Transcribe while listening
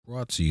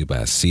Brought to you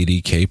by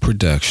CDK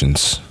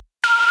Productions.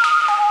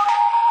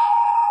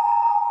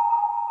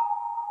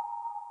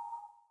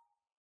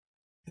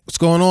 What's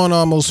going on,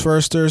 Almost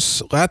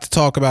Firsters? A lot to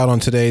talk about on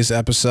today's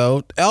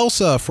episode.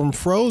 Elsa from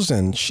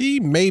Frozen. She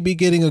may be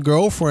getting a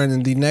girlfriend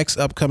in the next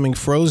upcoming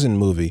Frozen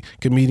movie.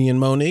 Comedian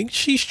Monique,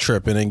 she's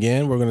tripping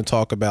again. We're going to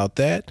talk about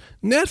that.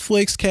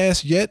 Netflix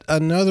cast yet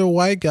another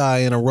white guy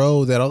in a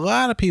role that a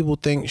lot of people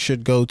think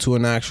should go to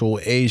an actual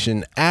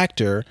Asian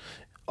actor.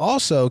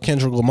 Also,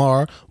 Kendrick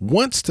Lamar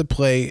wants to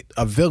play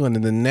a villain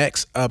in the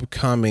next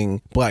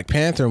upcoming Black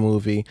Panther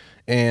movie.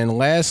 And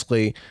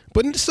lastly,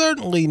 but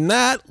certainly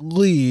not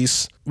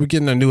least, we're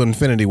getting a new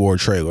Infinity War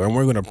trailer, and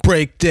we're going to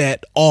break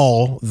that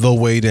all the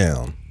way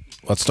down.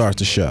 Let's start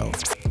the show.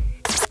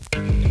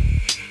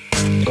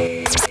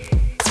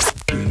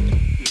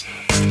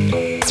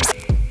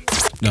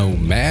 No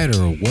matter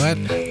what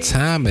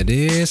time it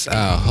is,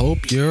 I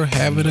hope you're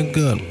having a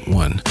good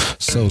one.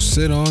 So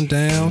sit on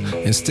down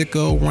and stick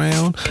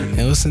around and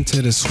listen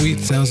to the sweet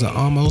sounds of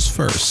Almost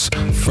First.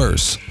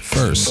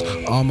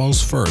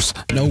 Almost First.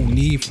 No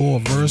need for a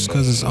verse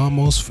cause it's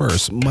almost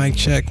first. Mic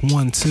check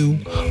 1,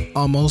 2.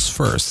 Almost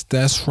First.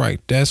 That's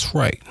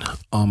right.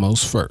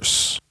 Almost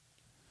First.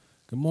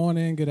 Good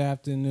morning, good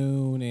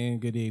afternoon, and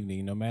good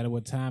evening. No matter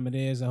what time it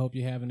is, I hope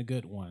you're having a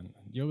good one.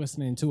 You're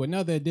listening to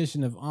another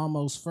edition of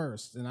Almost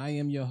First, and I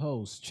am your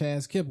host,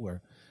 Chaz Kibler.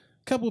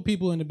 A couple of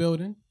people in the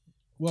building.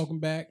 Welcome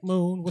back.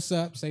 Moon, what's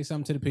up? Say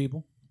something to the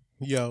people.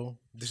 Yo,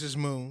 this is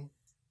Moon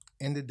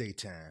in the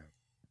daytime.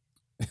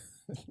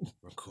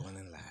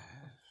 Recording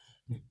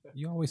live.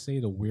 You always say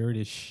the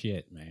weirdest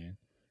shit, man.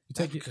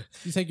 You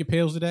take your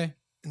pills today?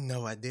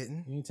 No, I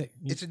didn't.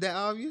 Is it that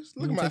obvious?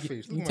 Look at my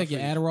face. You take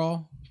your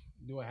Adderall?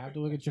 Do I have to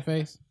look at your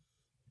face?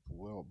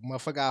 Well,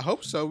 motherfucker, I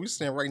hope so. We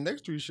stand right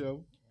next to each other.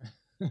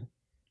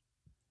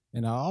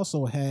 And I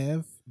also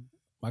have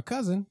my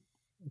cousin,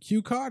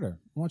 Q Carter.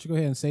 Why don't you go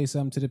ahead and say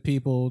something to the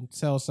people,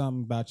 tell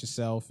something about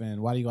yourself,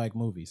 and why do you like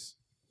movies?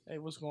 Hey,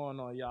 what's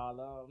going on,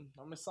 y'all?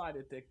 I'm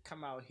excited to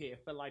come out here.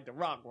 Feel like The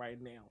Rock right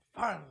now.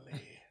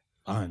 Finally.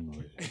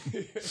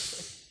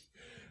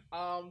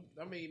 I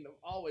mean, I've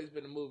always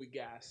been a movie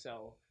guy,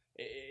 so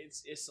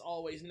it's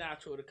always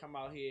natural to come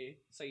out here,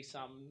 say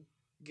something,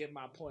 give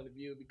my point of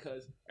view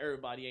because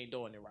everybody ain't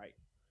doing it right.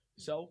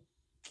 So,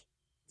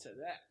 to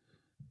that,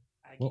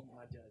 I give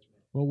my judgment.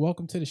 Well,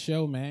 welcome to the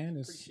show, man.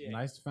 It's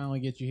nice to finally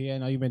get you here. I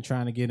know you've been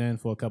trying to get in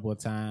for a couple of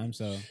times,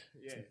 so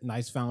yeah. It's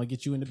nice to finally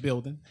get you in the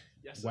building.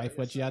 Yes, Wife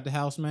let you out the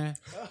house, man?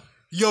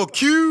 Yo,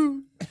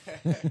 Q!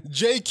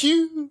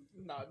 JQ!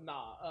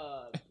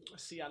 Nah.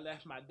 See, I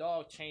left my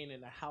dog chain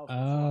in the house.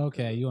 Oh,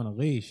 okay. You on a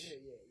leash.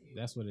 Yeah.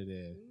 That's what it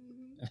is.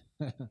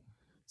 Mm-hmm.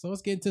 So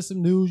let's get into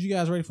some news. You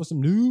guys ready for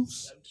some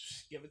news?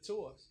 Give it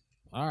to us.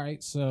 All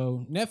right.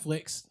 So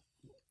Netflix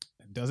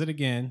does it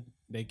again.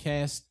 They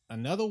cast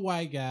another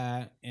white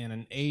guy in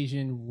an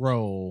Asian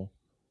role,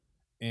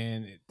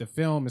 and the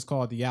film is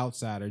called The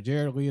Outsider.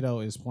 Jared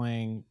Leto is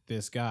playing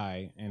this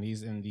guy, and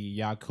he's in the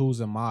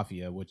Yakuza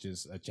Mafia, which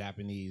is a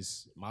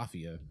Japanese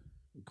mafia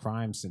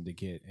crime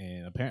syndicate.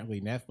 And apparently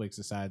Netflix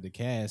decided to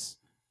cast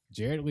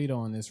Jared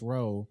Leto in this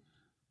role.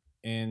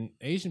 And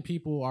Asian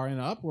people are in an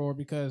uproar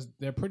because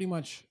they're pretty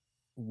much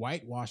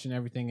whitewashing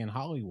everything in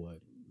Hollywood.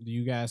 Do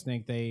you guys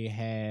think they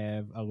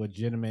have a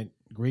legitimate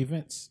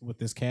grievance with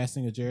this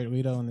casting of Jared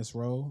Leto in this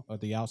role of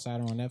The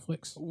Outsider on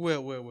Netflix?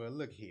 Well,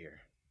 look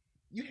here.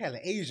 You had an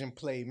Asian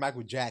play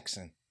Michael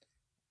Jackson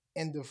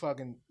in the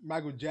fucking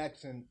Michael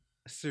Jackson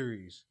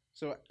series.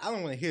 So I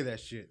don't want to hear that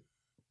shit.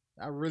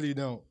 I really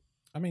don't.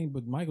 I mean,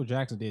 but Michael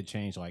Jackson did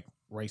change like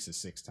races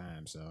 6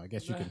 times, so I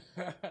guess you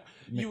can...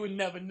 You would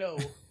never know.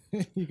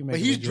 But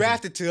he's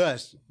drafted to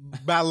us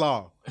by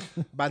law.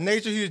 By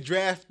nature, he was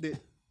drafted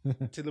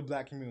to the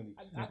black community.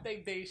 I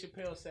think Dave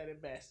Chappelle said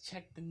it best.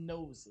 Check the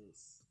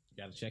noses.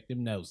 You gotta check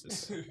them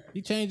noses.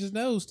 He changed his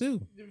nose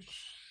too.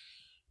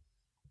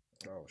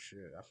 Oh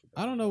shit!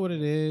 I don't know what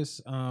it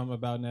is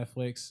about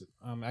Netflix.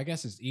 I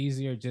guess it's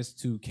easier just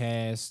to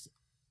cast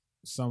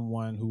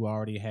someone who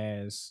already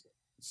has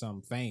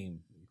some fame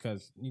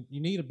because you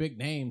need a big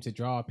name to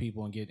draw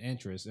people and get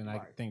interest, and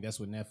I think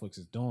that's what Netflix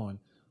is doing.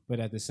 But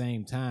at the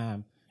same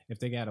time, if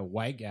they got a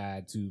white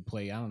guy to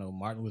play, I don't know,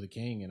 Martin Luther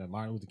King in a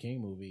Martin Luther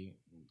King movie,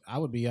 I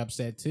would be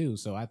upset too.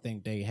 So I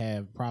think they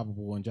have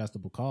probable and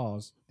justifiable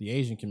cause, the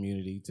Asian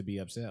community, to be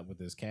upset with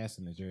this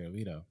casting of Jared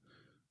Leto.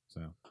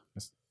 So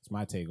that's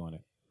my take on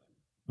it.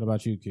 What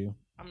about you, Q?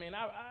 I mean,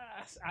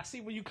 I see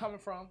where you coming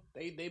from.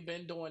 They've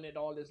been doing it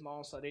all this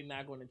long, so they're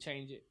not going to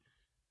change it.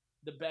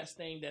 The best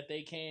thing that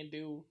they can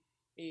do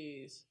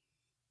is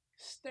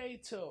stay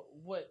to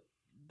what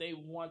they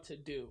want to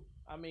do.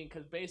 I mean,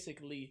 because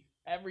basically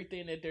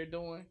everything that they're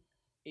doing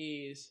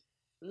is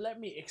let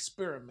me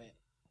experiment.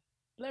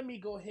 Let me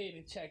go ahead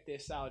and check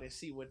this out and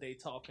see what they're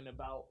talking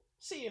about.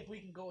 See if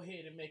we can go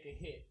ahead and make a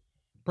hit.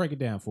 Break it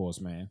down for us,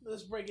 man.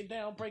 Let's break it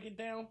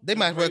down. They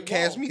might as well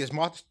cast me as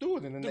Martha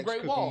Stewart in the next Great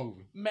Cooking Wall.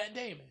 movie. Matt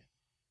Damon.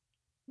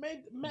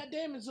 Matt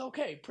Damon's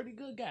okay. Pretty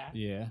good guy.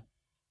 Yeah.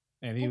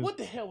 And But what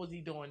the hell was he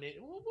doing?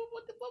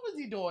 What was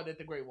he doing at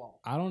the Great Wall?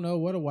 I don't know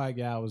what a white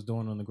guy was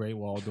doing on the Great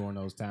Wall during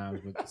those times,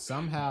 but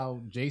somehow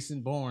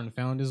Jason Bourne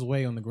found his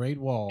way on the Great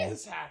Wall.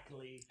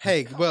 Exactly.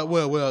 Hey, Come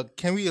well.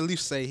 Can we at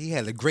least say he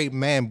had a great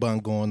man bun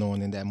going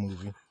on in that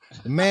movie?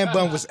 The man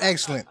bun was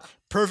excellent.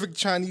 Perfect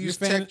Chinese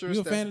texture.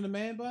 You a fan of the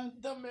man bun?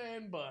 The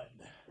man bun.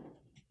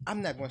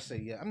 I'm not gonna say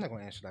yeah. I'm not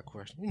gonna answer that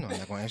question. You know, I'm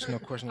not gonna answer no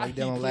question I like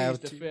that keep on please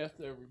live. the fifth,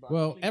 everybody.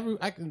 Well,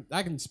 Please.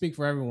 I can speak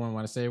for everyone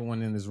when I say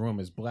everyone in this room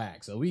is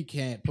black, so we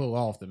can't pull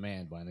off the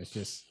man bun. It's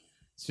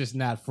just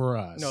not for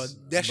us. No,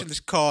 that shit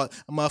is called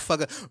a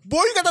motherfucker.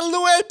 Boy, you got that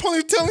little ass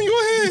ponytail in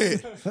your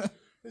head.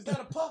 Is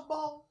that a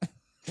puffball?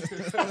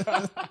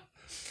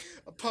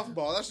 A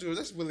puffball. That's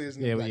really his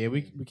Yeah, name. yeah,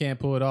 we can't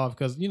pull it off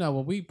because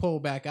when we pull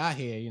back our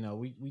hair,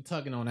 we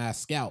tugging on our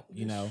scalp.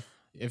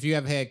 If you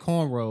ever had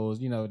cornrows,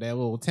 that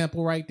little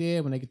temple right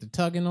there when they get the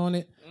tugging on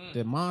it,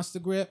 the monster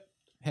grip,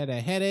 had a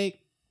headache.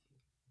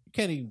 You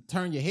can't even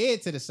turn your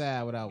head to the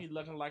side without Be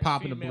looking like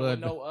popping a the female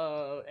blood. with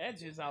no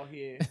edges out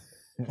here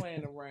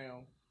playing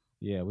around.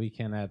 Yeah, we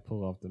cannot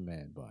pull off the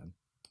man bun.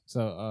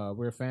 So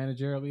we're a fan of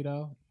Jared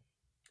Leto.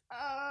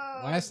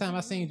 Last time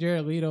I seen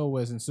Jared Leto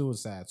was in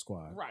Suicide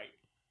Squad. Right.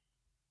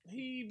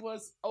 He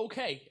was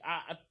okay.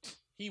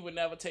 He would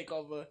never take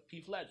over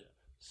Heath Ledger.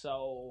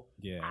 So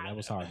Yeah, that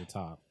was hard to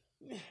top.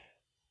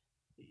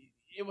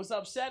 It was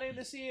upsetting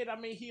to see it. I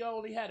mean, he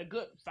only had a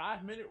good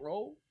 5-minute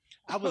role.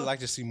 I would like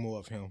to see more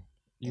of him.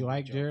 You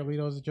like Jared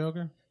Leto as a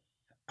Joker?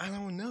 I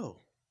don't know.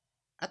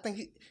 I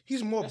think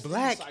he's more That's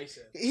black.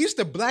 indecisive. He's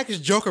the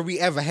blackest Joker we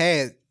ever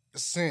had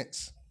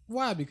since.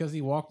 Why? Because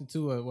he walked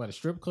into a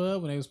strip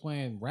club when they was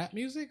playing rap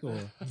music, or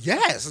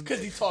Yes.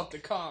 Because he talked to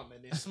Common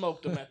and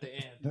smoked him at the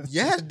end.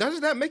 Yes.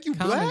 Doesn't that make you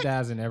Common black?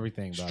 dies in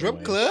everything. By the Strip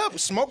way. club,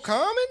 smoke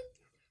common,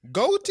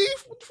 gold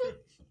teeth. What the fuck?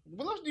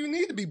 What else do you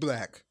need to be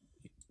black?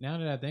 Now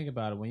that I think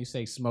about it, when you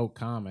say smoke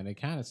Common, it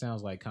kind of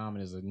sounds like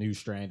Common is a new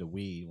strand of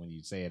weed when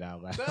you say it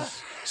out loud.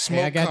 Smoke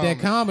Hey, I got that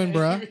Common,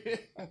 bro. Give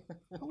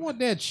I want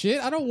that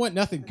shit. I don't want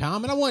nothing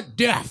common. I want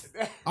death.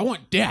 I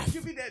want death.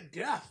 me that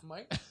death,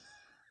 Mike.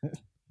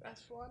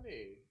 That's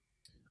funny.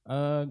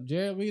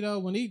 Jared Leto,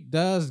 when he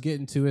does get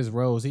into his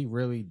roles, he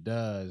really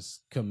does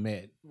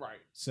commit. Right.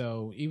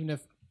 So even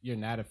if you're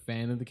not a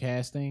fan of the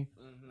casting,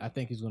 Mhm. I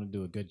think he's going to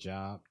do a good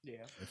job. Yeah.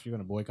 If you're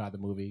going to boycott the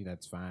movie,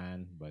 that's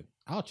fine. But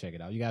I'll check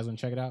it out. You guys want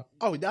to check it out?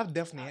 Oh, I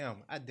definitely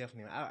am. I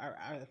definitely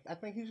am. I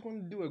think he's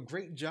going to do a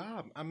great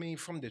job. I mean,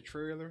 from the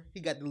trailer, he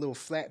got the little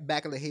flat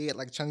back of the head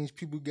like Chinese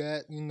people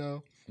got.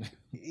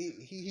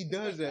 He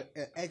does an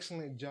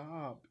excellent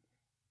job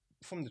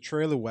from the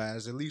trailer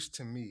wise, at least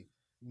to me.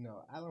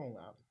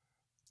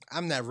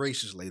 I'm not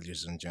racist,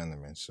 ladies and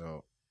gentlemen.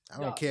 So I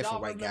don't care if a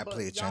white guy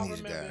play a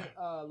Chinese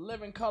guy.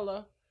 Living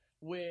Color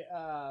with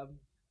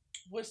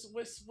what's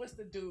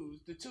the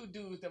dudes? The two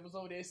dudes that was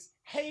on this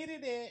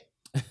hated it.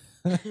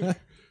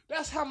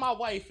 That's how my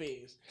wife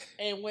is.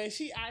 And when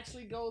she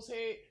actually goes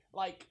ahead,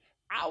 like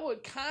I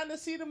would kind of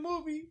see the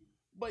movie,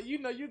 but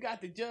you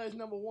got the judge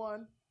number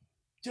 1,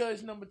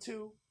 judge number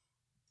 2,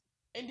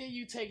 and then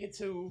you take it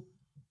to,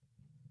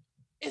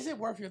 is it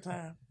worth your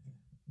time?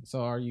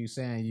 So are you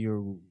saying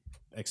you're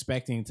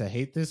expecting to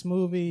hate this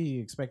movie?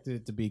 You expected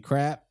it to be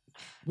crap?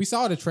 We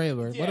saw the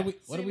trailer. Yeah,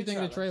 What do we think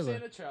of the trailer? See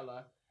the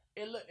trailer.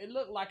 It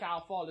looked like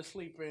I'll fall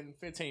asleep in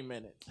 15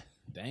 minutes.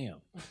 Damn.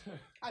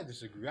 I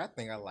disagree. I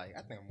think I'm gonna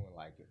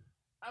like it.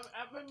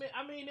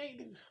 I mean,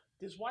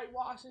 this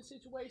whitewashing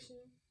situation,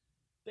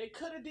 they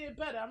could have did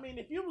better. I mean,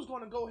 if you was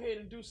going to go ahead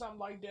and do something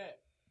like that,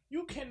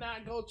 you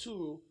cannot go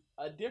to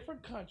a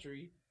different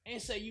country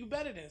and say you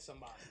better than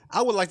somebody.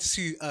 I would like to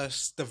see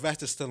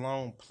Sylvester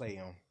Stallone play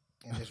him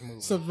in this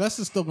movie.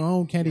 Sylvester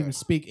Stallone can't even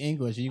speak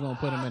English. You gonna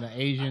put him in an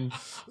Asian, Yo,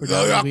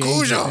 predominantly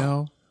Asian Yakuza.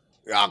 film?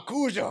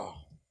 Yakuza.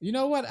 You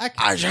know what? I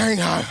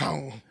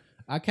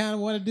kind of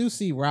want to do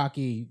see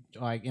Rocky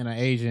like in an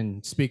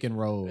Asian speaking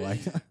role.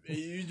 Like,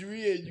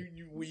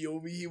 we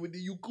over here with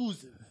the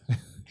Yakuza.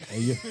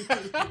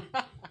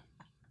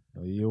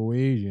 oh, you're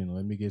Asian.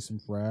 Let me get some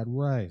fried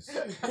rice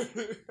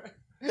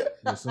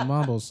with some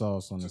mambo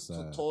sauce on the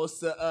side. Toss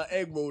the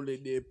egg roll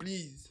in there,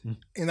 please.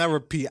 And I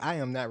repeat, I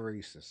am not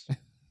racist.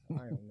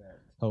 I am not.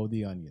 Hold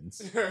the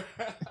onions.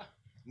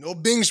 No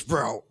bean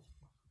sprout.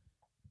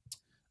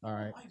 All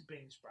right. Like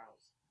bean sprouts.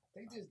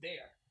 They just there.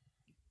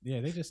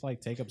 Yeah, they just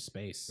like take up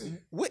space.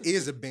 What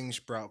is a bean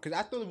sprout? Because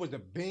I thought it was a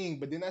bean,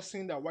 but then I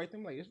seen that white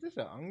thing. Like, is this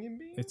an onion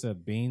bean? It's a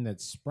bean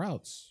that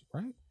sprouts,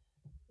 right?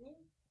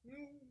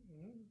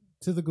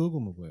 To the Google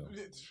mobile.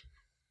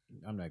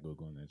 I'm not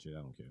Googling that shit.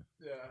 I don't care.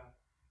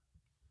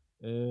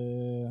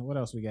 Yeah. What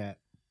else we got?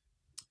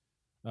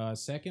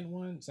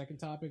 Second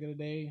topic of the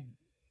day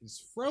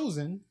is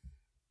Frozen.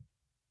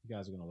 You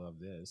guys are gonna love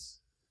this.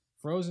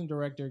 Frozen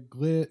director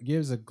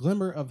gives a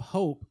glimmer of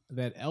hope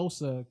that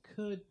Elsa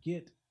could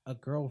get a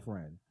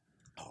girlfriend.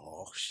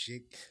 Oh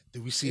shit!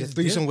 Do we see a Is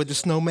threesome this- with the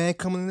snowman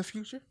coming in the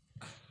future?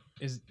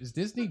 Is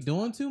Disney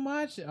doing too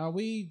much? Are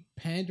we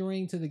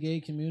pandering to the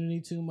gay community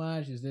too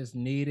much? Is this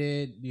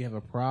needed? Do you have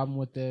a problem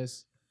with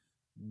this?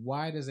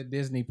 Why does a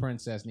Disney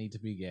princess need to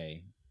be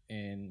gay?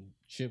 And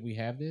should we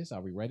have this?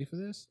 Are we ready for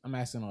this? I'm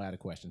asking a lot of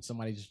questions.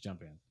 Somebody just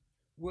jump in.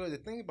 Well, the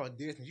thing about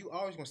Disney, you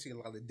always gonna see a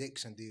lot of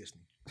dicks in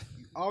Disney.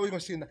 You always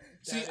gonna see.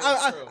 See,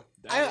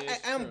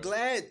 I'm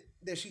glad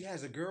that she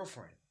has a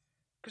girlfriend,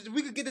 because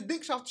we could get the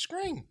dicks off the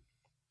screen.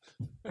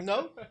 You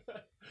know,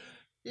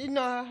 you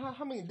know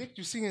how many dicks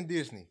you see in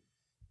Disney?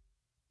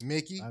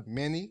 Mickey,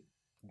 Minnie,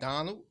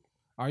 Donald.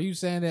 Are you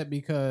saying that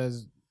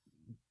because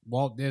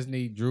Walt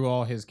Disney drew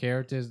all his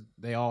characters,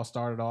 they all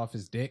started off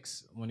as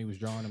dicks when he was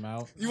drawing them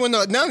out? You wanna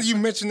know? Now that you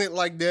mention it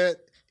like that,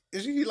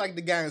 is he like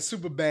the guy in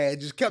Superbad?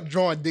 Just kept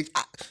drawing dicks.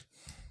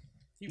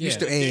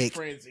 Easter egg.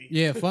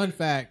 Yeah, fun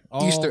fact.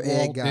 All Easter egg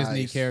Walt guys.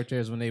 Disney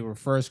characters, when they were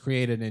first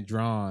created and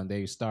drawn,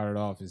 they started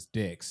off as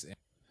dicks.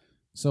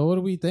 So what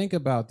do we think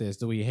about this?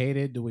 Do we hate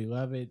it? Do we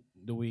love it?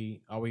 Do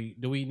we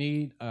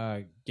need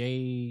a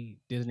gay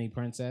Disney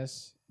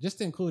princess? Just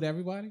to include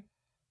everybody?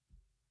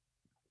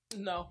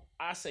 No,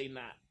 I say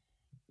not.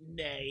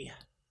 Nay.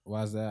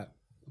 Why's that?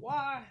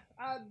 Why?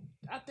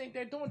 I think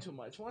they're doing too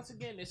much. Once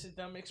again, this is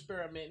them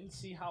experimenting,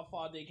 see how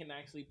far they can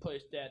actually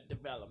push that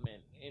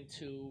development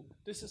into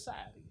the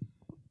society.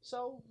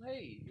 So,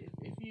 hey,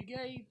 if you're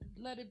gay,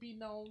 let it be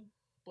known.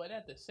 But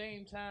at the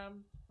same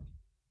time,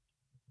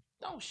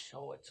 don't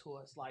show it to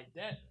us like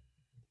that.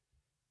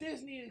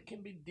 Disney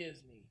can be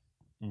Disney,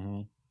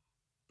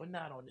 but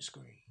not on the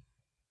screen.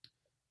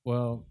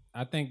 Well,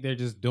 I think they're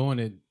just doing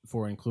it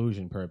for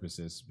inclusion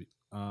purposes.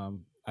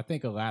 I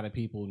think a lot of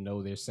people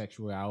know their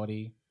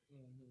sexuality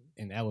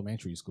in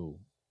elementary school.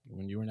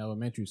 When you were in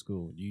elementary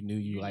school, you knew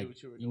you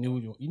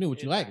knew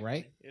what you like,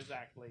 right?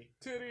 Exactly.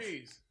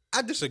 Titties.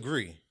 I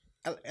disagree.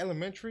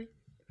 Elementary.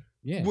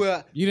 Yeah.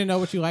 Well, you didn't know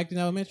what you liked in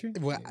elementary?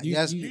 Well,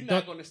 You're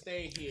not going to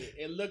stay here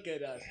and look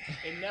at us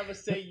and never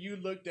say you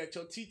looked at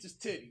your teacher's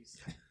titties.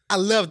 I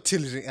love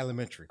titties in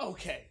elementary.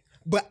 Okay.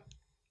 But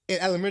in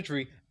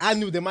elementary, I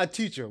knew that my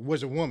teacher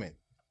was a woman.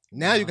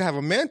 Now you can have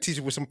a man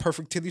teacher with some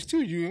perfect titties too.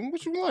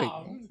 What you like?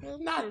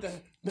 Not the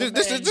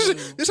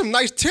This some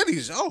nice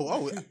titties.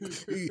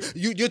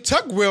 You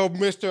tuck well,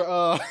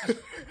 Mr.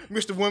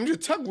 Mr. Williams. You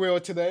tuck well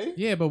today.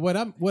 Yeah, but what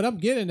I'm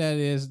getting at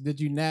is, did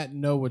you not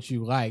know what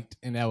you liked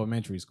in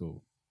elementary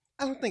school?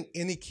 I don't think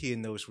any kid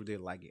knows what they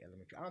like in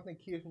elementary. I don't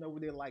think kids know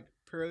what they like.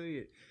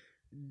 Period.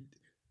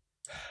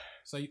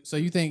 So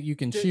you think you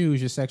can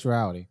choose your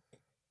sexuality?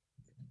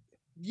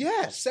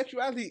 Yes,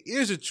 sexuality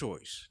is a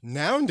choice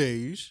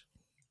nowadays.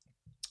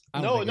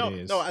 No.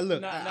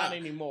 Look, not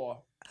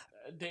anymore.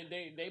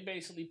 They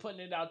basically putting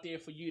it out there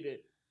for you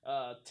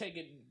to take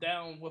it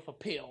down with a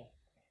pill.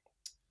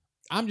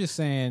 I'm just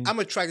saying. I'm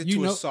attracted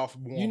to a soft,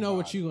 warm. You know body.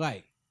 what you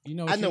like. You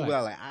know. I know what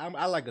I like.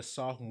 I like a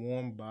soft,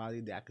 warm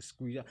body that I can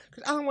squeeze out.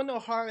 Cause I don't want no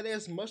hard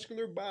ass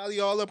muscular body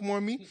all up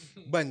on me.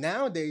 But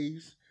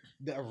nowadays,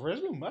 the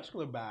original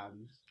muscular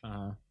bodies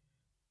are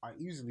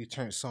easily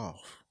turned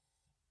soft.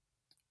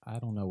 I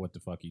don't know what the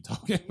fuck you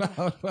talking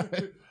about.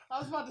 But I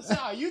was about to say,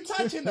 are you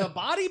touching the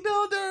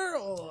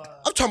bodybuilder or?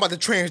 I'm talking about the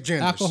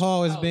transgenders.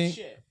 Alcohol is being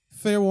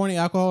fair warning.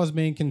 Alcohol is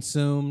being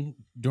consumed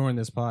during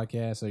this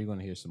podcast, so you're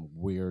gonna hear some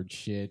weird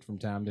shit from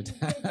time to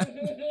time.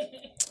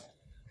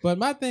 But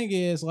my thing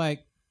is,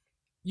 like,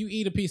 you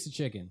eat a piece of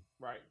chicken,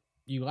 right?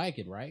 You like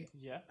it, right?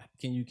 Yeah.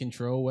 Can you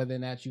control whether or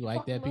not you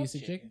like that piece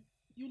of chicken?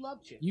 You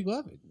love chicken. You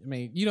love it. I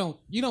mean, you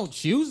don't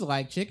choose to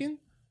like chicken.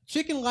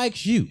 Chicken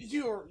likes you.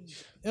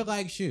 It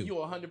likes you.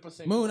 You're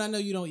 100%. Moon, I know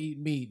you don't eat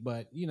meat,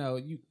 but you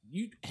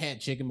had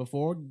chicken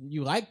before.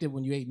 You liked it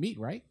when you ate meat,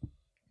 right?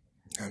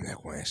 I'm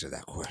not going to answer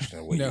that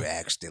question when you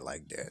asked it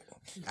like that.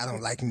 I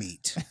don't like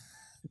meat.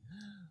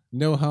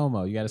 No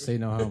homo. You got to say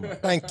no homo.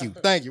 Thank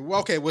you.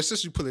 Well, okay, well,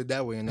 since you put it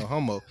that way, no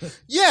homo.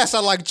 Yes, I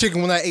like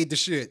chicken when I ate the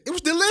shit. It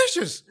was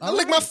delicious. I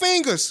licked my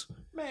fingers.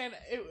 Man,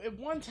 at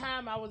one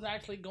time I was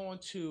actually going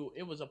to,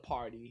 it was a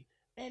party,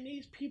 and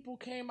these people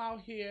came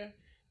out here,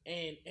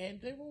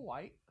 and they were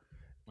white,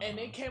 and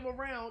they came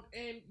around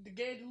and they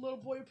gave the little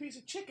boy a piece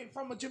of chicken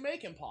from a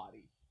Jamaican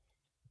party.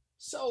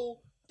 So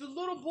the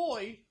little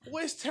boy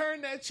was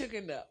turning that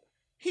chicken up.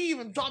 He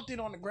even dropped it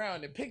on the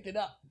ground and picked it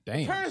up.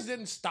 Damn. Parents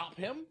didn't stop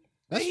him.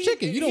 That's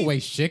chicken. You don't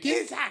waste chicken.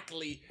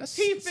 Exactly. That's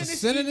he a finished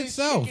sin in eating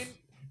itself. chicken.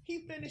 He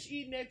finished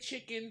eating that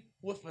chicken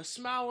with a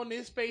smile on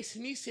his face,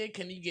 and he said,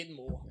 "Can he get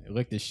more?" He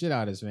licked the shit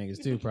out of his fingers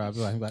too,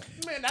 probably. Like,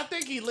 Man, I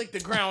think he licked the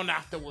ground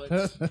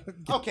afterwards.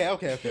 Okay.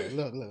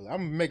 Look. I'm gonna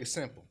make it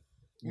simple.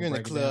 You're in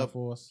the club.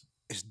 For us.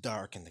 It's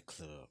dark in the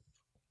club.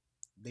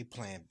 They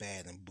playing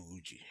Bad and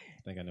Bougie.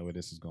 I think I know where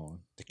this is going.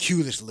 The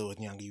cutest little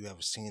youngster you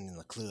ever seen in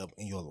the club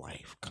in your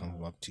life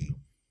comes up to you.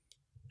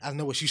 I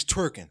know what she's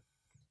twerking.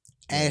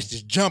 Ass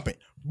just jumping.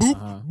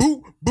 Boop,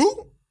 boop,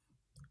 boop.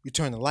 You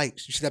turn the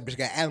lights. You see that bitch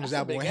got Adam's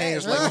apple in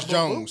hands like Miss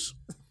Jones.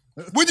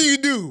 What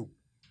do?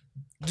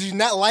 Did you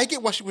not like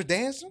it while she was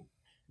dancing?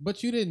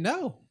 But you didn't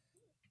know.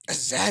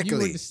 Exactly. You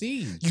were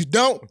deceived. You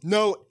don't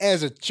know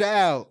as a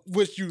child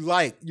what you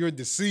like. You're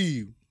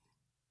deceived.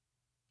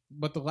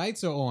 But the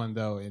lights are on,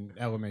 though, in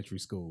elementary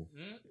school.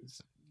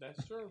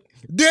 That's true.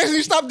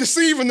 Disney, stop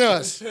deceiving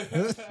us.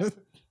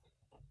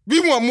 We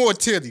want more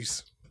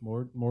titties.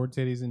 More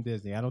titties in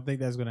Disney. I don't think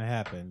that's gonna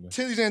happen.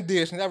 Titties and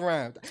Disney. That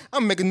rhymes.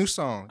 I'm making a new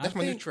song. That's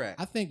my new track.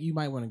 I think you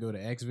might want to go to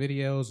X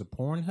Videos or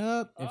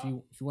Pornhub if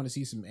you want to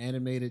see some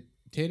animated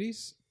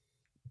titties.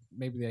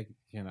 Maybe they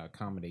can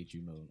accommodate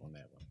you on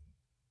that one.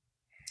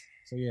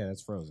 So yeah,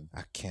 that's Frozen.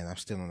 I can't. I'm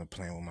still on the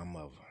plane with my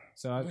mother.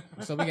 So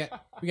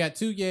we got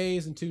 2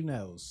 yays and 2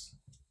 nos.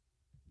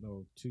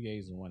 No, 2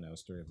 yays and 1 no.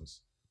 3 of us.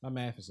 My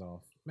math is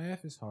off.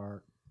 Math is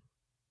hard.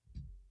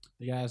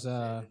 You guys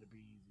know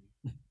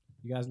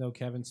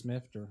Kevin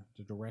Smith, the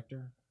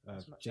director,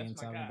 Jane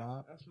Silent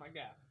Bob. That's my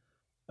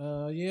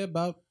guy. Yeah,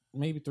 about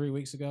maybe 3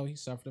 weeks ago, he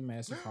suffered a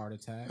massive heart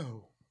attack.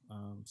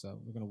 So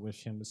we're gonna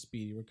wish him a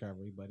speedy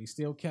recovery. But he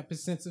still kept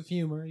his sense of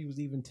humor. He was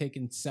even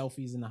taking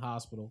selfies in the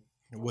hospital.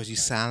 Was he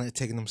silent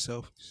taking them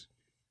selfies?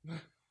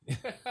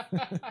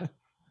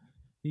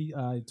 He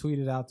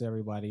tweeted out to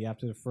everybody,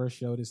 after the first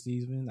show this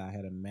season, I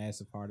had a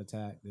massive heart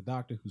attack. The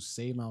doctor who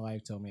saved my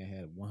life told me I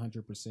had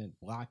 100%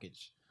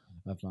 blockage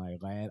of my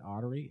lad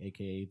artery,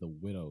 aka the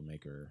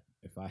Widowmaker.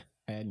 If I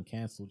hadn't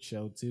canceled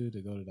show 2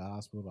 to go to the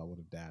hospital, I would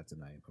have died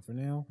tonight. But for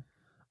now,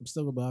 I'm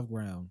still above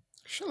ground.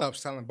 Shut up,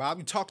 Silent Bob.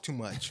 You talk too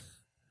much.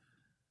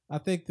 I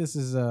think this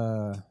is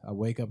a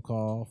wake-up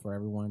call for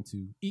everyone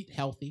to eat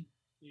healthy,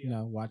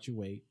 watch your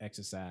weight,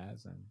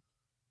 exercise, and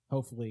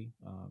hopefully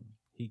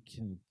he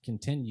can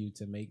continue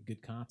to make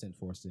good content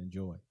for us to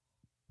enjoy.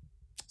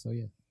 So,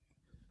 yeah.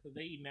 Because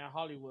they eating that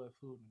Hollywood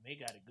food and they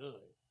got it good.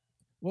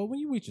 Well, when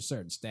you reach a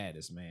certain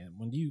status, man,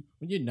 when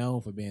you're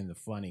known for being the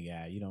funny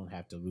guy, you don't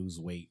have to lose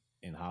weight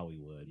in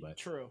Hollywood. But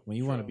when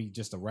you want to be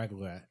just a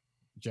regular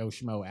Joe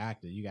Schmo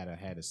actor, you gotta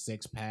have a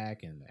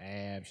 6-pack and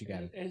abs. You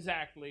gotta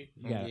exactly.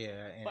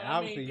 And but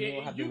obviously you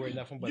don't have to wear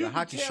nothing but a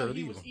hockey shirt.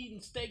 He was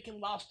eating steak and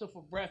lobster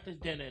for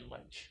breakfast, dinner, and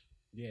lunch.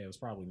 Yeah, it was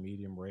probably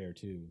medium rare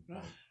too,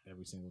 like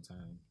every single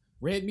time.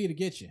 Red meat to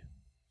get you.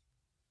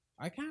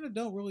 I kind of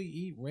don't really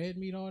eat red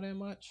meat all that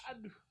much.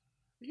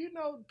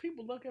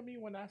 People look at me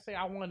when I say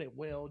I want it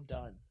well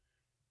done.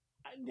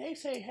 They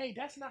say, "Hey,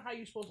 that's not how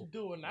you're supposed to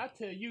do it." And I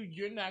tell you,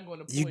 you're not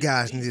going to. You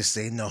guys need to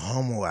say no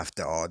homo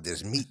after all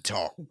this meat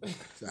talk.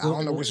 I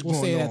don't know what's going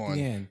on. We'll say it at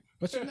the end.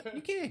 But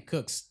you can't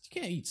cook.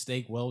 You can't eat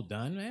steak well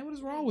done, man. What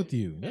is wrong with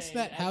you? That's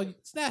not how.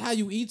 It's not how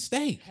you eat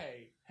steak.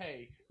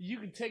 Hey, you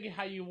can take it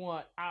how you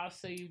want. I'll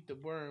save the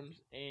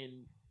worms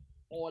and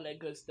all that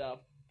good stuff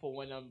for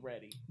when I'm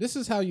ready. This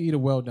is how you eat a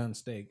well done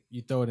steak.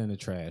 You throw it in the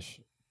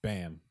trash.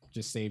 Bam.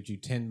 Just saved you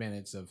 10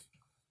 minutes of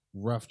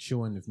rough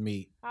chewing of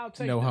meat.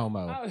 No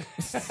homo.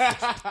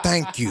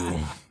 Thank you.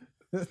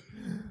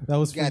 That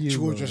was for you. Got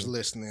children's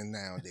listening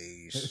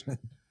nowadays.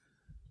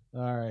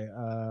 All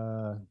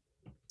right.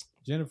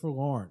 Jennifer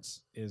Lawrence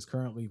is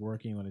currently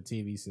working on a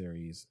TV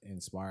series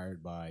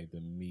inspired by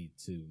the Me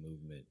Too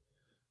movement.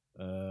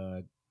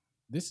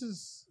 This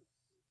is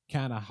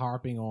kind of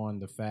harping on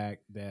the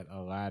fact that a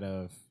lot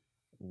of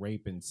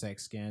rape and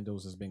sex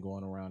scandals has been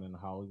going around in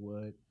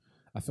Hollywood.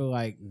 I feel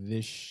like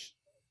this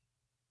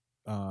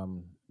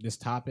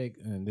topic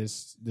and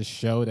this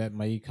show that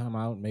may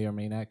or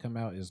may not come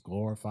out is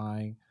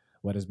glorifying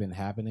what has been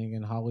happening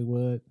in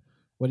Hollywood.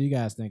 What do you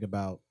guys think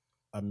about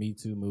a Me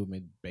Too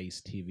movement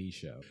based TV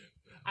show?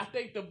 I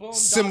think the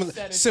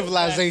Boondocks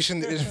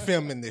civilization is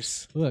filming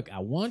this. Look, I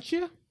want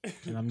you,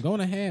 and I'm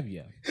gonna have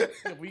you.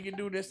 We can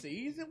do this the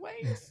easy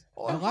ways.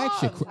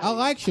 I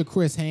like you,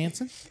 Chris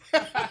Hansen.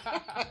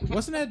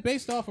 Wasn't that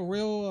based off a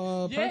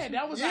real person? Yeah,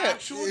 that was an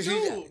actual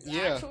dude.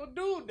 Yeah. Actual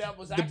dude that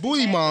was the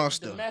booty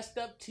monster. The messed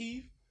up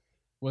teeth.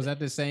 Was that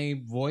the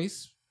same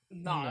voice?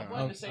 No, it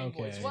wasn't the same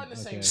voice. It wasn't the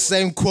same voice.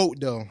 Same quote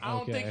though. I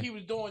don't think he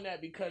was doing that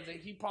because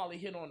he probably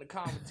hit on the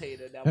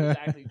commentator that was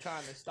actually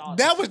trying to start.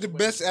 That was the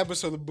best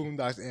episode of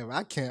Boondocks ever.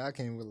 I can't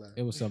realize.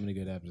 It was so many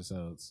good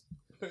episodes.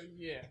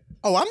 Yeah.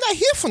 Oh, I'm not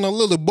here for no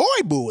little boy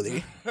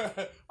booty.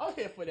 I'm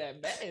here for that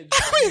man.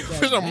 I'm here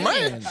for the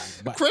man.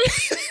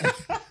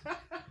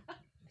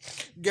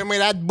 Give me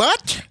that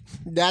butt.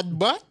 That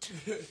butt.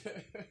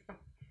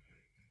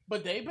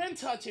 But they've been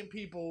touching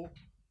people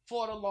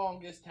for the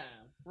longest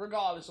time,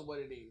 regardless of what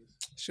it is.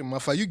 Shit,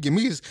 motherfucker, you give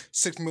me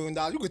 $6 million,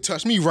 you could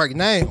touch me right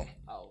now.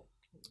 Oh,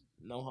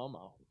 no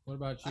homo. What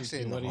about you? I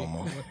said no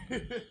homo.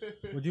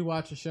 Would you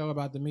watch a show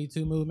about the Me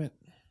Too movement?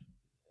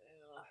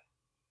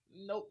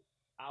 Nope,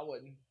 I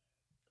wouldn't.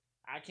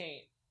 I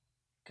can't.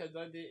 Because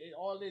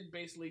all they're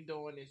basically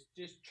doing is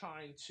just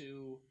trying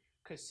to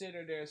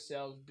consider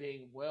themselves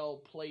being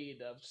well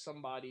played of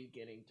somebody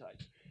getting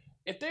touched.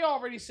 If they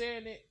already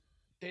saying it,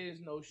 there's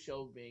no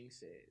show being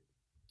said.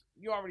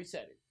 You already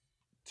said it.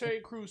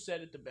 Terry Crews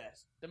said it the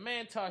best. The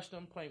man touched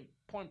him point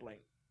blank.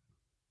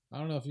 I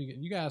don't know if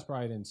you guys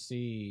probably didn't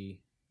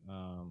see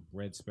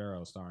Red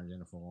Sparrow starring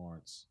Jennifer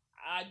Lawrence.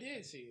 I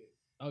did see it.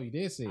 Oh, you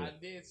did see it? I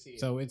did see it.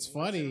 So it's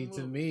funny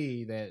to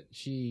me that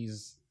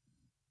she's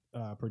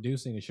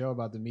producing a show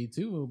about the Me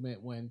Too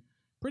movement when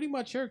pretty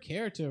much her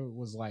character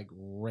was like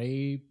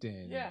raped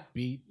and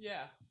beat.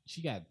 Yeah.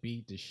 She got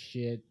beat to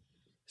shit.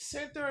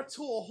 Sent her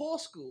to a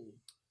horse school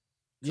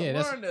to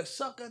learn to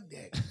suck a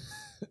dick.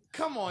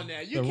 Come on now.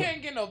 You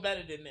can't get no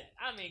better than that.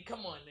 I mean,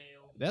 come on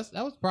now.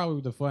 That was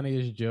probably the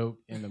funniest joke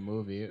in the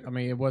movie. I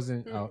mean, it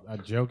wasn't a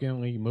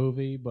jokingly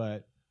movie,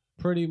 but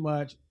pretty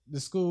much the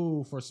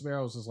school for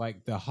sparrows is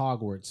like the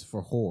Hogwarts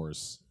for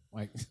whores.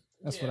 Like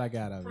that's what I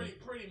got out of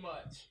it. Pretty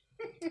much.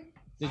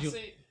 Did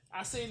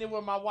I seen it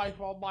with my wife.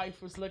 My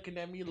wife was looking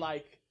at me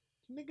like,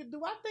 "Nigga,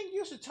 do I think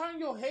you should turn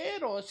your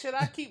head or should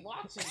I keep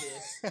watching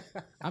this?"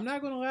 I'm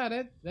not gonna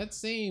lie, that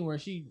scene where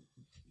she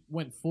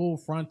went full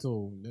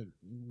frontal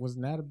was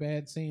not a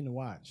bad scene to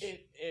watch.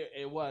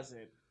 It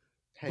wasn't.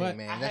 Hey But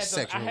man, that's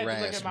sexual I had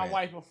harassment. to look at my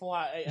wife before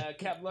I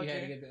kept looking.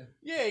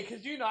 Yeah, Yeah,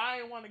 because I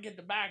didn't want to get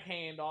the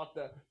backhand off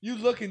the. You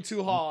looking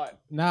too hard.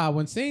 Nah,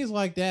 when scenes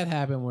like that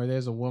happen where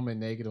there's a woman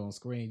naked on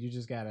screen, you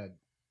just gotta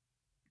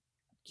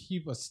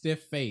keep a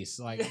stiff face,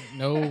 like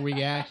no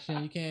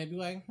reaction. You can't be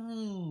like,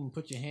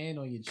 put your hand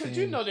on your chin.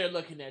 Because they're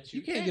looking at you.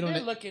 You can't get on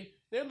that.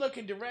 They're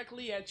looking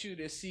directly at you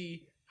to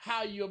see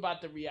how you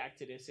about to react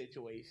to this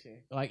situation.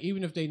 Like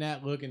even if they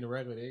not looking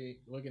directly, they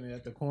looking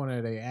at the corner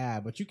of their eye.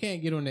 But you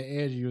can't get on the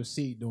edge of your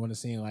seat doing a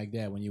scene like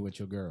that when you're with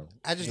your girl.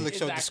 I just look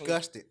so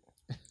disgusted.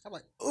 I'm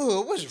like,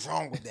 oh, what's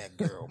wrong with that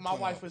girl? My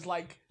wife was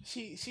like,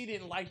 she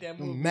didn't like that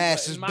movie.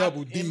 Masses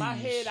double In my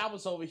Ds. head, I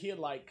was over here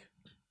like,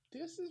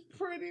 this is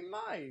pretty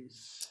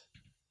nice.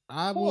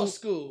 I Poor will.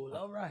 school,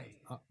 all right.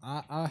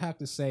 I have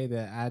to say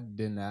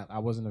that I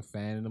wasn't a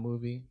fan of the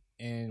movie.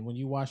 And when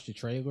you watch the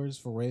trailers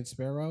for Red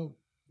Sparrow,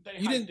 They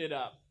You hyped didn't- it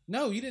up.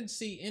 no, you didn't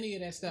see any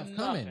of that stuff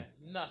coming.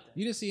 Nothing.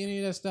 You didn't see any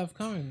of that stuff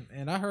coming.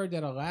 And I heard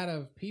that a lot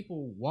of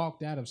people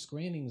walked out of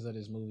screenings of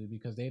this movie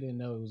because they didn't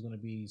know it was going to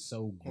be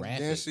so graphic.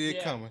 Didn't see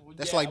it coming.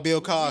 That's yeah, like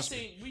Bill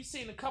Cosby. We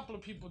seen a couple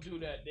of people do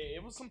that.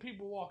 It was some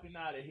people walking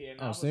out of here,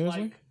 and Oh, I was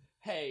seriously? like,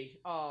 "Hey,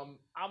 I'm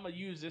gonna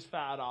use this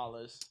 $5.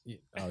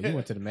 Oh, you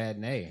went to the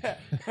matinee.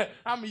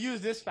 I'm gonna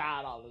use this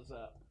 $5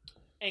 up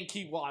and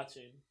keep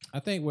watching." I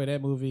think where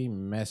that movie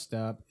messed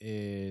up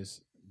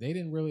is they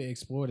didn't really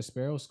explore the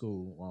Sparrow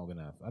School long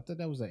enough. I thought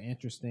that was an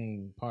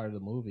interesting part of the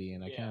movie,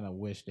 and I Yeah. kind of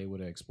wish they would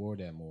have explored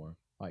that more.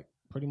 Like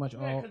pretty much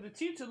Yeah, all, because the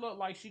teacher looked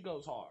like she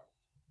goes hard.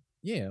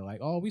 yeah,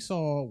 like all we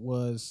saw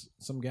was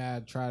some guy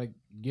try to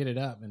get it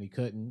up and he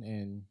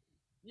couldn't,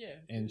 Yeah,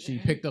 and she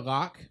picked the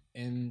lock,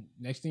 and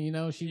next thing you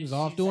know, she was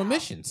off She's doing out.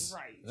 missions.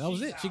 Right, That was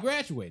she's it. She out.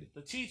 graduated.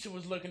 The teacher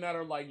was looking at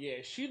her like,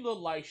 "Yeah, she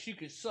looked like she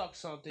could suck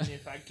something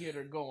if I get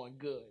her going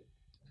good."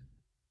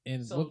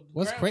 And So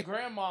what's crazy?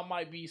 grandma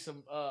might be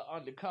some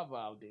undercover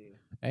out there.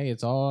 Hey,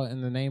 it's all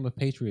in the name of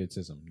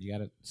patriotism. You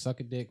gotta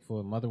suck a dick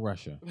for Mother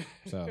Russia.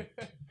 So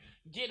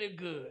Get it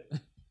good.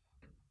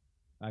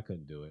 I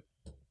couldn't do it.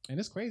 And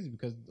it's crazy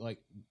because like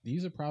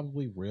these are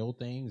probably real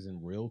things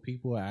and real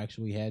people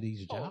actually had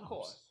these Oh, jobs.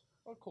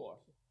 of course.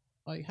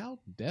 Like how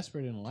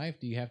desperate in life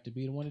do you have to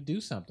be to want to do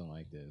something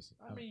like this?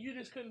 I mean, you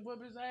just couldn't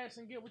whoop his ass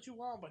and get what you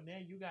want, but now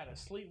you gotta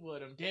sleep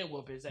with him, then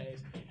whoop his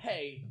ass.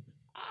 Hey,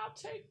 I'll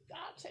take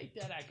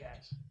that, I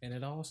guess. And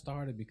it all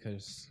started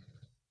because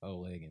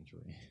leg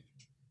injury.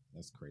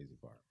 That's the crazy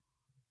part.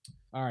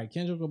 All right,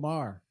 Kendrick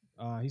Lamar.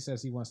 He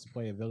says he wants to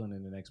play a villain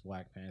in the next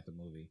Black Panther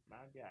movie. My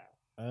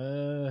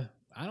God.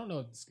 I don't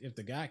know if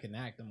the guy can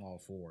act. I'm all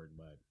for it,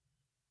 but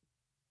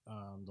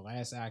the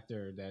last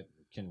actor that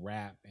can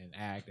rap and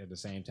act at the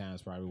same time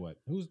is probably what?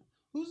 Who's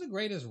the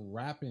greatest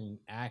rapping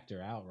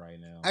actor out right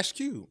now? Ice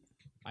Cube,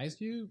 Ice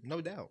Cube.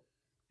 no doubt.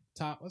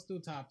 Let's do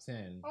top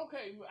 10.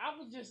 Okay, I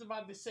was just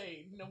about to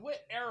say,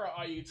 what era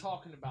are you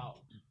talking about?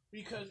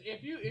 Because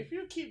if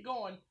you keep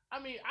going, I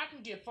mean, I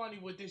can get funny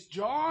with this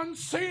John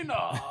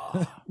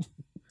Cena.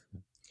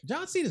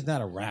 John Cena's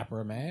not a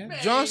rapper, man. Man,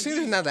 John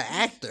Cena's not an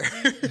actor.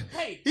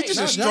 Hey, He's just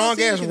no, a John strong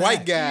Cena ass can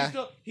white act.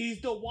 guy.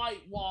 He's the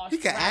whitewash. He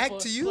can act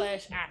rapper to you?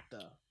 /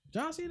 actor.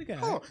 John Cena can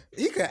act. Oh,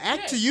 he could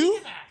act Yeah, to you. He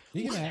can act.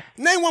 He can act.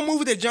 Name one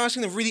movie that John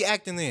Cena really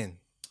acting in.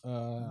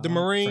 The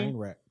Marine?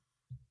 Trainwreck.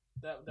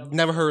 That was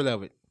Never good. heard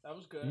of it. That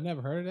was good. You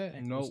never heard of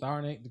that? Nope.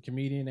 Starring the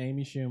comedian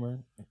Amy Schumer.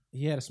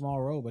 He had a small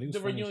role, but he was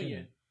The funny as Reunion.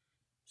 shit.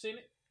 Seen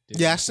it?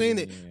 Yeah, I seen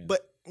it, Reunion.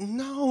 but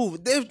no,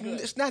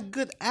 it's not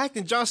good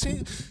acting. John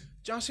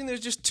Cena is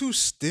just too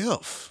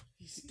stiff.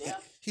 He's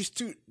stiff. He's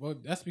too Well,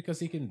 that's because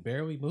he can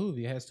barely move.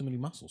 He has too many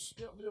muscles.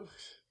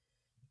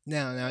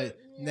 now.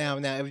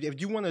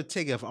 If you want to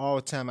take it of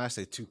all time, I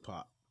say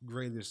Tupac,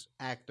 greatest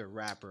actor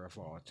rapper of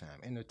all time,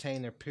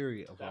 entertainer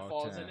period of That all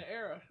falls time. in the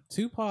era.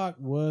 Tupac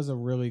was a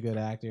really good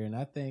actor, and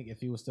I think if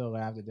he was still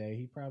alive today,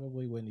 he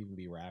probably wouldn't even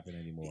be rapping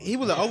anymore. He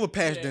would have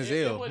overpassed Yeah,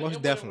 Denzel,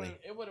 most definitely.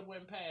 It would have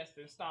went past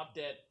and stopped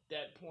at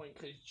that point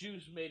because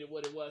Juice made it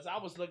what it was. I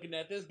was looking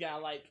at this guy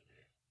like,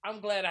 I'm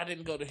glad I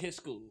didn't go to his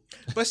school.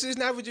 But see, it's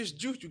not with just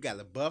Juice. You got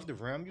Above the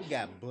Rim, you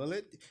got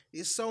Bullet.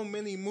 It's so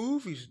many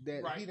movies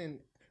that Right. he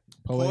didn't.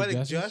 Poetic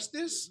Poetic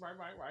Justice? Justice.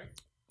 Right.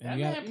 And That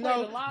you man got- played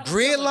No, a lot of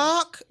villains.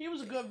 Gridlock. He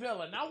was a good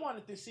villain. I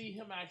wanted to see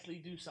him actually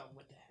do something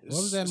with that.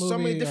 What was that movie? So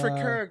many different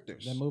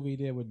characters. That movie he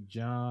did with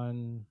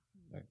John.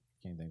 I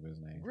can't think of his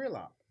name.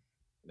 Gridlock.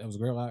 That was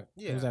Gridlock.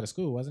 Yeah. It was at a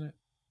school, wasn't it?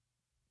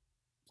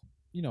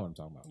 You know what I'm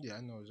talking about. Yeah,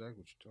 I know exactly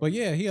what you're talking But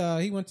yeah,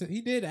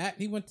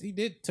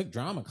 he took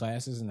drama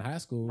classes in high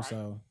school. Right.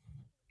 So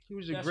He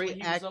was a That's great when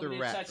he was over actor there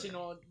rapper. touching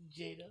on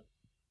Jada.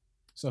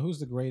 So who's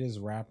the greatest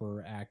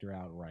rapper actor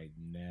out right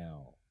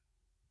now?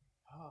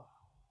 Oh,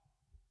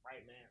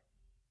 right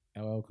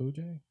now. LL Cool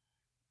J?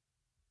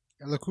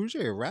 LL Cool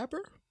J, a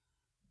rapper?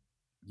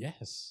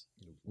 Yes.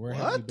 Where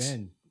have you What?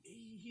 been?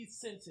 He's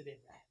sensitive.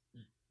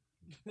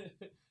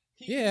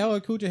 Yeah, LL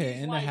Cool J had he's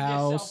In the like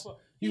House. himself.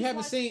 You He's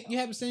haven't like seen himself. you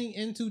haven't seen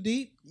In Too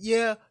Deep?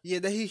 Yeah,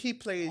 he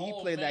played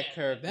Oh, that man.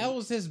 character. That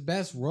was his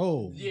best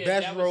role. Yeah,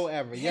 best that role was-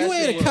 ever. You Yes, you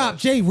it ain't a was. cop,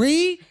 Jay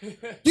Reed.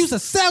 You's a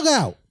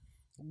sellout.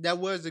 That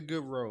was a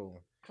good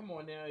role. Come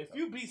on now, if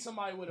you beat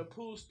somebody with a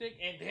pool stick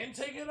and then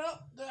take it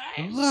up, the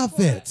ass Love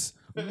for it.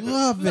 that.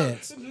 Love no,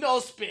 it. No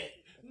spit.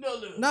 No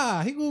look.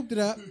 Nah, he lubed it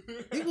up.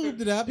 He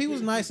lubed it up. He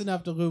was nice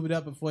enough to lube it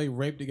up before he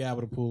raped the guy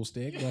with a pool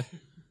stick.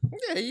 But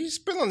Yeah, he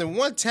spit on it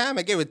one time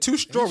and gave it 2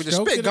 strokes. The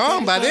stroked spit it a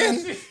gone couple by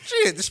times. then.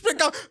 Shit, the spit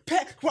gone.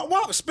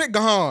 What? Spit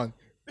gone.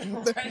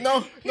 No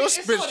It's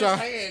spit on his shot.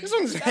 hand. It's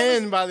on his That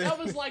hand was- by then. That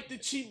was like the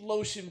cheap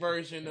lotion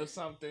version of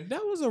something.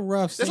 that was a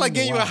rough scene. That's like to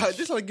getting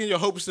watch. your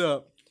hopes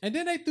up. And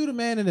then they threw the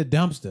man in a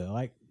dumpster.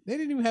 Like they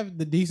didn't even have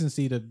the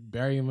decency to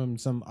bury him in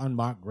some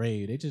unmarked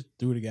grave. They just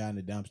threw the guy in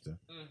the dumpster.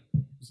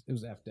 It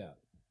was effed up.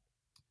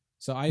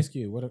 So Ice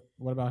Cube,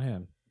 what about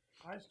him?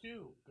 Ice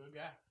Cube, good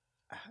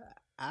guy.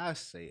 I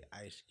say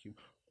Ice Cube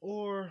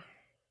or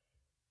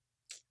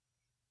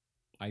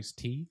Ice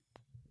T?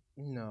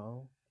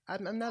 no.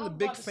 I'm not I a was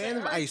big about to say, fan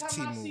of every Ice T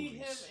time I see him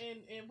movies.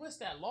 in what's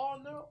that, Law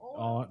and Order?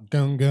 Oh,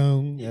 gung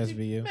gung, Yeah,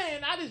 SVU.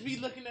 Man, I just be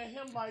looking at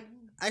him like,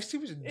 Ice T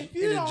was If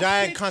you a don't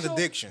giant sit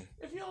contradiction.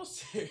 if you don't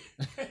see,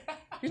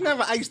 He's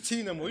never Ice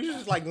T no more. He's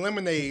just like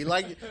lemonade.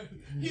 Like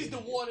he's the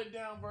watered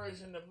down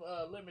version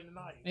of Lemon and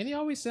Ice. And he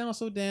always sounds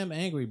so damn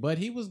angry, but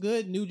he was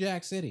good in New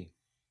Jack City.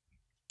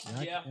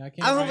 Yeah. can't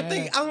I don't deny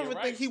even that. think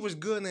right. he was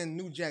good in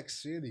New Jack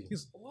City.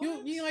 He's-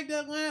 What? you like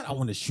that line? I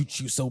want to shoot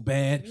you so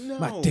bad.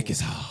 My No. dick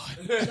is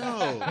hard.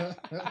 No.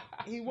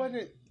 He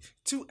wasn't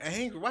too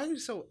angry. Why are you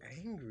so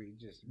angry?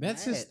 Just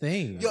That's mad. his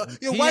thing. Your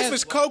He wife has-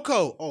 is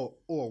Coco,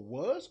 or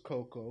was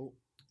Coco.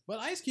 But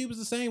Ice Cube is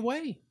the same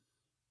way.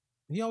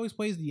 He always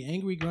plays the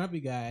angry,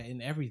 grumpy guy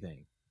in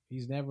everything.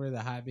 He's never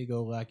the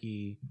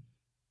happy-go-lucky.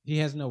 He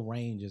has no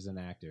range as an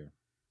actor.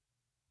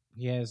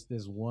 He has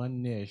this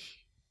one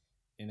niche,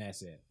 and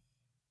that's it.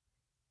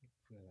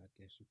 Well,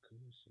 I guess you could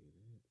say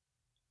that.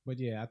 But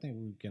yeah, I think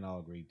we can all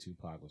agree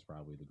Tupac was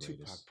probably the Tupac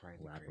greatest probably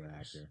the rapper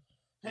greatest. actor.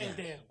 Hands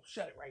down,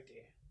 shut it right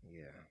there.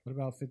 Yeah. What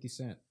about 50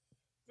 Cent?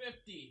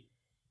 50.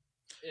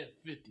 Yeah,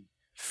 50.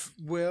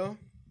 Well,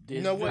 you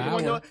This know what? power.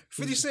 You know what?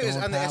 50 Cent is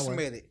Throwing power.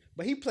 underestimated,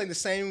 but he played the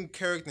same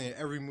character in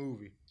every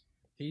movie.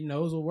 He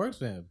knows what works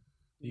for him.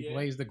 He Yeah.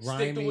 plays the Stick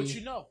grimy. to what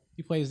you know.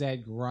 He plays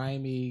that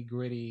grimy,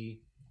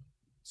 gritty,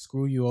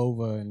 screw you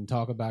over and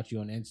talk about you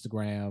on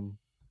Instagram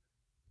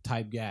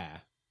type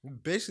guy.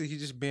 Basically, he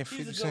just been He's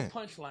 50 a good Cent.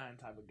 punchline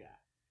type of guy.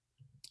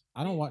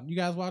 I don't watch. You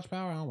guys watch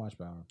Power? I don't watch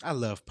Power. I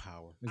love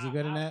Power. Is he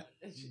good in that?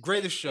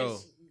 Greatest show.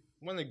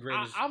 One of the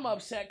greatest. I'm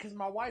upset because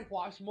my wife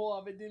watched more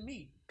of it than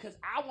me because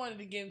I wanted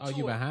to get into Oh, it.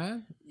 you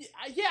behind?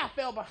 Yeah, I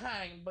fell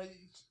behind, but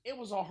it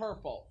was on her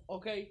fault.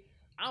 Okay,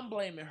 I'm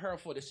blaming her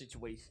for the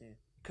situation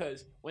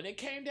because when it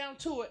came down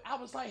to it, I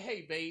was like,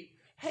 "Hey, babe,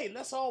 hey,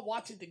 let's all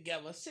watch it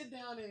together. Sit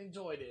down and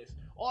enjoy this."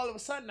 All of a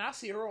sudden, I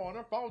see her on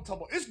her phone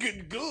talking, "It's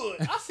getting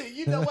good." I said,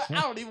 "You know what?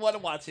 I don't even want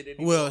to watch it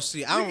anymore." Well,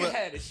 see, I I don't. can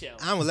have the show.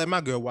 I would let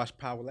my girl watch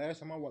Power. Last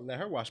time I let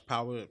her watch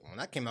Power, when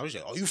I came out, she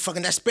said, "Oh, you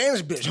fucking that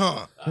Spanish bitch,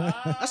 huh?"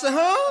 I said,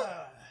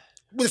 "Huh?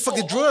 With the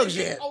fucking drugs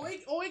yet?"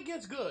 It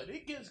gets good.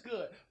 It gets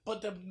good.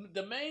 But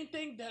the main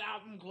thing that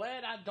I'm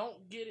glad I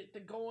don't get it to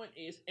going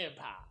is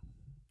Empire.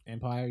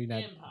 Empire? You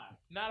not? Empire.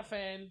 Not a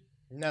fan.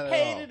 Not at all.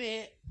 Hated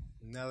it.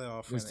 Not at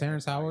all. Was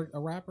Terrence Howard a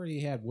rapper? He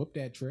had whooped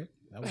that trick.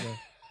 That was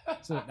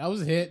that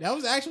was a hit. That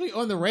was actually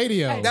on the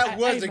radio. Hey, That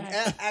was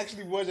man.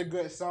 actually was a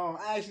good song.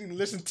 I actually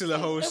listened to the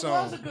whole It song.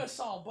 was a good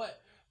song,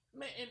 but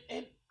man,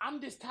 and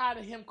I'm just tired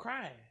of him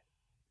crying.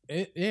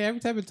 Every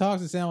time it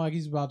talks, it sounds like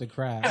he's about to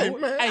cry. Hey,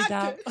 man, Hey I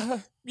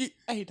dog.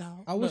 Hey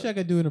dog. I wish I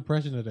could do an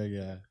impression of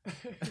that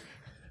guy.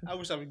 I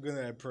wish I was good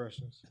at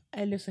impressions.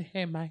 Hey, listen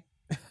here, man.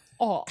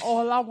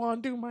 All I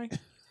want to do, man,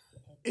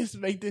 is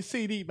make this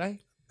CD, man.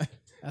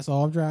 That's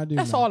all I'm trying to do.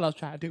 That's man. all I'm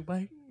trying to do,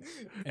 man.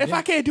 And If then-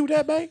 I can't do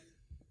that, man,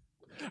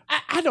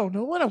 I don't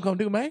know what I'm gonna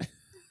do, man.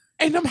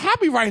 And I'm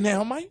happy right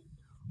now, man.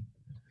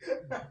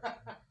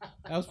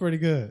 That was pretty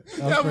good.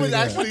 That was pretty good.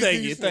 actually Thank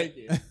you, decent. thank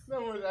you.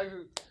 That was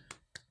actually.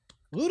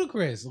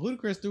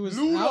 Ludacris threw his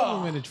Luda.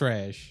 album in the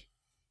trash.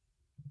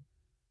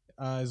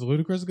 Is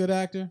Ludacris a good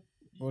actor?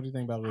 What do you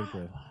think about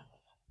Ludacris?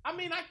 I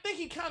mean, I think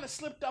he kind of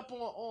slipped up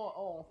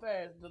on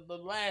Fast the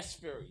last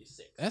Furious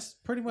 6. That's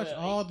pretty much Well,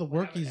 all the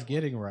work whatever he's that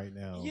getting right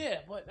now. Yeah,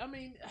 but I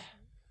mean,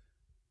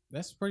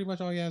 That's pretty much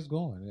all he has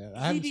going. I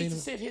he haven't needs seen to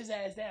him. sit his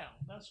ass down.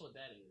 That's what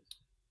that is.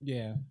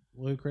 Yeah,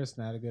 Ludacris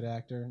not a good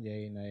actor.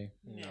 Yay, nay.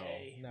 No,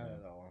 Nay. not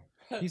at all.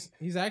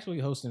 He's actually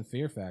hosting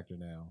Fear Factor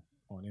now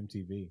on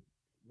MTV.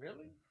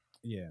 Really?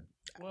 Yeah,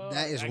 Well,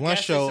 That is I one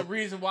guess show- It's the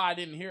reason why I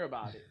didn't hear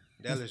about it.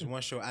 That is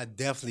one show I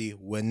definitely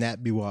would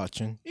not be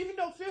watching. Even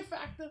though Fear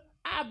Factor,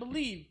 I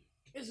believe,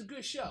 It's a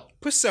good show.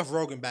 Put Seth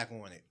Rogen back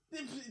on it.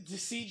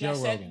 See, Joe that's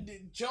Rogan.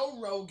 that Joe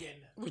Rogan.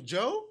 With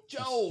Joe?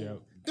 Joe.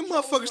 Them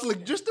Joe motherfuckers look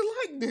Rogan. just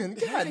alike then.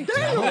 God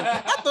damn. I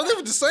thought they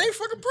were the same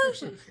fucking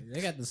person.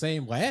 They got the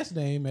same last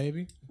name,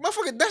 maybe.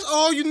 Motherfucker, that's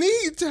all you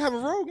need to have a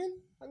Rogan.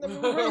 I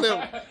never heard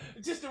of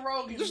Just a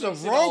Rogan. Just a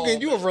makes it all,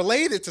 Rogan. You are man.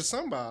 related to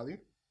somebody.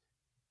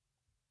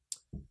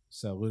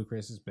 So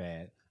Ludacris is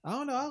bad. I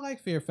don't know. I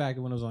like Fear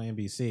Factor when it was on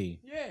NBC.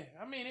 Yeah,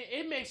 I mean,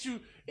 it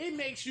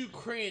makes you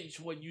cringe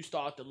when you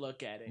start to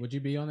look at it. Would you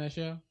be on that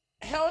show?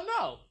 Hell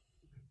no.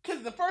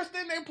 Cause the first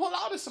thing they pull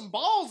out is some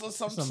balls or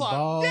some Some sort.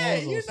 balls Yeah,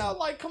 or you know, some-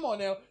 like come on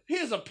now.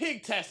 Here's a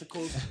pig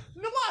testicles.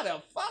 No, why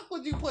the fuck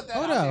would you put that?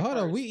 Hold out on, there hold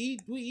on. first?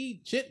 We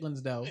eat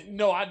chitlins though,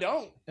 No, I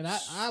don't. and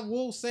I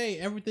will say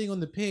everything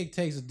on the pig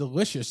tastes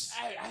delicious.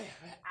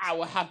 I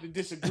will have to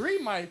disagree,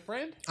 my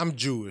friend. I'm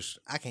Jewish.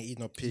 I can't eat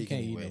no You pig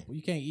can't anyway. eat.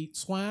 You can't eat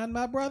swine,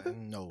 my brother.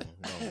 No.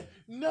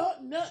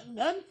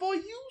 None for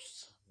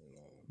use.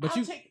 But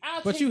I'll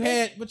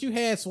take you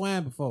had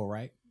swine before,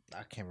 right?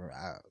 I can't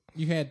remember.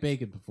 You had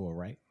bacon before,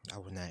 right? I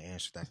would not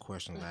answer that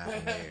question live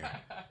on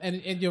air. And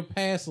in your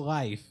past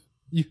life,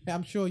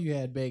 I'm sure you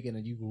had bacon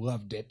and you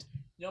loved it.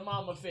 Your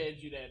mama fed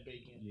you that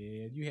bacon.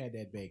 Yeah, you had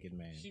that bacon,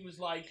 man. She was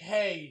like,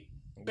 "Hey,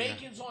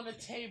 bacon's on the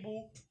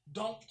table.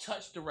 Don't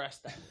touch the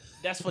rest of it.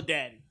 That's for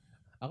daddy."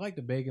 I like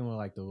the bacon with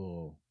like the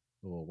little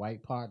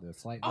white part, the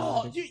slight.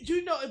 Oh,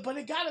 you know, but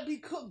it gotta be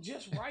cooked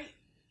just right.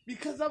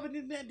 Because other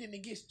than that, then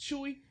it gets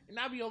chewy, and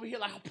I'll be over here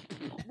like,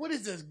 "What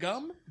is this,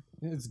 gum?"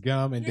 It's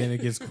gum, and then it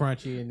gets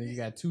crunchy, and then you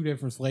got two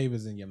different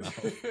flavors in your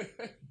mouth.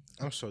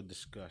 I'm so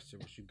disgusted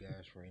with you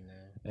guys right now.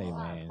 Hey, Oh,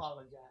 I man.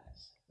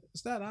 apologize.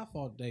 It's not our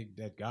fault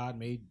that God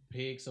made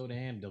pigs so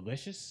damn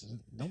delicious.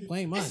 Don't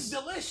blame It's us.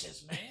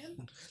 delicious,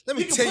 man. Let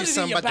me You can tell put you it in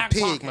something your about the back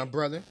pig, pocket. my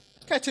brother.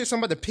 Can I tell you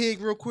something about the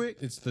pig real quick?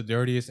 It's the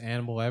dirtiest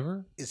animal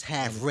ever. It's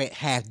half rat,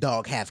 half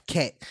dog, half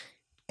cat,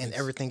 and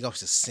everything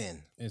else is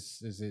sin.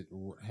 Is it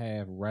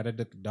have ratted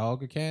the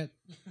dog a cat?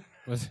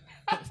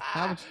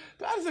 How would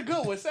That is a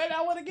good one. Say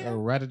that one you, again.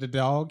 ratted the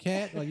dog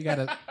cat? Well, you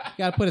gotta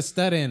put a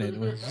stud in it.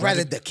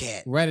 Ratted the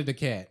cat. Ratted the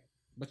cat,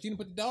 but you didn't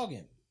put the dog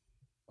in.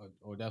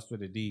 Or that's where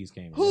the D's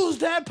came in. Who's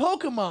that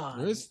Pokemon?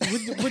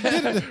 What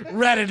did it?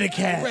 Ratted the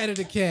cat. Ratted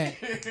the cat.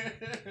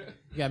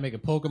 You gotta make a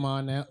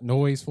Pokemon now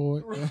noise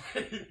for it.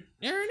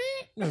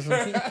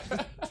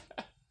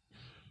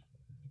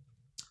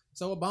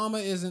 So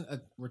Obama isn't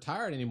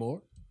retired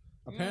anymore.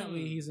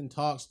 Apparently, he's in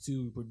talks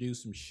to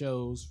produce some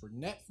shows for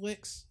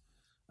Netflix.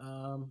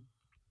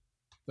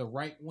 The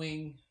right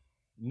wing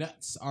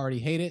nuts already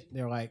hate it.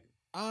 They're like,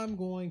 "I'm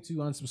going to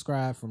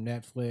unsubscribe from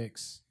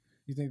Netflix."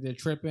 You think they're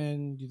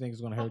tripping? Do you think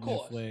it's going to hurt Of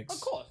course. Netflix?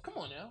 Of course. Come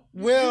on now.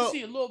 Well- you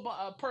see a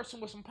little person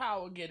with some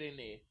power get in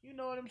there. You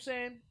know what I'm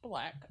saying?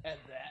 Black at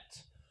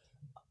that.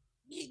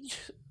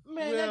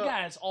 Man, that Well-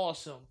 guy is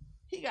awesome.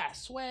 He got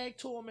swag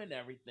to him and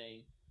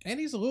everything. And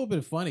he's a little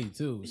bit funny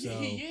too. So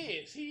He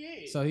is. He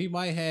is. So he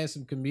might have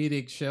some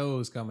comedic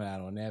shows coming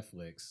out on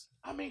Netflix.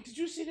 I mean, did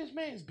you see this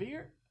man's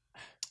beard?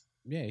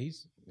 Yeah,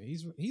 he's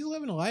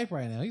living a life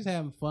right now. He's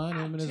having fun.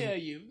 I Him and his- tell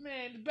you,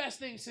 man, the best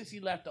thing since he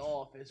left the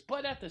office.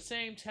 But at the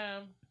same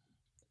time,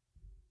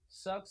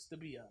 sucks to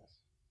be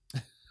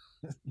us.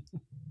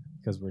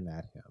 because we're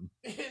not him.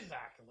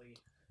 Exactly.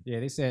 Yeah,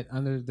 they said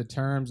under the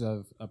terms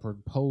of a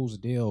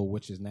proposed deal,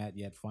 which is not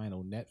yet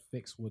final,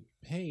 Netflix would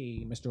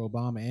pay Mr.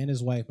 Obama and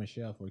his wife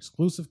Michelle for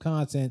exclusive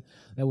content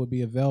that would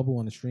be available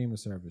on the streaming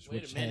service, Wait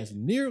a which minute. has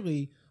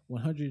nearly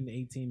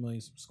 118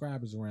 million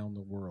subscribers around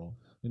the world.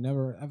 The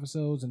number of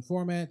episodes and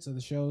formats of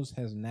the shows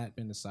has not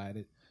been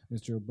decided.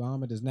 Mr.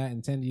 Obama does not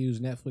intend to use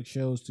Netflix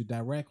shows to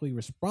directly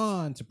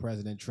respond to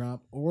President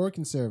Trump or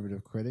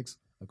conservative critics,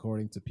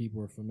 according to people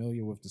who are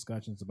familiar with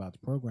discussions about the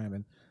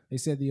programming. They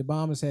said the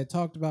Obamas had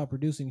talked about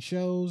producing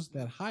shows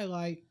that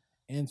highlight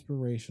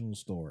inspirational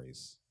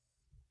stories.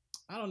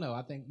 I don't know.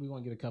 I think we're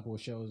gonna get a couple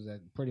of shows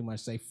that pretty much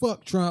say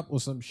 "fuck Trump" or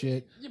some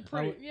shit. You're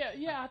pretty,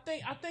 yeah.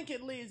 I think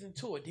it leads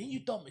into it. Then you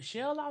throw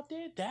Michelle out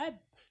there,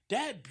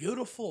 that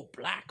beautiful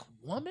black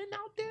woman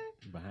out there.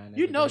 Behind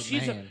You every know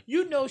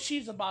great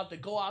she's about to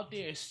go out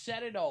there and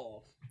set it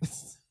off.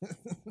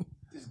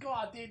 Just go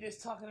out there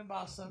just talking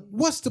about something.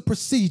 What's the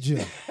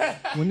procedure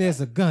when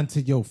there's a gun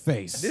to your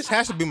face? This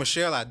has to be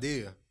Michelle's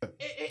idea.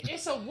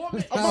 It's a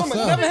woman. How Obama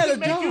so? never had a to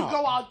make you job.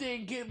 go out there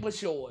and get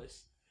what's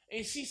yours.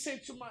 And she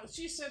sent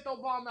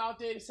Obama out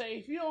there to say,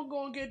 if you don't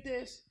go and get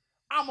this,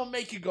 I'm gonna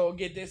make you go and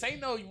get this. Ain't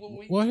no.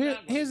 Well,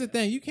 here's the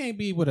thing: you can't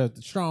be with a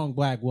strong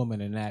black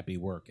woman and not be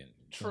working.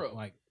 True. So,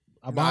 like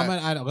Obama,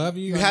 I love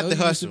you. You I have know to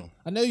used hustle.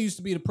 I know you used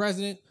to be the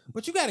president,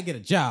 but you got to get a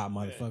job,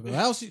 motherfucker. Or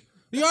else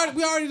we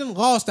already done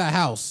lost our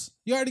house.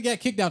 You already got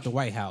kicked out the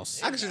White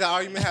House. I can see that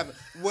argument happen.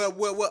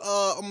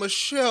 Well,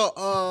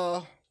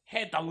 Michelle,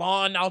 had the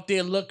lawn out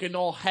there looking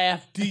all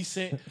half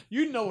decent.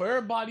 You know,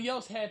 everybody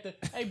else had to.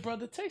 Hey,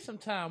 brother, take some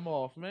time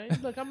off, man.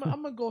 Look, I'm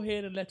gonna go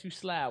ahead and let you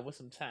slide with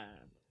some time.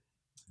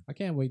 I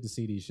can't wait to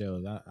see these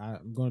shows.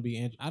 I'm going to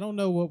be. I don't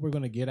know what we're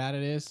going to get out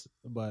of this,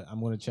 but I'm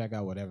going to check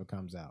out whatever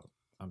comes out.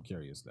 I'm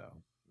curious though.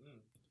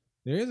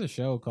 There is a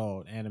show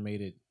called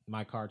Animated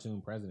My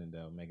Cartoon President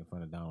though, making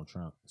fun of Donald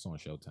Trump. It's on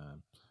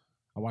Showtime.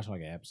 I watched like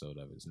an episode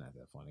of it. It's not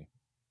that funny.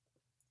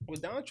 Well,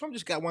 Donald Trump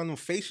just got one of them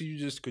faces you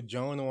just could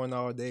join on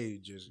all day.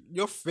 Just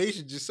your face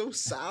is just so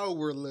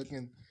sour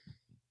looking,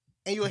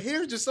 and your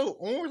hair is just so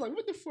orange. Like,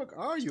 what the fuck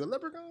are you, a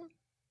leprechaun?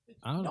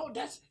 I don't No,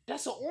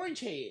 that's an orange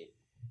head.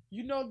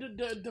 You know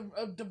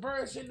the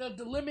version of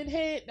the lemon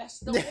head? That's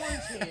the orange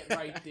head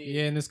right there.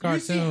 Yeah, in this You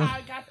see cartoon. how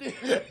I got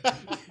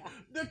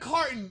the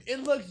carton?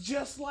 It looks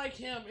just like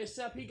him,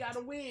 except he got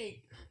a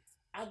wig.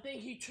 I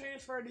think he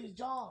transferred his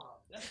job.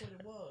 That's what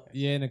it was.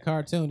 Yeah, in the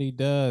cartoon, he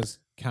does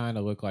kind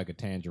of look like a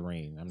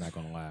tangerine. I'm not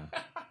gonna lie.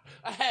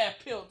 A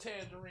half-peeled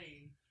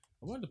tangerine.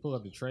 I wanted to pull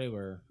up the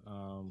trailer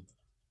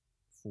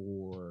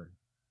for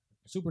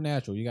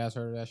Supernatural. You guys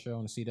heard of that show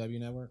on the CW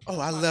network? Oh,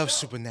 I My love show.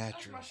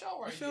 Supernatural. That's my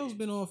show right The show's there.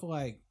 been on for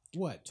like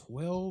what,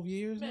 12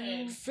 years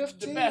Man, now?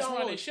 15 the best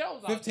almost. running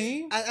shows.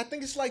 15? I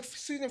think it's like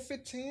season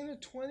 15 or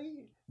 20.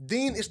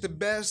 Dean is the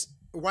best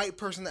white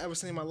person I ever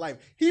seen in my life.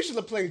 He should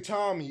have played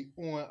Tommy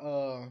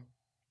on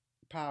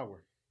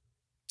Power.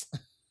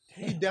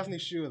 He definitely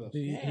should have.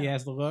 He Yeah.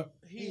 has the look.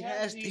 He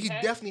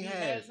definitely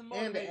has, the and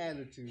motivation. the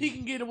attitude. He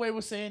can get away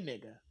with saying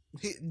nigga.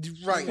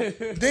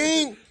 Right.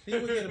 Dean, He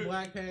would get a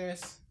black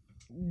pass.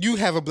 you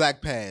have a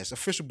black pass,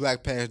 official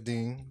black pass,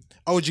 Dean.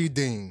 OG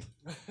Dean.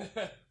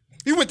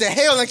 You went to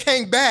hell and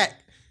came back.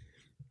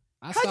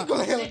 I How you stopped, go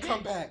to hell and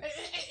come back?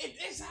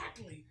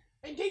 Exactly.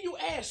 And then you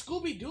add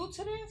Scooby Doo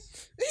to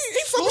this?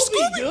 He from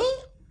Scooby. Doo?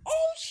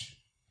 Oh,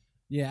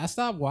 yeah, I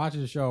stopped watching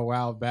the show a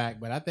while back,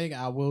 but I think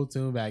I will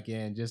tune back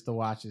in just to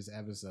watch this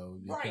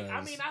episode. Right. I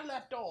because- mean, I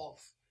left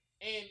off.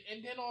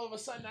 And then all of a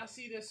sudden I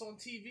see this on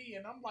TV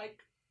and I'm like,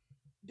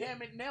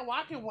 damn it, now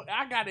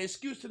I got an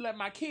excuse to let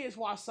my kids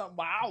watch something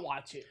while I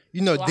watch it.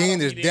 you know, So I Dean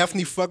don't is need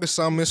definitely it. fucking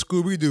something in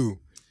Scooby Doo.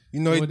 You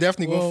know, he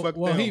definitely gonna fuck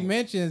Well, them. he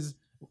mentions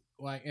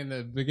like in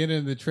the beginning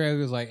of the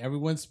trailer, like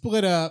everyone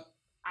split up.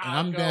 And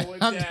I'm go down-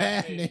 with I'm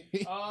Daphne.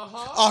 Daphne.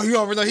 Uh-huh. Oh, you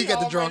already know he got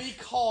the drunk. He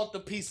called the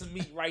piece of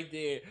meat right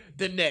there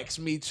the next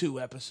Me Too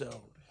episode.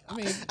 I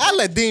mean, I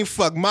let Dean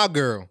fuck my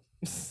girl.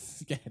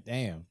 God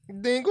damn.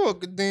 Dean, go,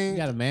 Dean. You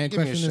got a man Give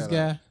me crush a on this shout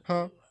guy? out.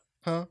 Huh?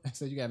 Huh? I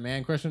said you got a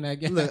man crush on that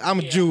guy? Look,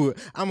 I'm Yeah. Jewish.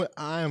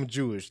 I am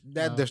Jewish.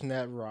 That Oh. does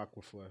not rock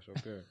with us.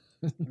 Okay,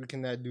 we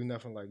cannot do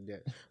nothing like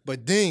that.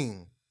 But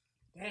Dean,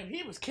 Damn,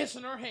 he was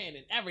kissing her hand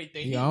and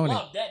everything. He He owned it.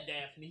 loved that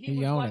Daphne. He He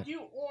was owned like, it.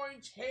 you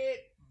orange head,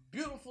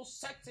 beautiful,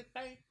 sexy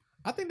thing.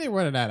 I think they're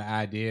running out of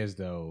ideas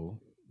though,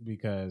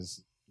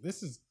 because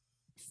this is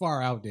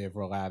far out there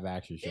for a live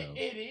action show.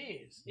 It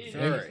is. It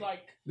Very. is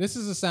like This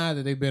is a sign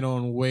that they've been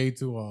on way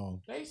too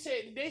long. they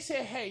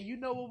said, hey, you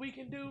know what we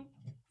can do?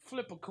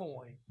 Flip a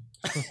coin.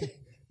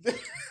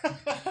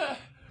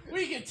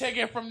 We can take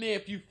it from there.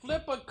 If you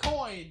flip a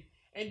coin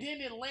and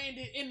then it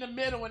landed in the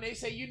middle and they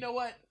say, you know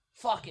what?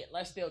 Fuck it.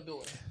 Let's still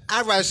do it.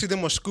 I'd rather see them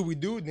on Scooby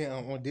Doo than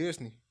on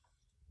Disney.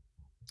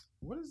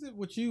 What is it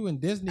with you and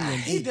Disney? I And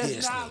hate He does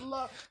Disney. not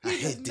love I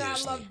he does hate not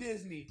Disney. love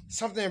Disney.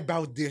 Something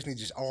about Disney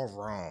just all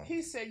wrong.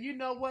 He said, you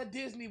know what?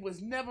 Disney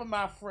was never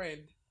my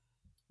friend.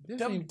 Disney?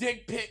 Them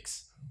dick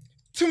pics.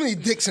 Too many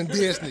dicks in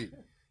Disney.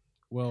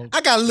 Well,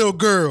 I got a little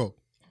girl.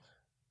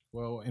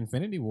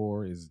 Infinity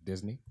War is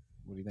Disney.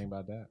 What do you think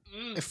about that?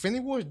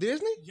 Infinity War is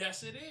Disney?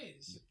 Yes, it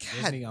is.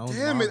 God Disney owns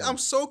damn it! Marvel. I'm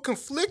so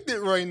conflicted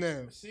right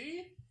now.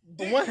 See?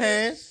 On one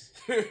hand,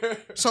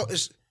 pics. So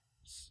it's.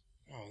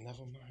 Oh, never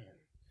mind.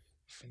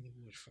 Infinity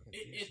War is fucking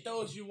Disney. It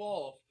throws you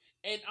off.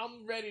 And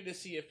I'm ready to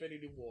see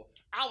Infinity War.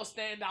 I would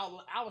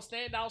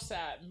stand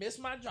outside, miss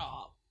my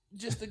job,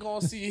 just to go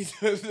and see.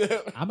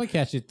 I'm gonna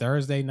catch it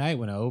Thursday night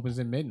when it opens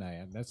at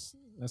midnight. That's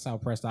how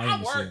pressed I I am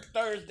to see work it.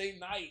 Thursday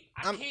night.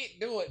 I I'm- can't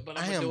do it, but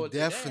I'm I gonna do am it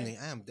definitely,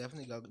 today. I am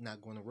definitely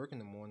not going to work in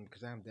the morning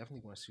because I am definitely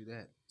going to see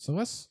that. So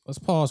let's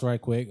pause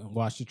right quick and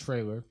watch the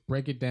trailer,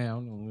 break it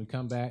down, and when we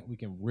come back, we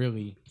can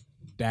really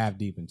dive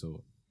deep into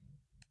it.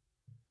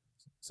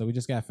 So we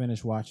just got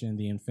finished watching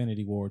the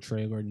Infinity War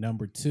trailer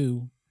number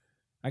 2.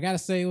 I gotta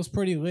say it was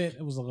pretty lit.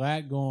 It was a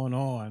lot going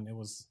on. It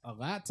was a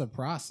lot to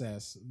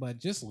process, but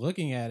just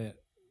looking at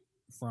it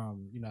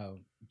from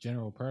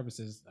general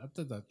purposes, I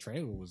thought the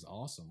trailer was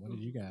awesome. What did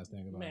you guys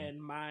think about it? Man,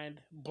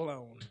 mind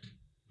blown.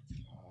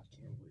 Oh, I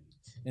can't wait.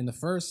 In the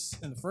first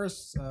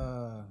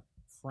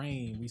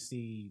frame, we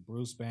see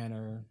Bruce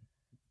Banner,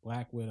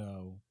 Black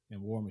Widow,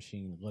 and War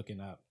Machine looking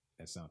up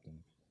at something.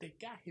 They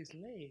got his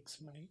legs,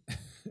 man.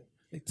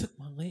 They took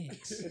my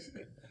legs.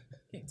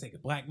 Can't take a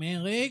black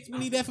man legs. We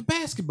need that for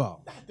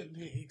basketball. Not the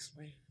legs,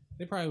 man.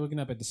 They're probably looking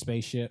up at the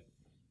spaceship.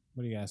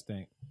 What do you guys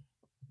think?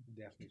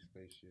 Definitely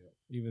spaceship.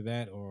 Either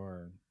that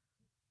or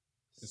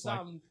It's like-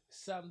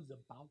 Something's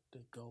about to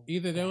go.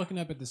 either they're looking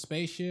up at the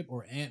spaceship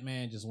or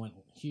Ant-Man just went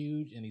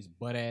huge and he's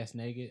butt ass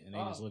naked and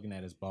they're just looking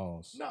at his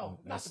balls. No,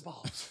 not That's- the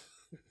balls.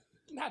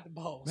 Not the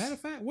balls. Matter of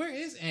fact, where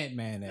is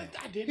Ant-Man at?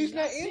 I did He's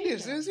not in see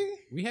this, him. is he?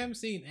 We haven't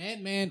seen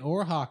Ant-Man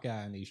or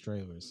Hawkeye in these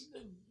trailers.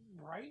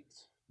 Right?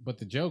 But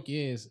the joke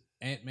is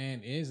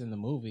Ant-Man is in the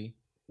movie.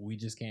 We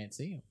just can't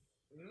see him.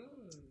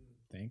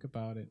 Think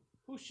about it.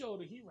 Who showed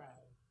the he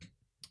ride?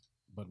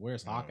 But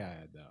where's Hawkeye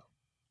at, though?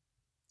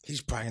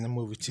 He's probably in the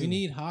movie too. We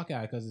need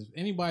Hawkeye because if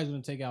anybody's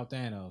going to take out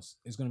Thanos,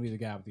 it's going to be the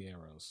guy with the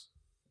arrows.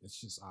 It's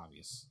just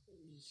obvious.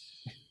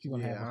 You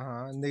gonna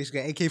yeah, have Niggas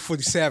got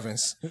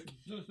AK-47s.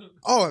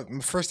 Oh, my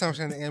first time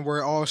saying the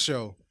N-word all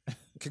show. you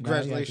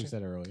Congratulations.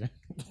 said it earlier.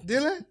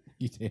 Did I?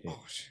 You did.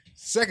 Oh, shit.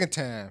 Second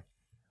time.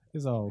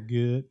 It's all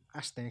good.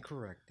 I stand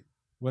corrected.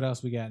 What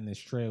else we got in this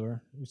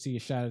trailer? We see a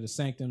shot of the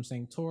Sanctum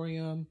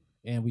Sanctorium,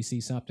 and we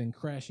see something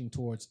crashing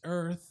towards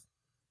Earth.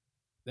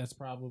 That's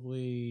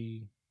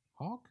probably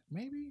Hawk,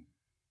 maybe?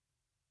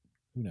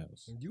 Who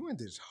knows? You and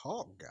this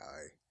Hawk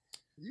guy.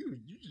 You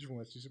just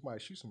want to see somebody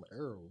shoot some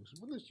arrows.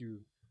 What is you?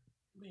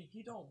 Man,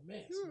 he don't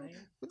miss, man.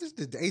 What is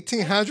this, the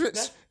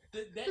 1800s?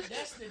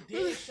 That's the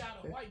dead shot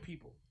of white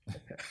people.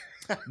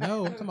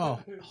 No, come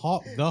on.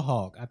 Hawk, the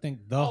Hawk. I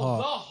think the Hawk.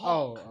 The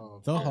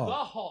Hawk. The The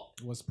Hawk Hawk.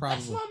 was That's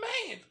probably my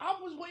man. I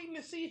was waiting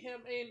to see him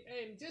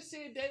and just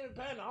seeing David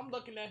Banner. I'm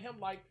looking at him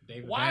like,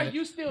 David why Banner. are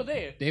you still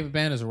there? David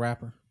Banner's a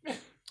rapper.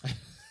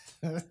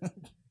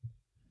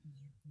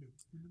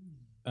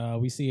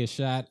 We see a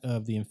shot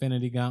of the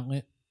Infinity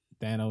Gauntlet.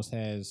 Thanos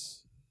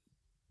has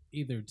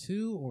either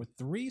 2 or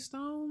 3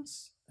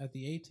 stones at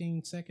the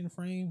 18-second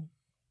frame.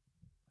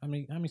 How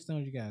many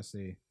stones you guys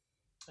see?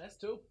 That's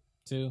 2.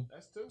 2.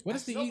 That's 2. What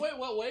is the No, E-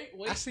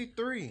 wait. I see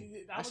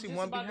 3. I was see just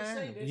one about to say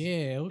behind. this.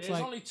 Yeah, it looks There's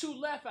like only 2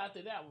 left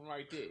after that one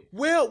right there.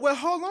 Well,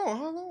 hold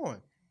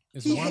on.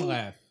 it's he one had-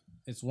 left.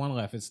 It's one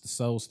left. It's the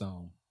Soul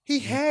Stone. He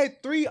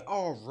had 3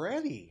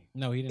 already.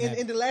 No, he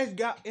didn't.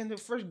 In the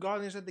first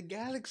Guardians of the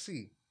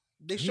Galaxy.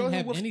 They He showed didn't him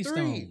have with any 3.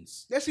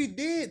 stones. Yes, he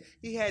did.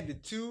 He had the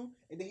 2,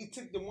 and then he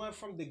took the one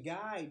from the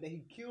guy that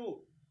he killed.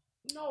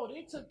 No,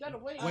 they took that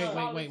away.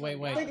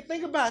 Wait.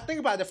 Think about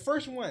it. The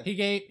first one.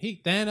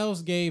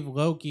 Thanos gave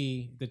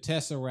Loki the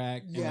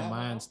Tesseract and Yeah. the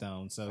Mind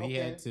Stone, so he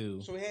had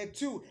 2. So he had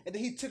 2, and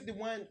then he took the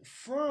one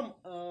from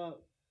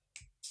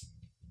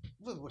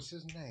what's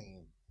his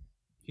name?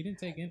 He didn't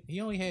take it. He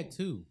only had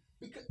 2.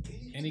 Because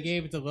And he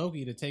gave it to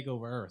Loki to take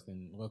over Earth,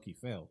 and Loki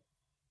fell.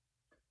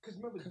 Because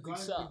remember, he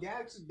Guardians of sucked. the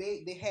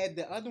Galaxy, they had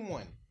the other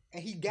one,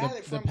 and he got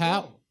it The from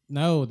power. him.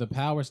 No, the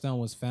Power Stone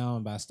was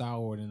found by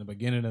Star-Lord in the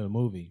beginning of the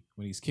movie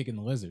when he's kicking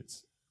the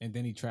lizards, and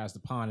then he tries to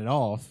pawn it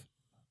off,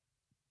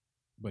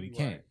 but he You're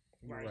can't.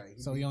 You're right.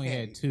 So he only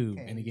can't. had 2,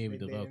 can't. and he gave it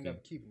to They Loki. ended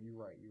up keeping. You're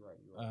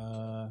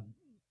right.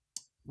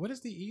 What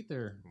is the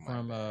ether My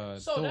from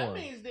bad. So Thor? that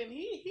means then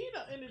he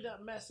done ended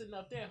up messing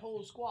up that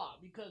whole squad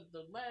because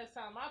the last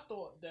time I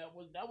thought that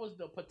was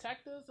the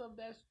protectors of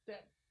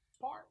that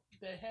part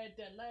that had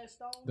that last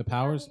stone. The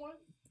powers? purple one?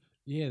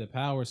 Yeah, the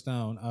Power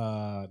Stone,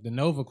 the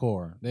Nova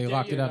Core. They There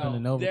locked you it up in go. the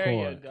Nova There you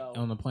Core go.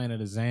 on the planet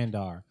of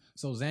Xandar.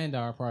 So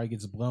Xandar probably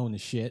gets blown to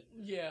shit.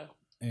 Yeah,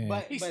 And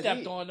But- he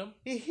stepped on them.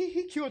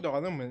 He killed all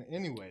them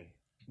anyway.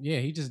 yeah,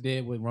 he just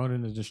did what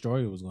Ronan the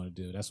Destroyer was going to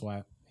do. That's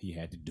why he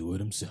had to do it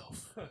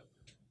himself.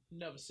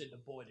 Never send a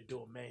boy to do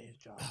a man's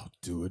job. I'll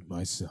do it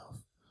myself.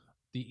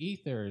 The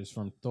ethers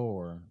from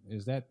Thor,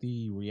 is that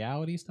the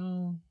Reality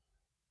Stone?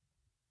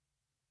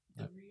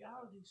 The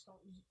reality stone.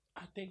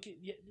 I think it.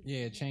 Yeah,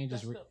 it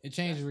changes. that's the- It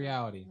changes that's the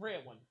reality.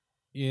 Red one.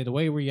 Yeah, the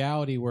way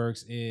reality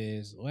works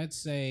is let's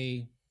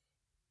say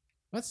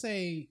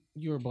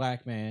you're a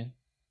black man.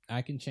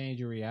 I can change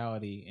your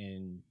reality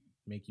and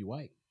make you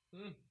white.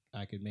 Mm.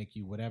 I could make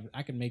you whatever.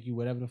 I can make you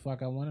whatever the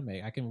fuck I want to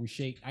make. I can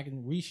reshape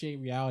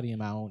reality in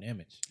my own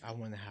image. I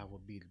wonder how it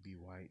would be to be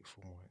white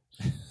for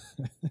once.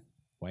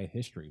 White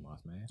History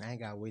Month, man. I ain't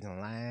got to wait in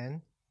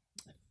line.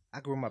 I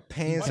can wear my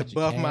pants What, you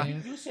above my.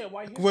 can? You said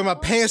white. I can wear my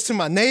History pants to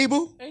my neighbor.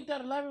 Month? Ain't that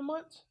 11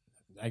 months?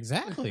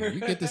 Exactly. You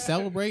get to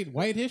celebrate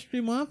White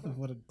History Month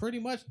for pretty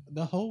much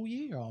the whole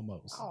year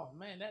almost. Oh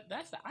man,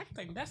 I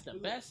think that's the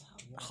best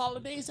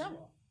holidays ever.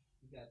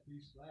 You got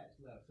 3 slats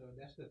left, so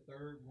that's the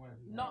third one.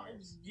 No,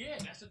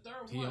 that's the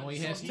third He one. only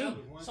has 2.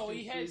 So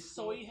he has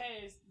 2.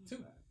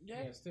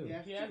 Yeah, He has 2.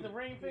 he has the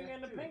ring finger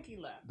and the pinky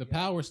left. The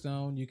Power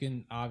Stone, you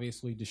can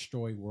obviously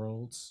destroy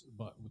worlds,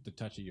 but with the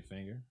touch of your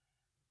finger.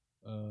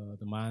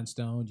 The Mind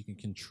Stone, you can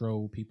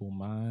control people's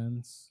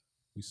minds.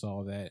 We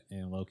saw that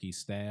in Loki's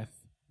staff.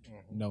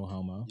 No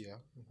homo. Yeah.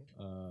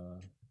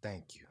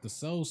 Thank you. The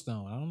Soul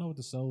Stone. I don't know what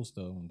the Soul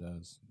Stone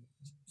does.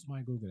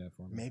 Somebody Google that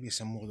for me. Maybe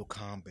some Mortal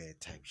Kombat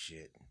type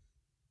shit.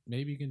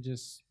 Maybe you can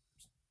just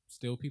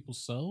steal people's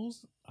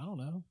souls. I don't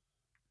know.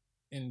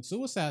 In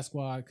Suicide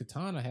Squad,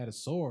 Katana had a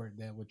sword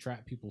that would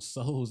trap people's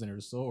souls in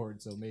her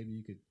sword. So maybe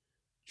you could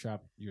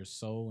trap your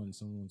soul in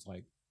someone's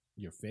like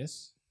your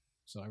fist.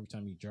 So every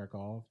time you jerk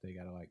off, they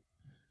gotta like.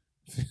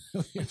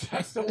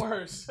 That's the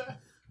worst.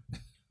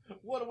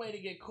 What a way to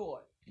get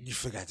caught. You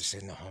forgot to say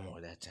no homo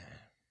that time.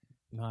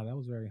 Nah, that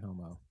was very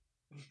homo.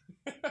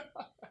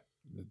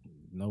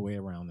 No way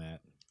around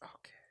that.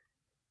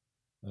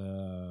 Okay.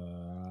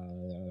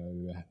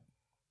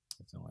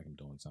 It sounds like I'm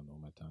doing something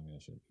with my tongue that I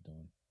shouldn't be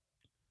doing.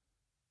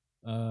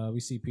 We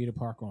see Peter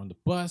Parker on the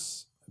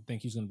bus. I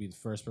think he's going to be the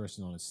first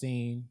person on the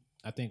scene.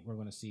 I think we're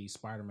going to see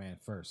Spider-Man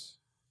first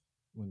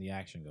when the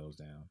action goes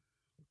down.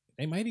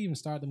 They might even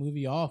start the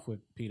movie off with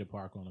Peter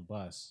Parker on the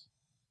bus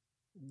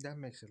That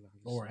makes it like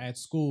or at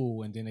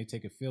school, and then they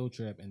take a field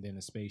trip, and then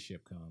a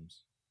spaceship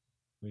comes.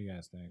 What do you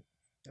guys think?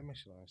 That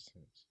makes a lot of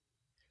sense.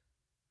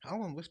 I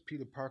don't know what's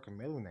Peter Parker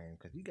middle name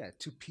because he got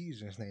two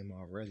P's in his name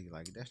already.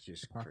 Like that's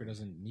just Parker crazy.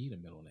 doesn't need a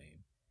middle name.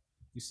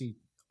 You see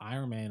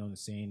Iron Man on the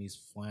scene. He's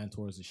flying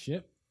towards the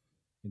ship,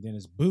 and then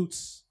his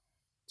boots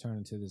turn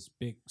into this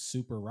big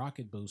super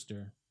rocket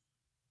booster.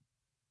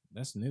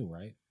 That's new,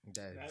 right?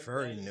 That's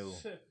very new.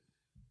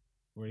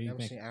 Where do you Never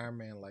think? seen Iron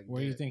Man like Where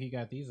that. do you think he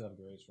got these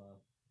upgrades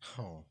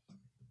from? Oh,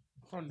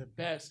 From the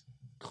best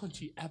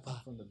country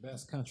ever. From the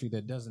best country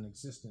that doesn't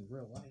exist in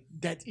real life.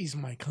 That is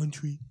my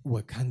country.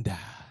 Wakanda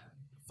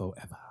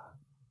forever.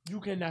 You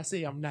cannot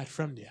say I'm not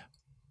from there.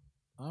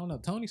 I don't know.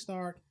 Tony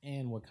Stark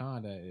and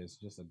Wakanda is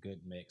just a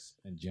good mix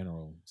in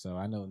general. So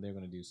I know they're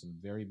going to do some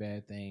very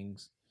bad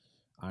things.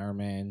 Iron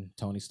Man,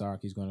 Tony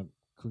Stark, he's going to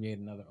create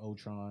another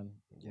Ultron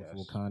Yes.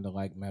 with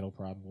Wakanda-like metal,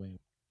 probably.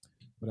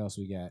 What else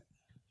we got?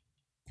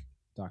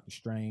 Doctor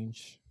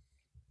Strange.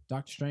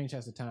 Doctor Strange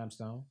has the Time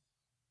Stone.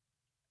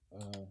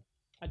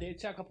 I did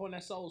check up on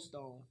that Soul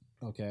Stone.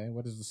 Okay,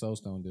 what does the Soul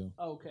Stone do?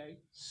 Okay,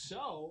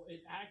 so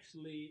it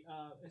actually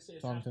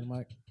Talking to the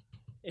mic.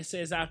 it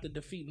says after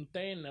defeating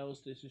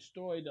Thanos to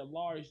destroy the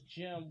large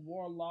gem,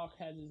 Warlock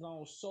has his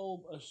own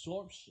soul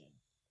absorption.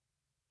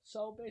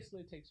 So basically,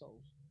 it takes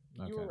souls.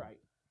 You were Okay. right.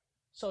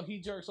 So he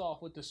jerks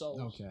off with the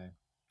souls. Okay.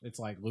 It's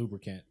like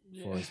lubricant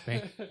for Yeah. his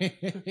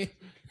pain.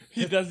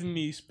 He doesn't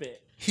need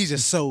spit. he's a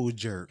soul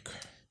jerk.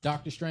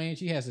 Doctor Strange,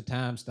 he has a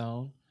Time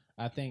Stone.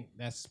 I think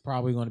that's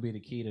probably going to be the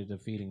key to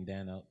defeating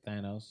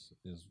Thanos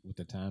is with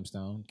the Time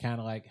Stone. Kind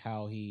of like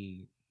how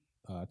he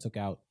took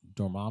out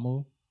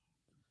Dormammu.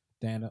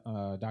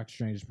 Doctor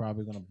Strange is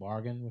probably going to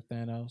bargain with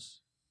Thanos.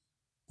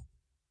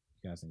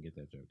 You guys didn't get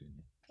that joke, didn't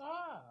you?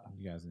 Ah,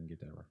 You guys didn't get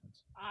that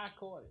reference. I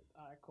caught it.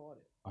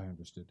 I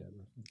understood that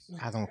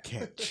reference. I don't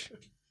catch.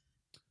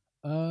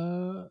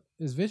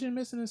 Is Vision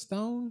missing a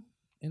stone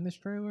in this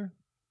trailer?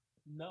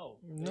 No.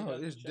 No,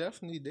 it's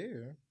definitely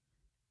there.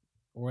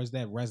 Or is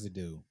that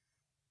residue?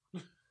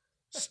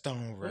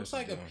 Stone Looks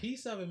like a residue.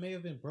 piece of it may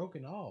have been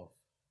broken off.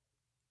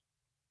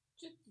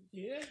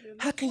 Yeah.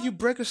 How can you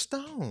break a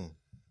stone?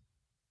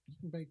 You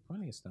can break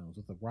plenty of stones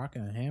with a rock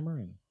and a hammer.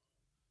 And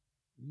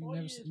you Oh,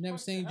 never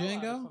seen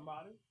Django?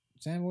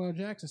 Samuel L.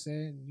 Jackson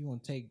said you're going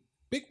to take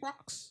big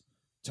rocks,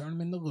 turn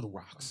them into little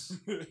rocks.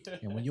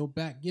 And when your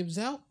back gives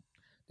out,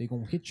 they're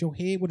going to hit your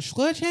head with a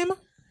sledgehammer.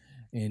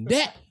 And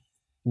that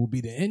will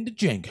be the end of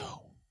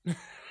Django.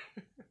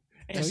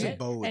 That's a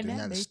bow and and that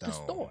not a makes the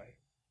stone. story.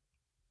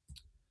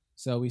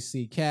 So we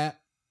see Cap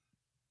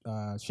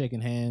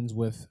shaking hands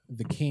with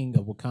the king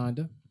of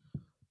Wakanda.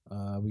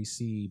 We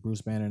see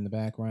Bruce Banner in the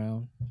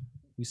background.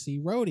 We see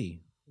Rhodey.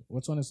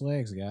 What's on his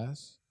legs,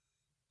 guys?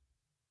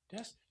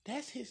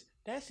 That's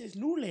his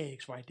new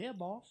legs right there,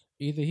 boss.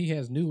 Either he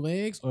has new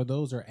legs or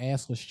those are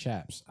assless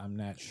chaps. I'm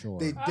not sure.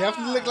 They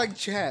definitely look like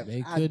chaps.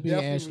 They I could be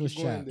definitely was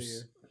assless going chaps.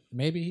 there.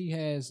 Maybe he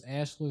has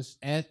assless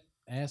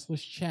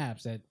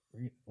chaps that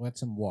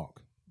lets him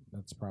walk.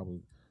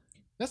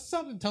 That's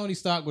something Tony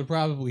Stark would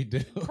probably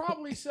do.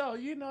 Probably so.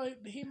 You know,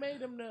 he made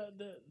him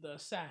the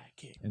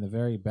sidekick. In the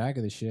very back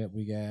of the ship,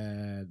 we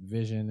got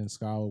Vision and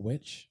Scarlet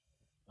Witch.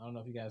 I don't know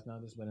if you guys know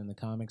this, but in the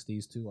comics,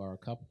 these two are a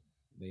couple.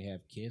 They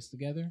have kids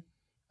together.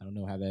 I don't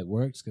know how that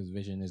works because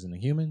Vision isn't a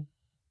human,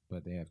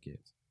 but they have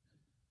kids.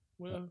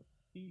 Well,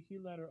 he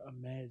let her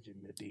imagine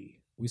the D.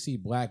 We see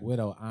Black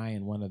Widow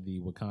eyeing one of the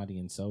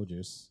Wakandian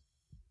soldiers.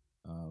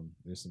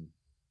 There's some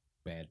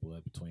bad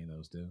blood between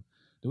those two.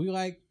 Do we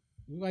like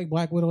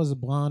Black Widow as a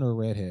blonde or a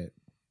redhead?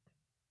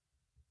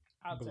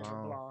 I'll take a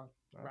Blonde. blonde.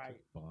 I'll Right.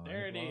 take Blonde.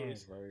 There it Blonde,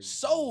 is. very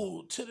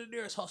Sold to the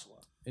nearest hustler.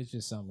 It's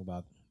just something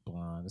about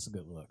blonde. It's a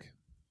good look.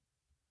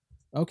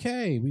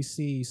 Okay, we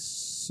see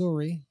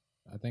Suri.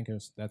 I think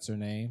that's her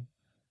name.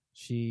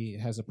 She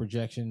has a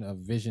projection of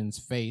Vision's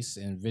face,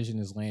 and Vision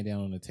is laying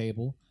down on the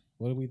table.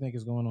 What do we think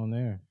is going on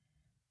there?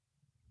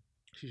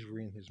 She's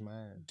reading his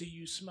mind. Do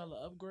you smell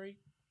an upgrade?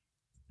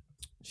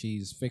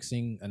 She's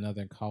fixing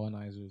another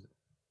colonizer's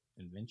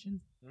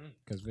invention Mm.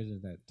 because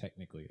Vision's not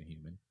technically a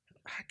human.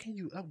 How can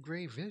you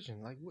upgrade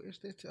Vision? Like, what is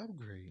there to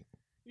upgrade?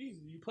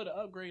 Easy. You put an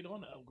upgrade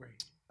on the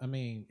upgrade. I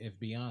mean, if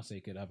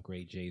Beyonce could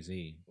upgrade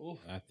Jay-Z, Oof.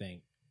 I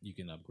think you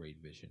can upgrade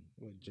Vision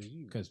What,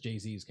 Jay-Z? because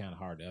Jay-Z is kind of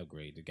hard to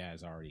upgrade. The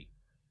guy's already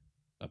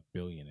a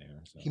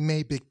billionaire. So. He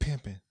made Big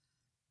Pimpin'.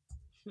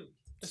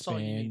 That's all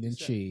you need Spand to and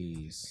say.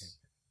 cheese.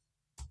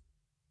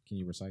 Can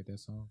you recite that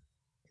song?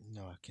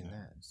 No, I No,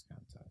 cannot. it's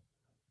kind of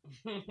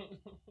tough.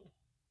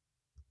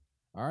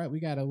 All right, we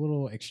got a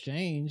little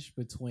exchange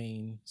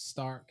between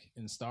Stark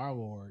and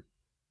Star-Lord.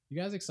 You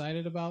guys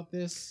excited about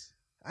this?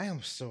 I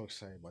am so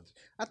excited about this.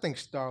 I think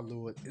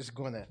Star-Lord is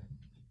going to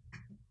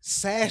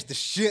sash the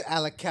shit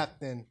out of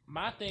Captain,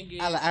 My thing is,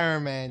 out of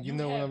Iron Man. You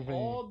know what have I'm saying?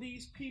 all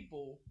these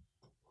people.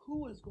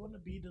 Who is going to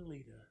be the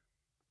leader?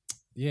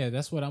 Yeah,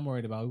 that's what I'm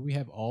worried about. We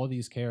have all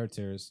these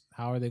characters.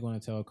 How are they going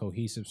to tell a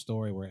cohesive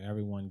story where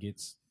everyone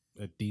gets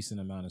a decent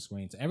amount of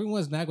screen time?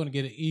 Everyone's not going to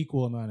get an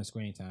equal amount of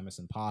screen time. It's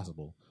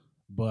impossible.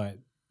 But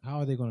how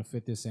are they going to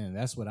fit this in?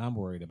 That's what I'm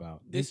worried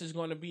about. This is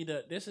going to be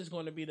the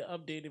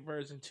updated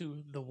version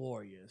to the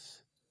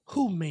Warriors.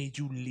 Who made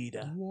you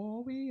leader?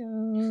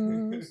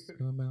 Warriors,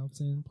 come out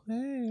and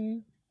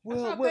play.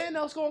 That's how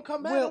Thanos gonna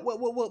come back.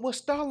 Well,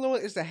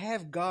 Star-Lord is the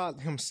half god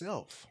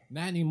himself.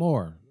 Not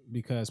anymore,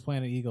 because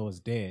Planet Ego is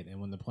dead, and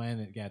when the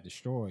planet got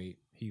destroyed,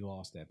 he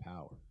lost that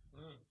power.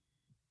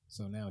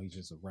 So now he's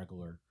just a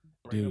regular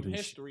Bring dude him who,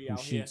 history who out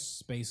here. shoots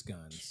space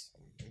guns.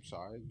 I'm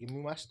sorry. Give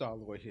me my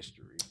Star-Lord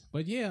history.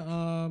 But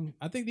yeah,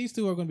 I think these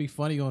two are going to be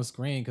funny on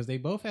screen because they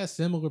both have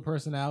similar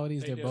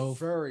personalities. They They're do. both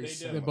Very They do.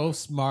 similar. they're both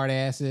smart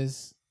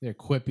asses. They're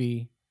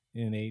quippy,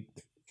 and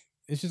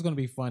it's just going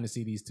to be fun to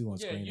see these two on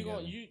Yeah, screen you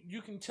together. gonna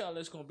you can tell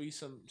there's gonna be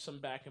some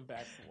back and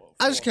back.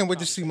 I just can't wait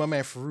to see my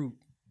man Farouk.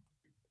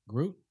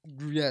 Groot,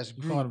 Yes,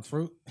 you called him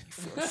Fruit.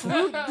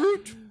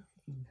 Groot.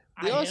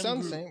 They all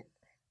sound the Groot. same.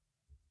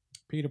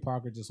 Peter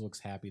Parker just looks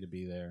happy to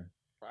be there.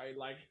 Right?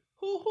 Like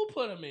who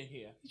put him in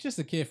here? He's just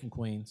a kid from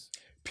Queens.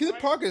 Peter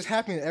Right. Parker is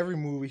happy in every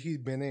movie he's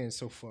been in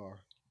so far.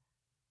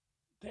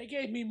 They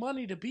gave me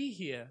money to be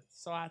here,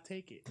 so I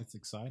take it. It's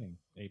exciting.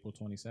 April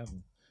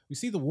 27th. We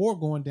see the war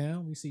going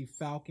down. We see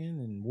Falcon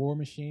and War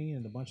Machine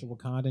and a bunch of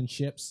Wakandan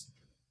ships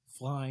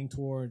flying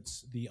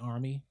towards the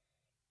army.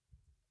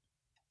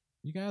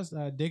 You guys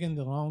digging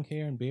the long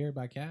hair and beard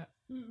by Cap?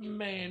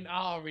 Man,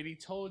 I already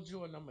told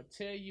you, and I'm gonna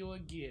tell you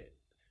again.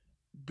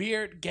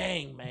 Beard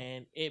gang,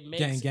 man. It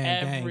makes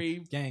every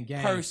gang,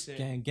 person.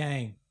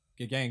 gang.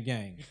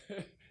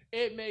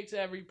 it makes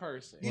every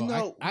person. You Well,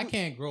 know, I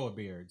can't grow a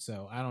beard,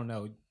 so I don't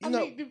know. You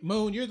know,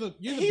 Moon, you're the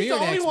he's beard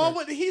the only expert.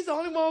 one he's the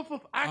only one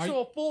with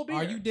actual full beard.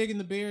 Are you digging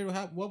the beard?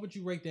 What would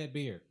you rate that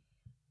beard?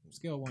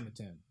 Scale 1 to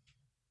 10.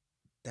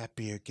 that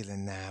beard get a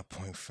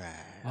 9.5.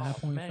 Oh,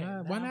 9.5.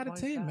 man, Why not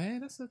a 10, 9.5?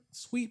 man? That's a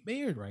sweet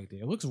beard right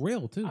there. It looks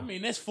real too. I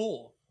mean, that's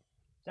full.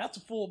 That's a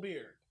full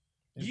beard.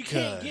 It You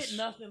can't does. get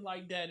nothing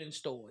like that in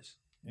stores.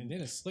 and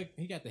then it's slick.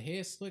 He got the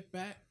hair slicked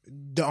back.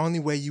 The only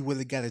way you would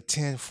have got a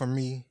 10 from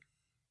me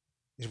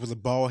is with a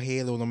bald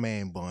head or a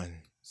man bun.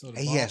 So And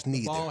he has the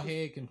neither. bald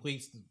head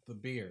completes the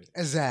beard.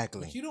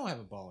 Exactly. But you don't have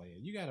a bald head.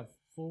 You got a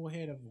full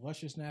head of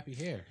luscious, nappy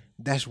hair.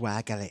 That's why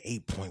I got an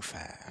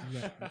 8.5. You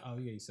got, oh,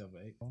 you got yourself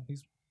an 8. Oh,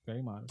 he's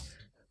very modest.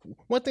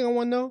 One thing I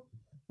want to know,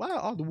 why are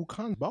all the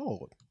Wakandans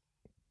bald?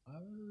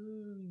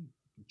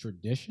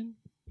 Tradition.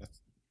 That's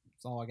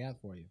all I got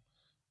for you.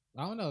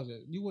 I don't know.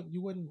 You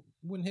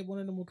wouldn't hit one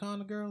of them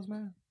Wakanda girls,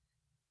 man.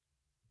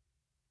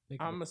 They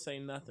I'm could, gonna say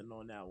nothing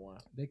on that one.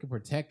 they can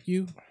protect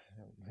you.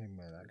 Hey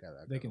man,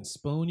 They can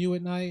spoon you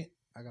at night.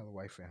 I got a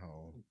wife at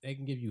home. They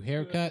can give you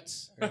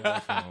haircuts. I got a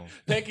wife at home.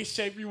 They can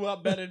shape you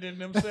up better than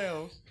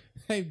themselves.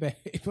 Hey, babe,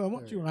 I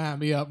want you to line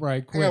me up right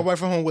I quick. got a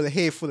wife at home with a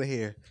head full of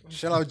hair.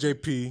 Shout out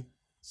JP.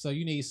 So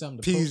you need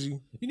something to Peasy.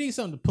 pull, you need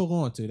something to pull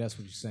on to. That's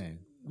what you're saying.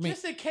 I mean,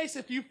 Just in case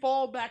if you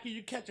fall back and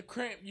you catch a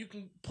cramp, you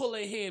can pull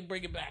a head,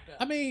 bring it back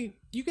up.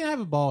 you can have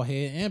a bald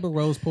head. Amber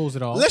Rose pulls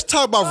it off. Let's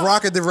talk about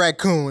Rocket the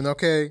Raccoon,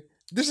 okay?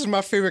 This is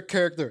my favorite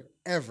character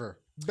ever.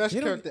 Best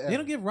They character don't, ever. they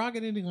don't give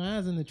Rocket any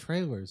lines in the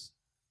trailers.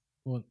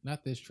 Well,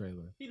 not this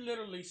trailer. He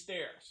literally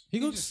stares. He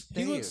just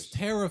looks stares.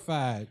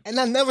 terrified. And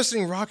I never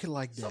seen Rocket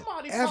like that.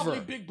 Somebody ever. probably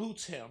big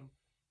boots him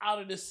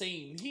out of the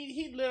scene.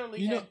 He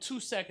literally You know- had 2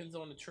 seconds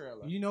on the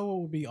trailer. You know what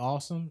would be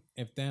awesome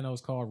if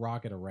Thanos called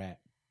Rocket a rat?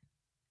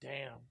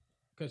 Damn.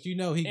 Because you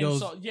know he And goes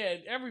so yeah,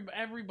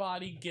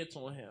 everybody gets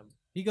on him.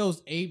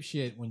 ape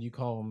shit when you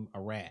call him a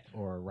rat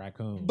or a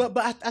raccoon. But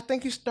I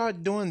think he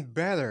started doing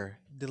better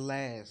the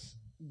last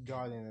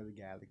Guardian of the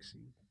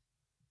Galaxy.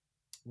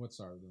 what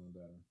started doing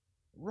better?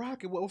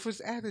 Rocket, what with his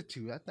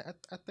attitude?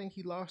 I think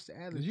he lost the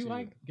attitude. Did you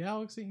like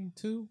Galaxy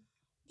 2?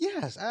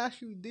 Yes, I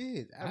actually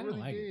did. I I didn't really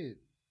like it. did.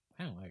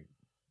 I don't like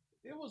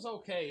it. It was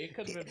okay. It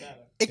could have been better.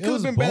 It It could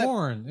was have been better.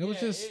 boring. It was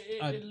Yeah, just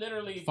it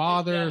literally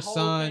father, that whole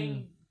son.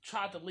 thing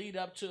tried to lead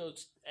up to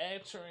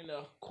answering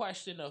the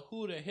question of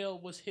who the hell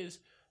was his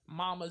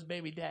mama's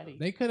baby daddy.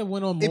 They could have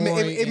went on It,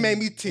 Maury. it made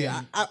and- me tear.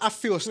 and I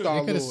feel Star They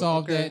Lord. could have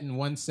solved okay? that in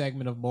one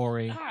segment of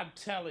Maury. I'm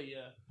telling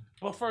you.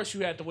 But first, you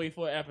had to wait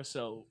for an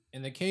episode.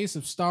 In the case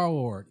of Star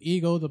Lord,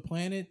 Ego the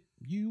planet,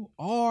 you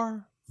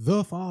are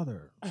the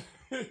father.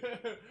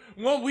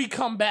 When we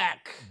come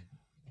back,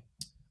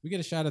 We get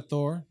a shot of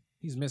Thor.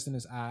 He's missing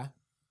his eye.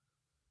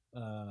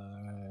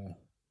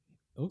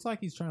 It looks like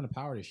he's trying to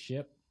power the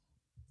ship.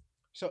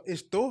 So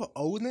is Thor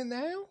Odin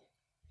now?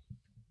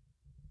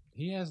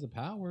 He has the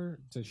power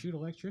to shoot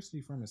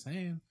electricity from his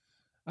hand.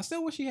 I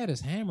still wish he had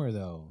his hammer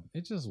though.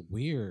 It's just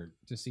weird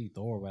to see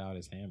Thor without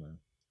his hammer.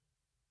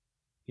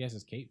 He has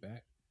his cape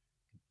back.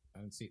 I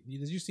didn't see.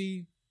 Did you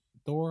see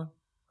Thor?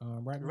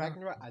 Ragnarok?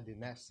 Ragnarok? I did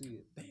not see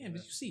it. Damn,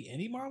 did you see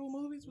any Marvel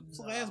movies? What's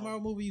the No. last Marvel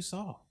movie you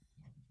saw?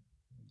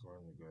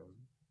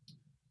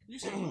 you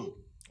said who?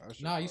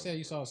 No, you said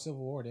you saw Civil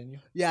War, didn't you?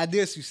 Yeah, I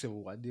did see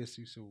Civil War.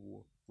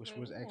 Which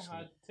was Man, we gonna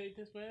have excellent. to take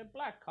this man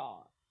black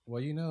card.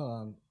 Well,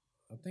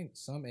 I think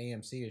some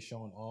AMC is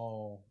showing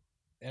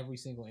every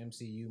single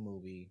MCU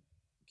movie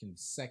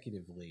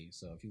consecutively.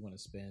 So if you want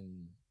to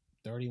spend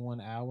 31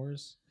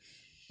 hours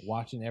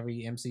watching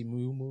every MCU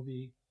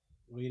movie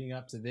leading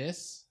up to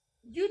this,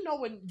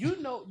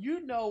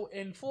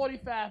 in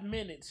 45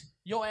 minutes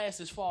your ass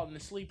is falling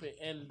asleep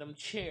in them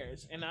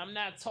chairs, and I'm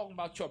not talking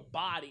about your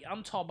body.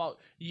 I'm talking about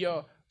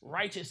your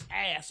righteous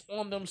ass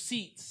on them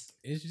seats.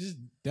 It just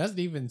doesn't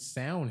even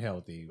sound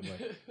healthy.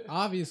 But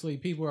obviously,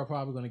 people are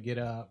probably going to get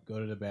up, go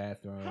to the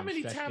bathroom. How many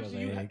stretch times do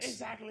their you legs.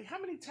 exactly? How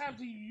many times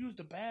do you use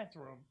the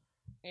bathroom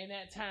in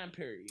that time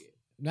period?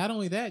 Not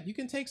only that, you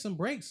can take some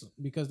breaks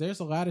because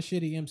there's a lot of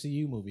shitty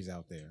MCU movies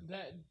out there.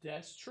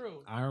 That's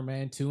true. Iron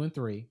Man 2 and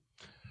 3,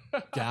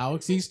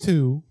 Galaxies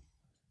 2,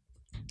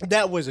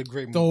 That was a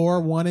great movie. Thor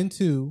 1 and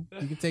 2.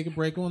 You can take a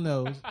break on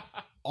those.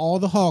 All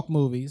the Hawk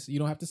movies. You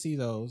don't have to see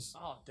those.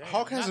 Oh, damn.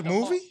 Hawk has Not a the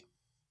movie?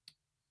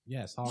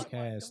 Yes, Hawk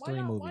has Why 3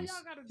 y'all- why movies.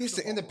 y'all gotta do It's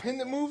the an Hawk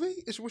independent like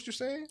movie? Is what you're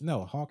saying?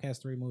 No, Hawk has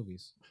 3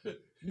 movies.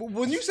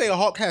 When you say a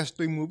Hawk has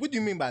 3 movies, what do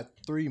you mean by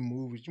 3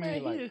 movies? You that?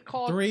 mean Man, he like is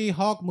called 3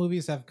 Hawk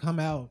movies have come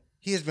out.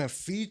 he has been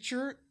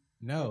featured?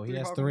 No, he Three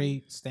has Hawk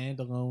 3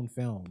 standalone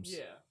films.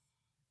 Yeah,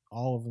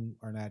 All of them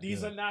are not these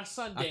good. are not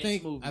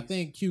Sundance movies. I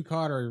think Q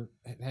Carter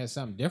has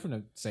something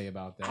different to say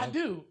about that. I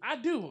do.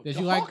 Did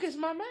The you Hawk like- is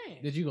my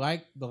man. Did you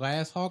like the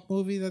last Hawk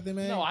movie that they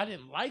made? No, I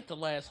didn't like the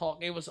last Hawk.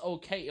 It was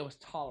okay. It was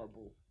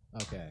tolerable.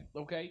 Okay.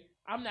 Okay,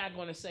 I'm not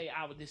gonna say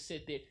I would just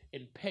sit there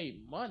and pay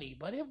money,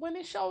 but when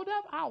it showed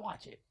up, I'll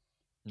watch it.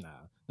 Nah.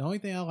 The only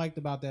thing I liked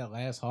about that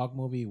last Hawk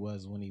movie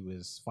was when he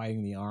was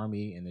fighting the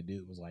army and the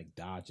dude was like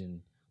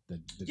dodging the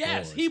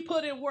Yes, doors. he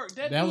put in work.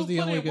 That That dude was the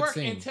put only in good work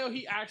scene. until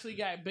he actually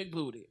got big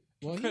booted.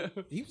 Well,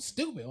 he was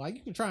stupid. Like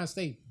you can try and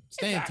stand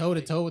Exactly. toe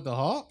to toe with the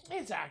Hawk.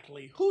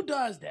 Exactly. Who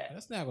does that?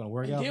 That's not going to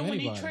work And out then for when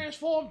anybody. he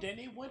transformed, then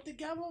they went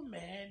together.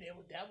 Man,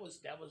 that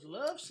was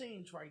love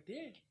scenes right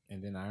there.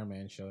 And then Iron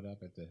Man showed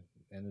up at the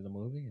end of the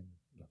movie and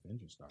the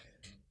Avengers started.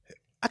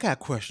 I got a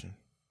question.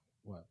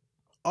 What?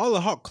 All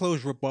the Hawk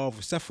clothes rip off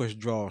except for his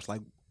drawers.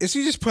 Like, is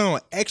he just putting on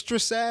extra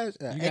size?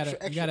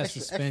 You gotta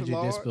suspend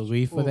your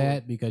disbelief for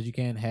that because you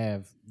can't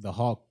have the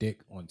Hawk dick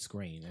on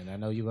screen. And I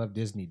know you love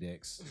Disney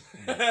dicks.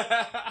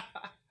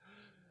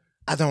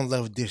 I don't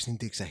love Disney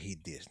dicks. I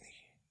hate Disney.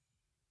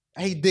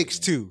 I hate dicks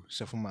too,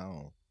 except for my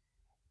own.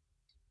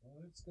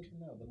 Well, it's good to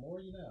know. The more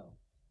you know.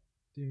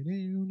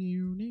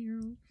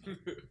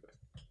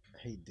 I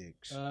hate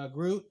dicks.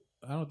 Groot.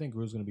 I don't think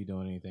Groot's gonna be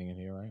doing anything in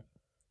here, right?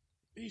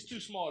 He's too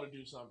small to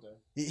do something.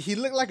 He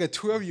looked like a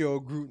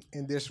 12-year-old Groot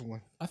in this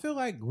one. I feel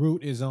like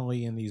Groot is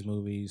only in these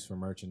movies for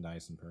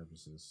merchandising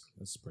purposes.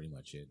 That's pretty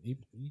much it. He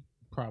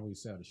probably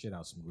sell the shit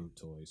out some Groot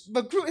toys.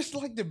 But Groot is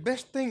like the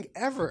best thing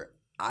ever.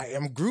 I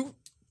am Groot.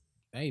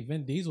 Hey,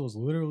 Vin Diesel is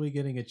literally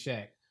getting a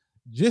check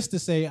just to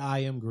say I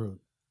am Groot.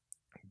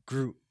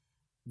 Groot.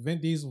 Vin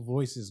Diesel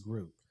voices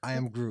Groot. I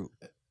am Groot.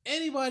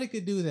 Anybody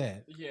could do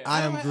that. Yeah.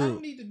 I am I Groot.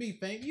 don't need to be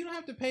famous. You don't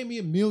have to pay me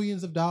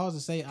millions of dollars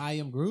to say I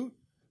am Groot.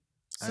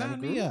 I am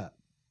Sign me Groot. up.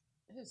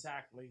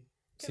 Exactly.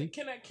 See?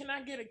 Can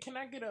I get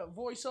a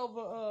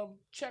voiceover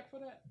check for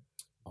that?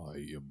 I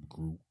am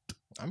Groot.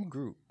 I'm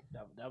Groot.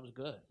 That was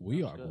good.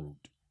 We That was are good.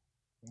 Groot.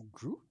 I'm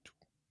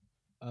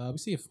Groot. We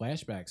see a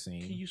flashback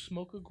scene. Can you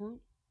smoke a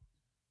Groot?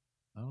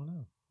 I don't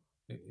know.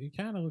 It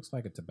kind of looks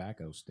like a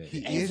tobacco stick. He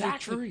is a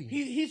tree.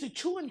 He's a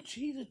chewing Yeah,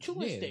 stick. A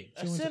chewing stick.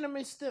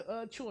 cinnamon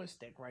chewing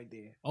stick right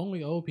there.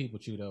 Only old people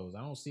chew those.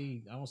 I don't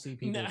see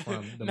people Not-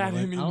 from the not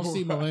I don't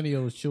see anymore.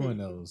 millennials chewing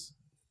those.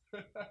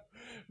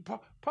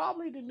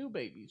 Probably the new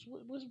babies.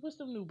 What's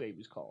the new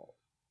babies called?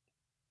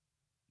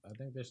 I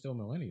think they're still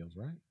millennials,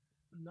 right?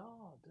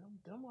 No,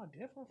 them are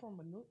different from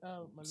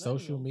millennials.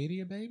 Social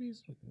media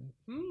babies.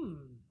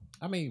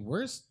 I mean,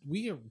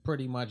 we are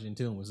pretty much in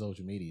tune with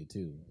social media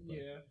too. but-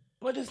 Yeah,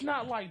 but it's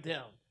not like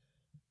them.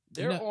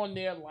 They're You know- on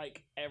there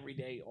like every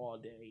day, all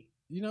day.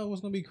 You know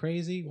what's gonna be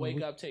crazy? When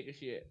Wake up, take a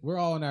shit. We're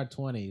all in our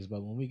 20s,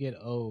 but when we get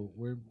old,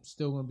 we're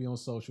still gonna be on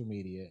social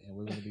media and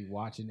we're gonna be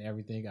watching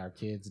everything our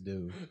kids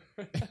do.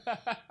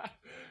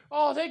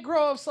 Oh, they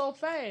grow up so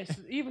fast.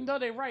 Even though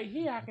they're right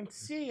here, I can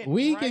see it.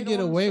 We right can get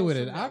on the away with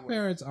social it. Our network.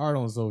 parents aren't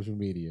on social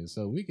media,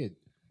 so we could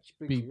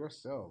Speak Be- for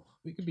yourself.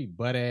 be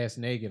butt ass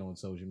naked on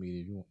social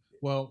media if you want.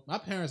 Well, my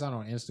parents aren't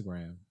on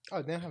Instagram.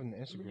 Oh, they don't have an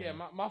Instagram. Yeah,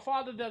 my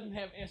father doesn't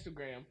have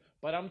Instagram,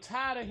 but I'm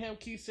tired of him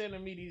keep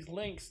sending me these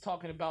links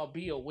talking about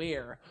be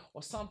aware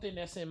or something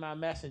that's in my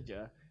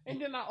messenger. And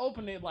then I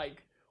open it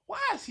like, why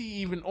is he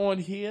even on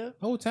here?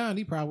 Whole time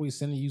he probably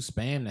sending you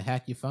spam to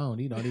hack your phone.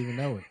 He don't even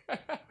know it.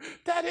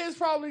 That is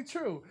probably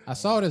true. I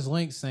saw this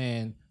link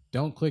saying,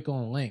 "Don't click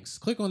on links.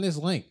 Click on this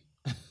link."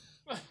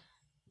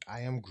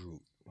 I am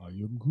Groot. I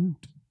am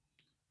Groot.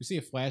 We see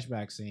a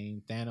flashback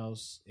scene.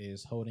 Thanos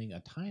is holding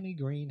a tiny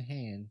green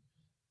hand,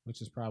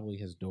 which is probably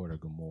his daughter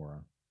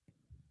Gamora.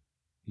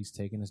 He's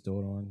taking his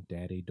daughter on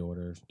Daddy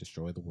Daughter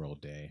Destroy the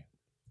World Day.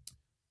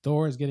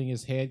 Thor is getting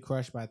his head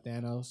crushed by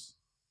Thanos.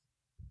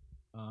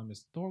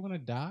 Is Thor gonna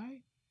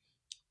die?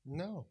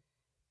 No.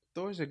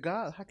 Thor's a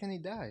god. How can he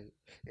die?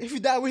 If he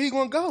die, where he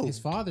gonna go? His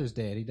father's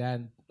dead. He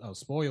died. Oh,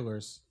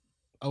 spoilers.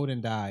 Odin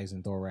dies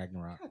in Thor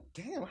Ragnarok. God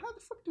damn, how the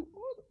fuck do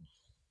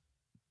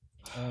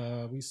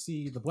all We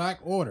see the Black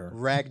Order.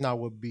 Ragnar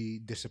would be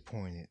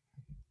disappointed.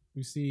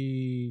 We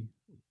see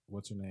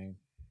what's her name?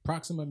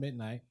 Proxima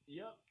Midnight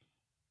Yep.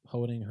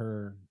 holding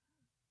her.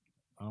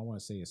 I don't want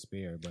to say a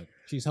spear, but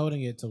she's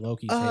holding it to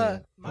Loki's Uh,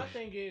 head. My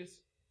thing is,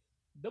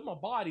 them are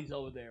bodies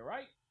over there,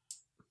 right?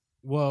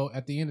 Well,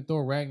 at the end of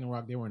Thor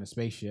Ragnarok, they were in a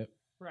spaceship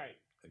Right.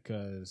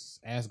 because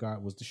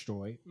Asgard was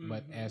destroyed,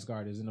 but Mhm.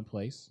 Asgard isn't a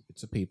place;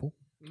 it's a people.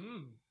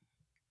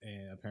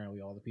 And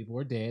apparently, all the people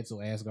are dead, so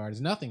Asgard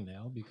is nothing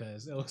now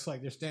because it looks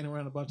like they're standing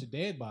around a bunch of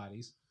dead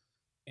bodies.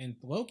 And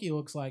Loki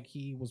looks like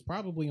he was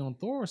probably on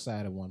Thor's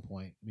side at one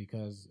point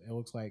because it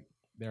looks like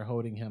they're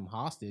holding him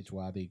hostage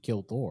while they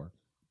kill Thor.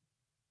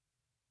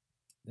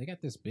 They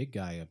got this big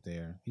guy up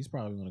there. He's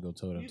probably going to go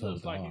toe to He toe looks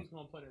with the like Hawk. he's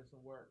gonna put in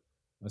some work.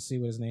 Let's see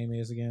what his name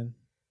is again.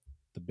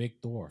 The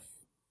Big Dwarf.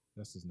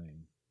 That's his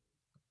name.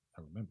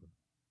 I remember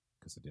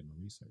because I did my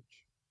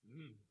research.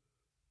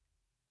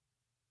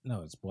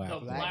 No, it's Black. The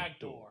Thor. Black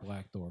Door.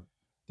 Black Thor.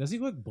 Does he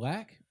look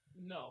black?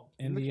 No.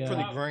 And Look the pretty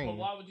Why, green. but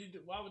why would you?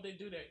 Why would they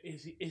do that?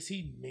 Is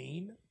he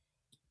mean?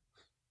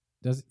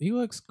 does he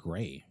looks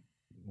gray,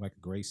 like a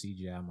gray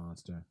CGI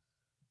monster?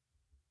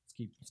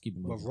 Let's keep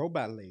it With moving.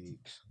 robot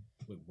legs.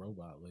 With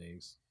robot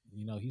legs.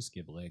 You know, he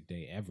skip leg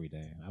day every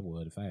day. I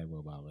would if I had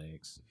robot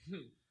legs.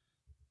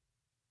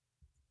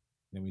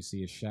 Then we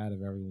see a shot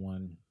of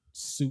everyone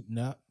suiting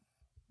up.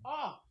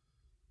 Oh,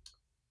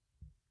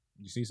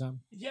 You see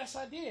something? yes,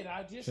 I did.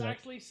 I just Should I-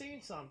 actually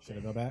seen something. Should I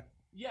go back?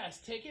 Yes,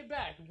 take it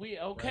back. We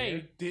Right okay.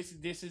 here?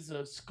 This is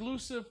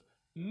exclusive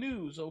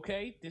news.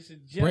 Okay, this is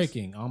just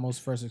Breaking,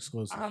 almost first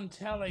exclusive. I'm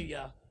telling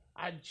you,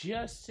 I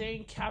just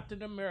seen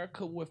Captain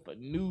America with a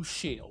new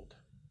shield.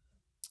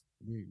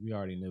 We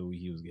already knew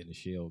he was getting a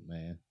shield,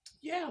 man.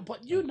 Yeah,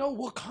 but you know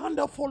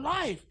Wakanda for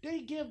life.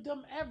 They give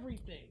them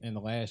everything. In the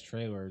last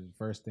trailer, the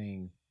first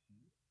thing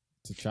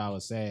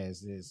T'Challa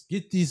says is,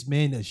 "Get this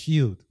man a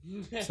shield."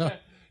 So-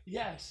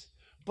 Yes,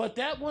 but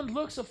that one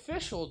looks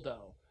official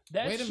though.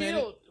 That Wait a shield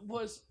minute.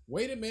 was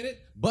Wait a minute,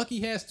 Bucky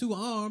has 2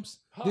 arms.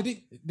 Huh.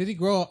 Did he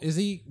grow up? Is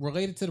he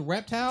related to the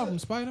reptile from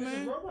Spider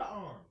Man? robot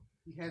arm.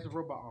 He has a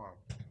robot arm.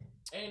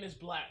 and it's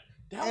black.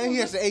 That And one he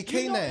has looks- the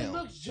AK you know, It now.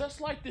 looks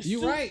just like the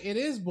You're suit. right. It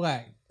is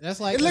black. That's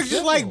like It a looks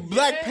just symbol. like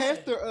Black Yeah.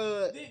 Panther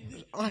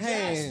The- on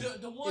yes,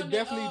 hand. the one It that,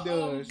 definitely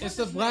does. what's It's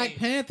the his Black name?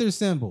 Panther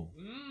symbol.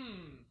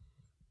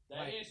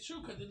 That is Like-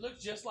 true because it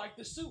looks just like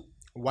the suit.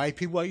 White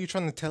people, are you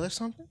trying to tell us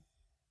something?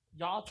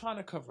 Y'all trying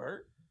to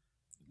convert?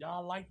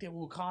 Y'all like the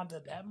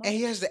Wakanda that much? And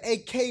he has the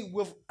AK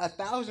with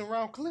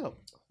 1,000-round clip.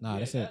 Nah, Yeah,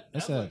 that's that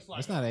that's looks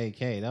like not an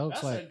AK. That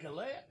looks That's like. a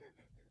Gillette.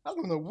 I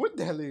don't know what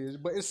the hell it is,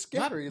 but it's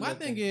scary. My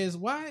looking. thing is,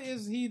 why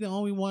is he the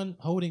only one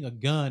holding a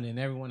gun and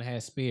everyone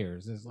has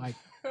spears? It's like,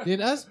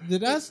 did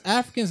us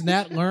Africans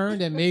not learn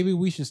that maybe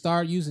we should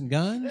start using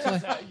guns?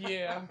 Like,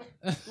 Yeah.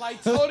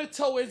 Like toe to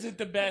toe isn't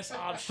the best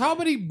option. how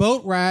many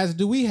boat rides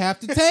do we have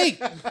to take?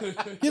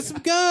 Get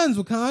some guns,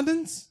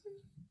 Wakandans.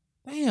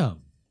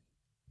 Damn.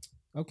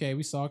 Okay,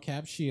 we saw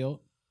Cap's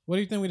shield. What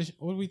do you think?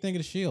 What do we think of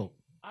the shield?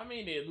 I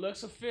mean, it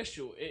looks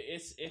official.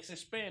 It's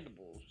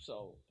expandable.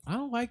 So I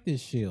don't like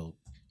this shield.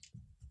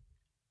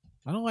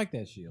 I don't like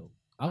that shield.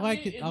 I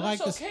like mean, it. I like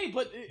looks this. okay,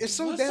 but It's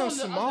so what's damn on the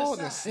small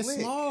other and side? It's slick.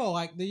 small.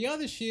 Like the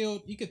other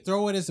shield, you could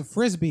throw it as a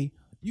frisbee.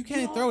 You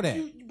can't No, throw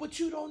that. but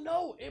you don't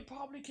know. It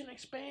probably can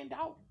expand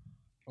out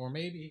Or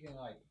maybe he can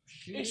like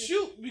shoot and it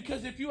shoot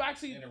because if you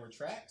actually, and it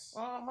retracts.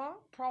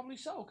 probably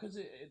so because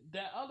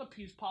that other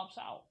piece pops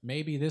out.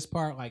 Maybe this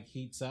part like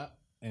heats up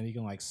and you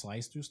can like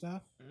slice through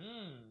stuff.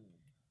 Mm.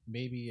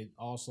 Maybe it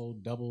also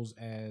doubles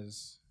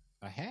as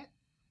a hat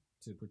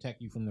to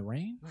protect you from the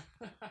rain.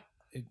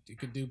 It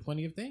could do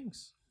plenty of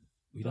things.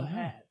 We The don't know.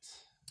 hats.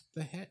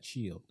 The hat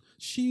shield.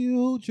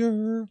 Shield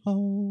your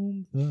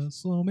home, the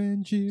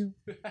Slowman shield.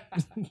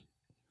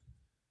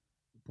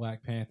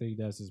 Black Panther, he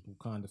does his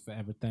Wakanda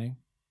Forever thing.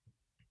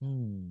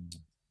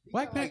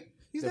 Black Panther,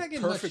 he's the not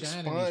getting much perfect shine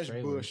in these sponge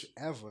trailers. bush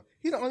ever.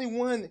 He's the only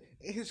one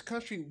in his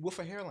country with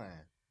a hairline.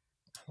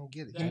 I don't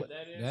get it.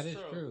 That is is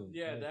true. true.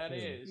 Yeah, That is that true.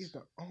 is. He's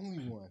the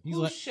only one. He's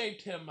Who like,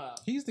 shaped him up?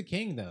 he's the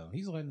king though.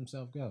 He's letting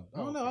himself go. I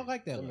don't know. I Okay,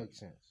 like that. That look. makes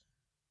sense.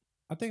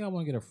 I think I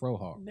want to get a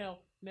frohawk.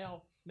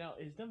 Now,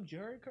 is them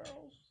Jerry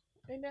curls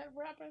in that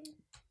rapping?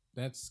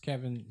 That's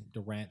Kevin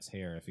Durant's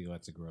hair if he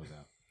lets it grow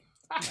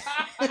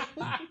out.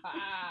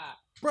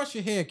 Brush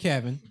your hair,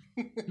 Kevin.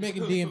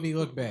 Making DMV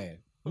look bad.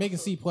 Making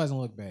C Pleasant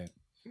look bad.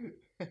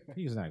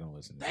 He's not gonna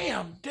listen. To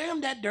that.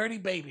 Damn that dirty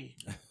baby.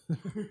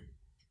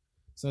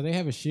 So they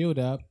have a shield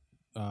up.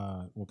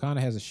 Wakanda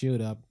has a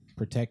shield up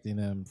protecting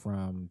them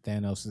from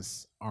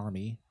Thanos'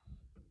 army.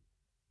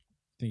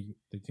 They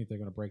think they're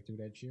gonna break through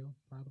that shield?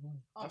 Probably.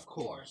 Of course.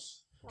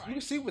 course. You Right.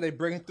 can see where they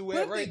breaking through What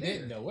at if right they there.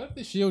 didn't though? What if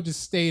the shield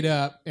just stayed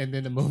up and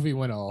then the movie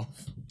went off?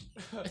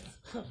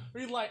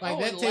 We're like, Like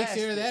oh, that it takes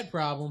care of lasted. that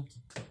problem.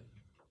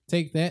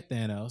 Take that,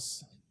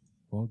 Thanos.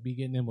 Won't be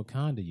getting in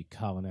Wakanda, you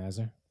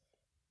colonizer.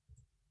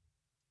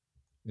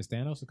 Is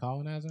Thanos a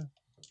colonizer?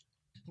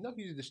 No,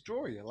 he's a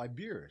destroyer, like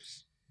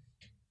Beerus.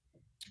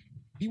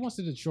 He wants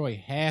to destroy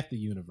half the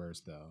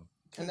universe, though.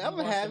 And He the other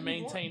wants half to he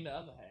maintain the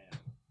other half.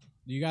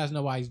 Do you guys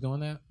know why he's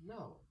doing that?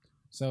 No.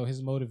 So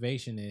his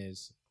motivation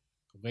is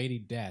Lady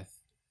Death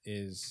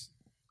is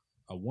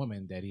a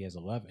woman that he has a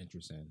love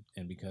interest in,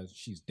 and because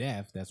she's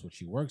deaf, that's what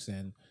she works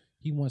in.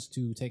 He wants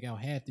to take out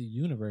half the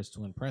universe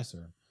to impress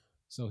her.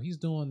 So he's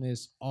doing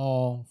this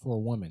all for a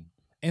woman.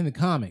 In the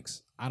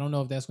comics, I don't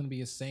know if that's going to be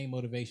his same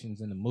motivations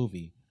in the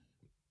movie,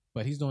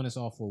 but he's doing this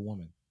all for a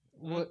woman.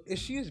 Well, is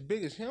she as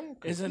big as him?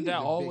 'Cause Isn't he's that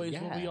a big always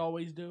guy. what we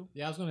always do?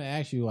 Yeah, I was going to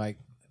ask you, like,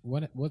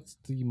 what's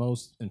the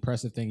most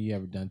impressive thing you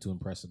ever done to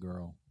impress a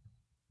girl?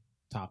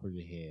 Top of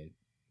your head.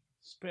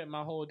 Spent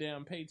my whole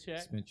damn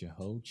paycheck. Spent your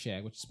whole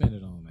check. What you spend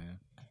it on, man?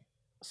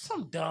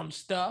 Some dumb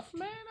stuff,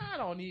 man. I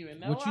don't even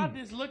know. What you- I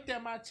just looked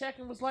at my check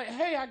and was like,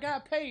 "Hey, I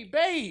got paid,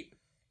 babe.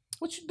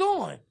 What you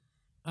doing?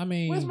 I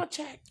mean, Where's my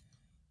check?"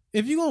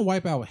 if you're gonna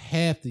wipe out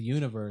half the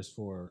universe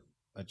for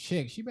a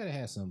chick, she better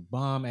have some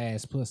bomb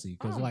ass pussy.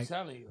 Because I'm like,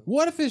 telling you,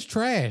 what if it's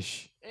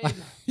trash? It-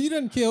 You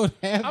done killed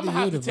half I'm the gonna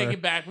have universe. to take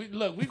it back. We're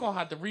gonna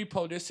have to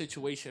repo this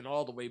situation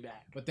all the way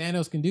back. But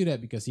Thanos can do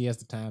that because he has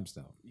the time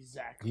stone.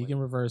 Exactly. He can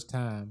reverse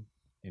time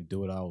and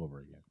do it all over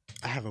again.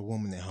 I have a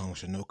woman at home,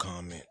 so no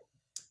comment.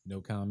 No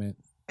comment.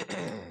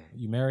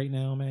 You married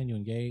now, man? You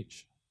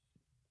engaged?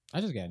 I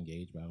just got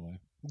engaged, by the way.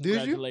 Did you?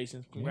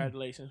 Congratulations, Yeah.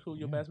 congratulations. Who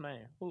your Yeah. best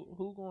man?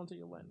 Who going to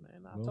your wedding,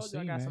 man? I We'll told you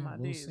I see, got some man.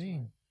 ideas. We'll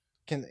see.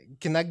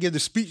 Can I give the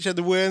speech at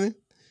the wedding?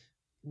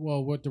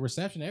 Well, with the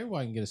reception,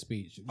 everybody can get a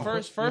speech.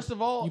 First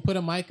of all, You put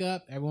a mic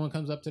up. Everyone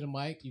comes up to the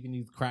mic. You can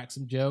either crack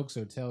some jokes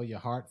or tell your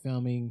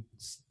heartfelt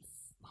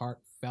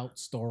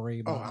story.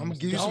 Oh, about I'm yourself.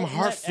 giving you some don't let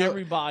heartfelt.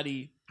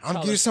 everybody. I'm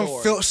tell giving a some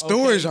story, felt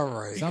stories, okay? all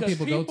right. Some Because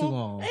people go too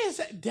long. they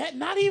say that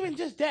not even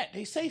just that.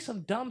 They say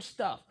some dumb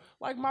stuff.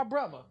 Like my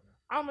brother.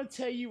 I'm gonna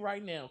tell you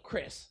right now,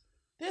 Chris.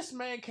 This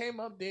man came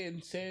up there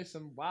and said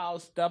some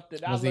wild stuff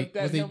that I Was he- looked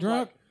at was he him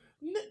drunk?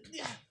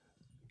 like,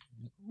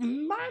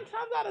 9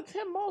 times out of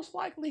 10, most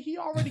likely he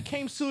already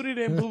came suited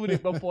and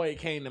booted before he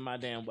came to my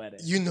damn wedding.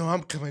 You know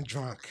I'm coming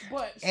drunk,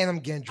 But and I'm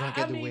getting drunk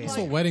I at the mean, wedding. That's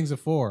like- what weddings are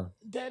for.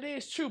 that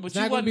is true. But It's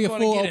you not gonna wasn't be a gonna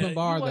full get open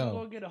bar, you wasn't though.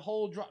 gonna get a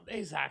whole drop.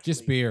 Exactly.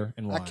 Just beer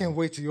and I wine. can't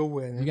wait to your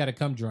wedding. You got to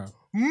come drunk.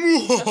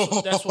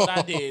 That's what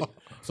I did.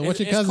 So what It's-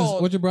 your it's cousins?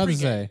 called What your brother pregame.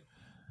 say?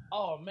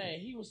 Oh man,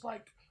 he was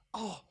like,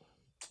 "Oh,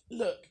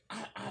 look,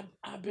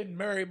 I've been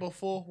married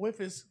before with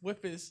his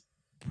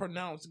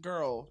pronounced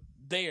girl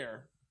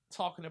there,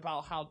 talking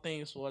about how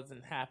things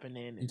wasn't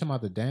happening. You And talking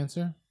about the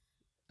dancer,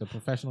 the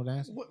professional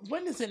dancer?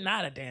 when is it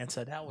not a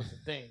dancer? That was the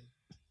thing.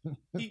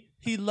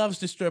 he loves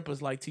the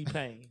strippers like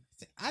T-Pain.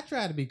 I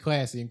try to be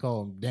classy and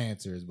call them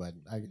dancers, but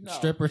No,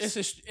 strippers.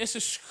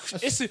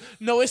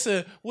 It's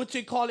a what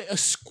you call it, a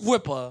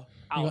squipper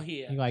out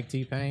here. You like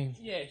T-Pain?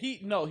 Yeah,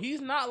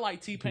 he's not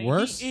like T-Pain.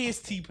 Worse? He is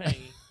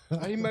T-Pain.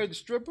 Are you married to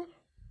stripper?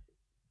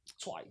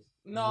 Twice.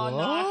 No,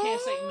 I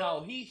can't say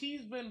no.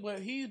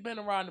 He's been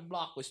around the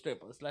block with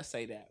strippers. Let's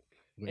say that.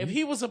 If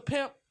he was a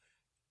pimp,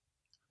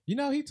 You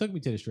know, he took me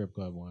to the strip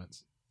club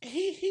once.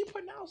 he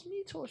pronounced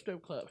me to a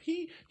strip club.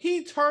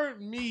 He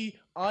turned me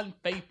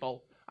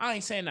unfaithful. I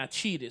ain't saying I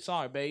cheated,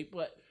 sorry, babe,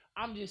 but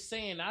I'm just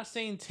saying I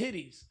seen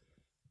titties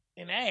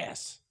and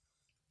ass.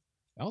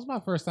 That was my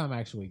first time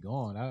actually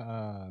going.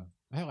 I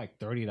had like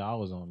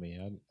 $30 on me.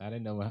 I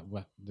didn't know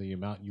what the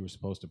amount you were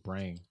supposed to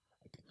bring.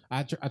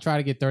 I tried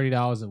to get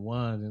 $30 in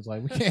one. And it's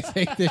like, we can't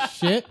take this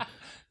shit.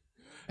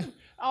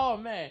 Oh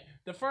man,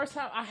 the first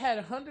time I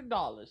had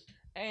 $100,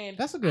 and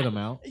That's a good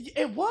amount.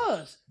 It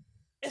was,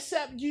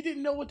 except you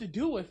didn't know what to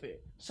do with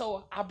it.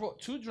 So I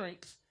brought 2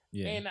 drinks.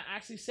 Yeah. And I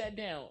actually sat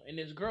down, and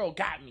this girl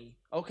got me.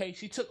 Okay,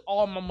 she took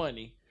all my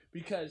money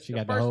because She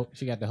got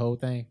the whole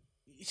thing.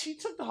 She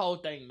took the whole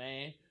thing,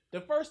 man.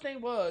 The first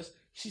thing was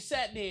she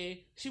sat there.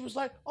 She was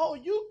like, "Oh,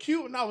 you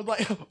cute," and I was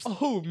like,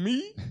 "Oh,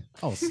 me?"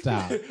 Oh,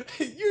 stop.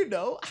 You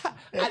know,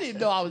 I didn't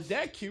know I was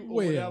that cute or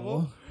whatever.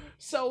 Well,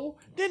 So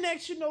then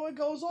next, you know, it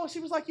goes on. She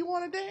was like, "You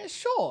want to dance?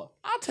 Sure,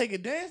 I'll take a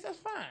dance. That's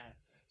fine."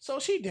 So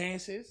she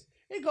dances.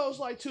 It goes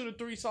like 2 to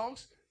 3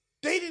 songs.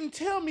 They didn't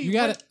tell me you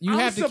got to. You I'm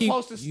have to keep.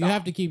 supposed to stop. You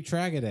have to keep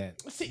track of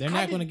that. See, They're I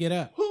not going to didn't- get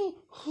up.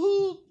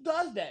 Who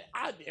does that?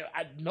 I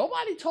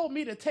nobody told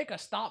me to take a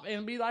stop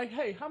and be like,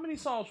 "Hey, how many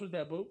songs was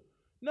that, boo?"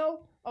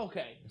 No,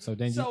 okay. So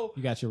then So-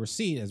 you got your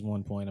receipt as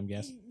one point, I'm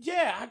guessing.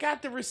 Yeah, I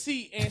got the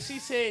receipt, and she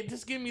said,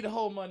 "Just give me the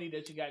whole money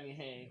that you got in your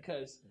hand,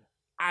 because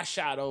I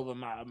shot over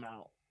my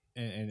amount."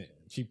 And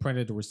she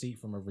printed the receipt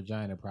from her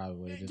vagina,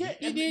 probably. Yeah,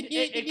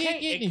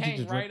 it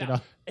came right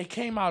out. It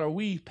came out a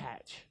weave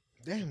patch.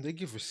 Damn, they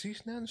give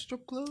receipts now in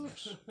strip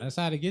clubs? That's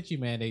how they get you,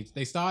 man.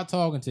 They start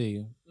talking to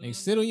you. They Mhm.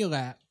 sit on your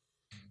lap.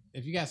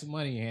 If you got some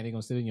money in your hand, they're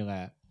gonna sit in your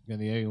lap. They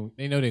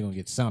know they're gonna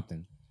get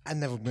something. I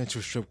never been to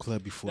a strip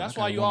club before. That's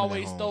why you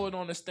always throw it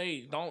on the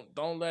stage.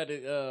 Don't let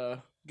it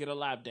get a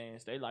lap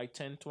dance. They like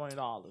 $10,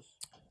 $20.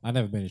 I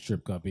never been to a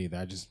strip club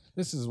either.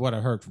 This is what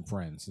I heard from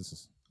friends.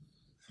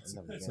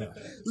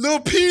 Lil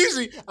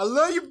Peasy, I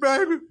love you,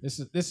 baby.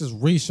 This is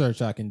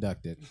research I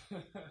conducted.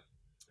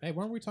 Hey,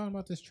 weren't we talking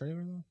about this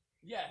trailer though?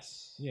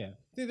 Yes. Yeah.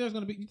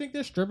 You think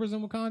there's strippers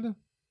in Wakanda?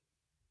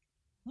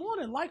 more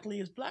than likely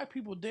it's black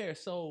people there.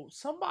 So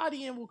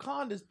somebody in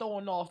Wakanda is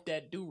throwing off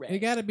that do-rag. It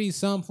got to be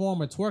some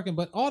form of twerking,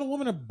 but all the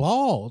women are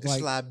bald. It's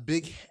Like, like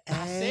big I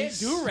ass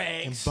said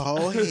do-rags. and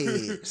bald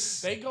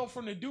heads. They go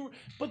from the do,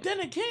 but then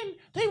again,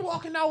 they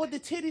walking out with the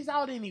titties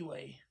out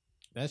anyway.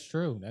 that's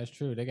true. That's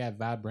true. They got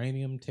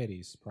vibranium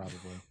titties, probably.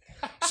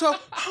 So,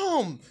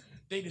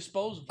 They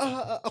disposable.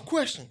 a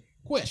question.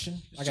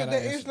 Question. I So got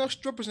there is no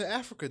strippers in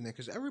Africa then,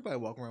 because everybody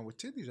walking around with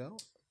titties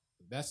out.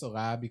 That's a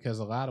lie because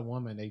a lot of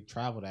women, they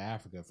travel to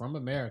Africa from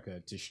America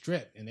to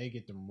strip and they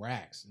get them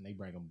racks and they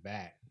bring them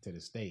back to the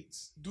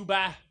States.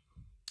 Dubai.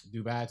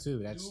 Dubai, too.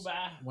 That's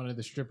Dubai. one of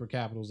the stripper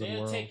capitals of the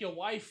They'll world. take your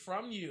wife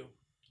from you.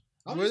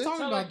 I'm Really? just talking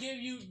Tell her about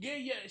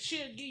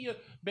she'll give you,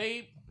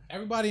 babe.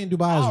 everybody in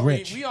Dubai is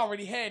rich. We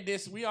already had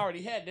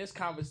this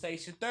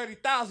conversation.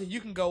 30,000, you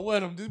can go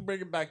with them. Just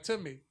bring it back to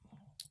me.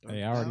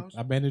 Hey,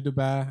 I've been to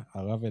Dubai. I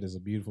love it. It's a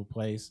beautiful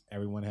place.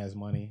 Everyone has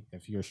money.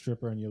 If you're a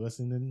stripper and you're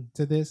listening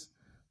to this,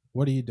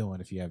 what are you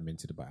doing if you haven't been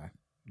to Dubai?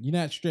 You're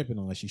not stripping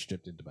unless you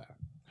stripped in Dubai.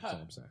 That's all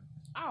I'm saying.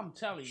 I'm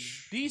telling you,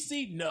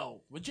 DC,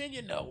 no.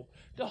 Virginia, no.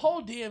 The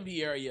whole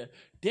DMV area,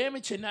 damn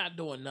it, you're not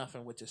doing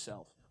nothing with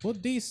yourself. Well,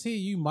 DC,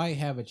 you might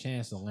have a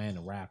chance to land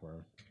a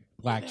rapper.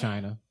 Black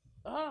China.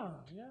 Yeah.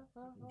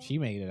 She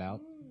made it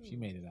out. She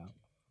made it out.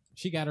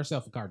 She got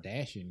herself a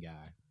Kardashian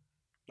guy.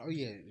 Oh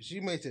yeah,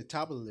 she made it to the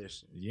top of the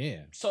list.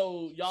 Yeah.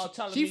 So y'all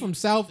telling She me from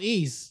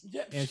Southeast.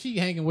 Yeah. And she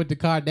hanging with the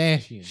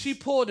Kardashians. she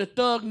pulled the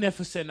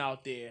Thugnificent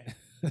out there.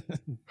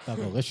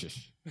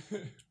 Delicious.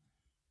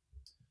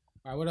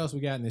 All right, what else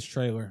we got in this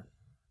trailer?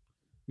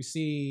 We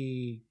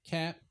see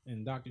Cap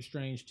and Doctor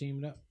Strange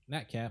teaming up.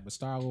 Not Cap, but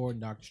Star-Lord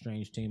and Doctor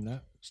Strange teaming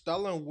up.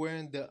 Stallone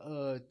wearing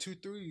the 2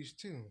 3s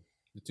too.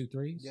 The 2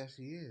 3s? Yes,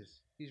 he is.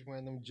 He's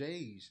wearing them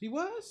J's. He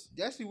was?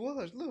 Yes, he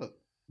was. Look.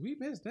 We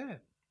missed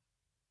that.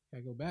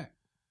 Gotta go back.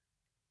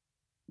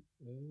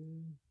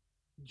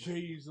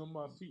 J's on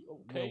my feet.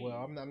 Okay. Well,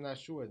 I'm not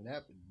sure in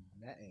that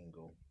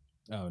angle.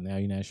 Oh, now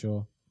you're not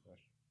sure?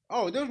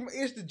 Oh,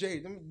 it's the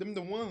J's. Them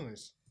the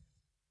ones.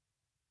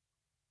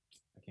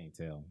 I can't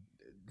tell.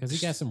 Because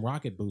he got some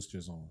rocket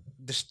boosters on.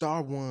 The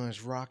Star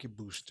Ones rocket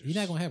boosters. You're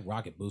not going to have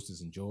rocket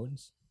boosters in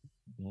Jordans.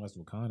 Unless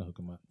Wakanda hook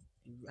them up.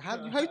 How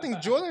you think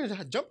Jordan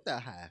jumped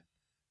that high?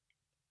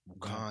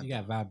 Wakanda. He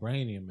got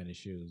vibranium in his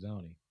shoes,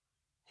 don't he?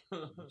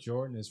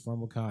 Jordan is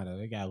from Wakanda.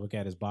 They got to look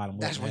at his bottom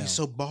lip. That's why now. he's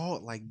so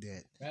bald like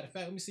that. Matter of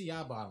fact, let me see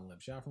y'all bottom lip.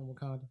 Y'all from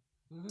Wakanda?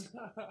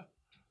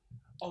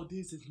 Oh,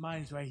 this is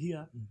mine's right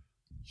here.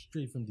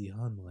 Straight from the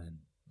homeland.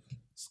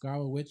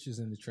 Scarlet Witch is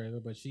in the trailer,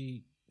 but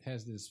she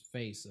has this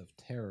face of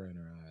terror in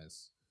her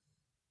eyes.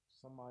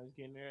 Somebody's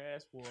getting their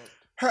ass whooped.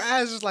 Her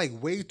eyes is like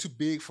way too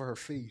big for her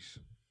face.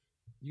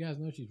 You guys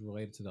know she's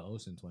related to the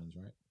Olsen twins,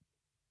 right?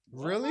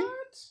 Really?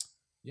 What?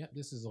 Yep,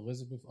 this is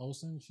Elizabeth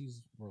Olsen.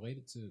 She's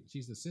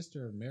the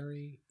sister of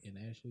Mary and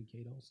Ashley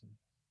Kate Olsen.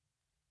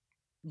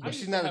 I But used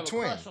she's to not have a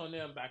twin. Crush on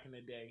them back in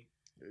the day.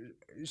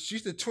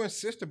 She's the twin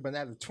sister, but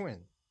not a twin.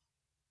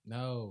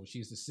 No,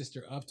 she's the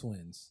sister of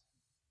twins.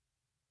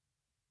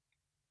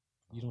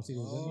 You don't see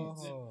those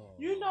idiots?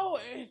 You know,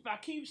 if I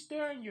keep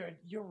staring,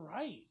 you're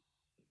right.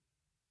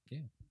 Yeah.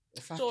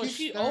 So is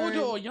she older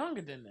or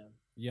younger than them?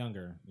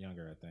 Younger,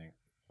 I think.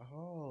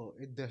 Oh,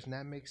 it does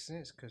not make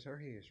sense because her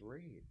hair is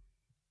red.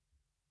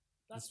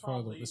 That's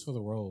It's for the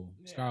role.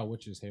 Yeah. Scarlet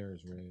Witch's hair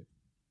is red.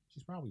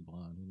 She's probably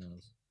blonde. Who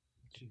knows?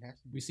 She has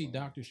to be We see blonde.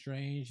 Doctor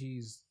Strange.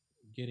 He's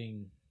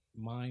getting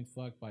mind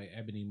fucked by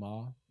Ebony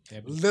Maw.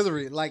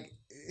 Literally, like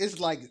it's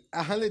like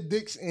 100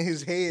 dicks in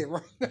his head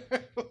right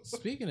now.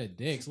 Speaking of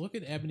dicks, look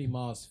at Ebony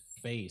Maw's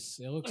face.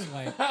 It looks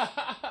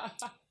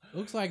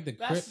like the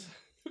Crip.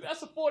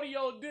 That's a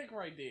 40-year-old dick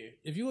right there.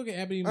 If you look at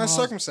Ebony Maw's,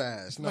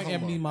 Uncircumcised. like No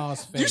Ebony homo.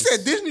 Maw's face. You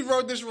said Disney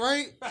wrote this,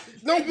 right?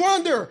 No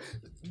wonder.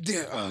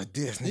 Disney,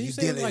 Did you you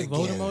say did it it like again.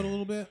 Voldemort a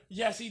little bit?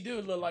 Yes, he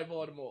do look like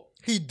Voldemort.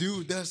 He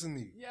do, doesn't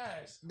he?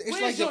 Yes. It's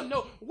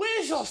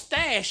Where's your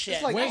stash at?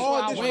 It's like That's all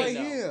what I this wanna right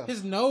know. here.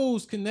 His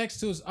nose connects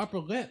to his upper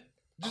lip.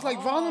 Just like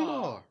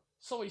Voldemort.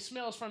 So he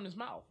smells from his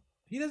mouth.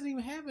 He doesn't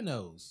even have a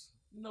nose.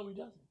 No, he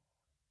doesn't.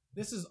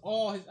 This is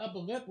all his upper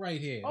lip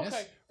right here.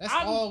 Okay, That's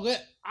I'm- all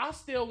lip. I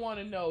still want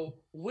to know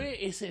where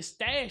is his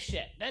stash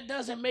at? That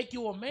doesn't make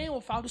you a man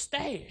without a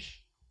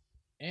stash.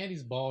 And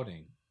he's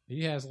balding.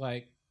 He has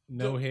like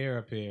no hair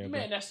up here. Man,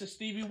 but that's the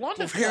Stevie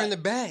Wonder With hair in the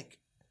cut. back.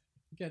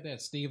 he got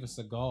that Steven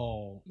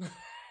Seagal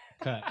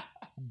cut.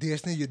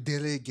 Disney, you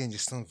did it again, you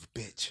son of a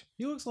bitch.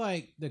 He looks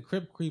like the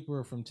Crypt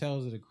Creeper from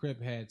Tales of the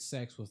Crypt had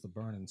sex with the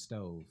burning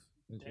stove.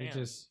 It Damn.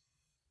 just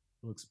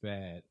looks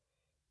bad.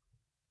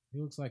 He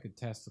looks like a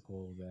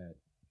testicle that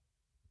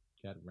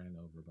got ran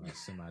over by a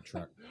semi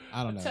truck.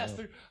 I don't know.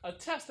 A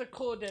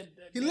testicle that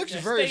He looks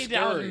that very stayed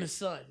out scary. in the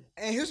sun.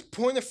 And his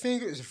pointer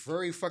finger is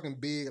very fucking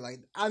big. Like,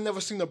 I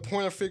never seen a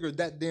pointer finger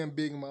that damn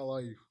big in my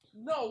life.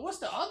 No, what's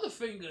the other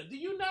finger? Do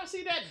you not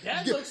see that?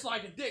 That Yeah. looks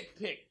like a dick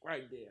pic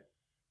right there.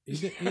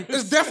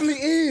 It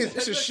definitely is.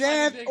 It's a Looks like a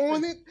shaft dick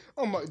on pic. it.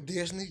 Oh my,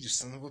 Disney, you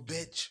son of a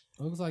bitch.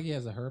 Looks like he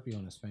has a herpes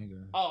on his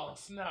finger. Oh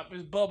snap!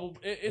 It's bubble.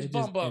 It's It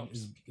bum just-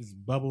 bumps. It's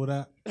bubbled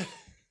up.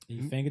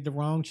 He fingered the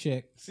wrong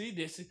chick. See,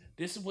 this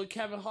is what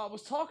Kevin Hart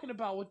was talking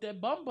about with that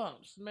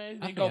bumps, man.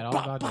 They I go forgot all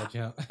bop, about bop.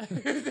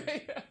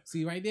 that jump.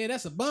 See right there,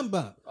 that's a bump.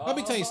 Let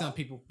me tell you something,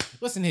 people.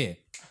 Listen here.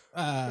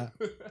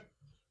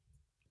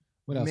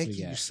 What else Mickey, we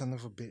you got? son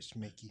of a bitch,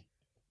 Mickey.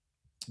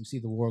 You see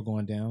the war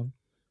going down.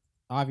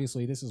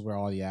 Obviously, this is where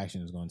all the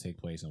action is going to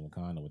take place in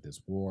Wakanda with this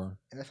war.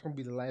 And that's gonna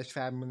be the last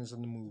 5 minutes of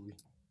the movie.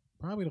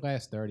 Probably the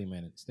last 30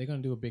 minutes. They're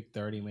going to do a big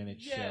 30-minute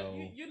Yeah,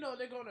 show. you know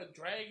they're gonna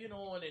drag it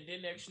on, and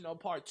then next,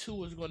 part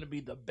 2 is gonna be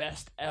the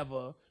best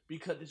ever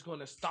because it's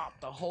gonna stop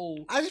the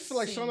whole. I just feel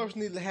like scene. some of us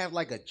need to have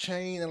like a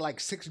chain and like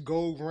 6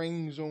 gold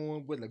rings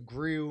on with a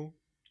grill.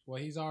 Well,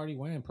 he's already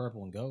wearing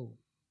purple and gold.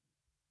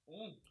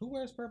 Who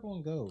wears purple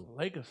and gold?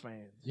 Lakers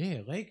fans.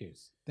 Yeah,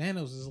 Lakers.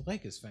 Thanos is a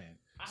Lakers fan.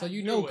 So I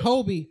you knew know it.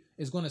 Kobe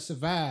is going to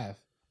survive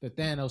the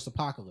Thanos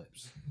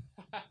apocalypse.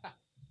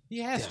 He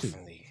has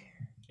Definitely.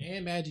 to.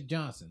 And Magic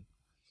Johnson.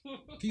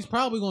 He's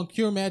probably going to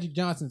cure Magic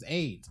Johnson's HIV.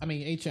 He's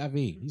probably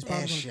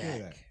going And to cure Shaq.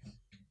 that.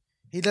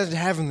 He doesn't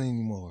have it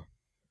anymore.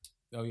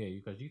 Oh, yeah,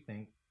 because you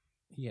think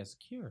he has a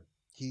cure.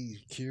 He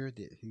cured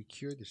it. He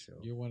cured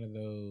himself. You're one of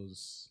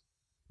those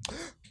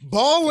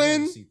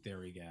Balling. conspiracy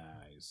theory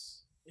guys.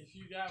 If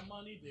you got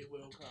money, they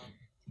will come.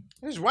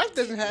 His wife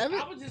doesn't have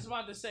it. I was just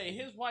about to say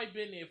his wife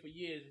been there for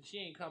years and she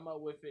ain't come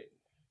up with it.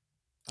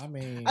 I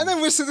mean, I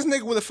never seen this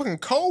nigga with a fucking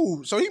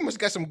cold, so he must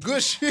got some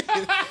good shit.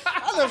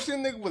 I never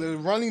seen a nigga with a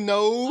runny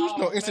nose, Oh,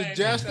 no man.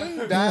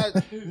 indigestion,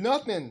 died,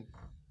 nothing.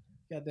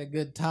 got that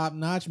good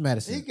top-notch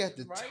medicine. He got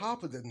the Right?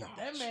 top of the notch.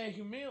 That man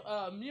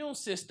immune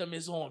system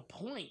is on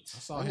point. I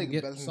saw That him, nigga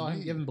better than saw him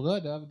me. giving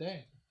blood the other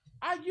day.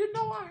 I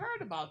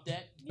heard about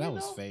that. That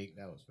was fake.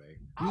 That was fake.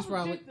 I He was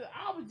probably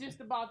was just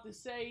about to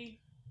say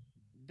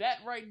that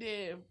right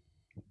there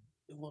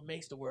is what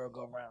makes the world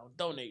go round.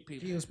 Donate,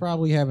 people. he was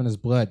probably having his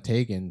blood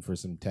taken for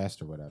some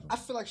test or whatever. I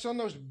feel like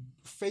Shondo's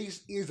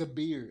face is a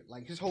beard.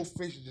 Like his whole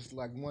face is just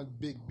like one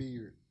big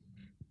beard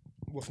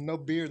with no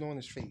beard on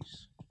his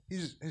face.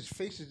 His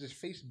face is just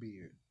face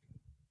beard.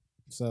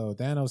 So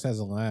Thanos has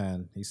a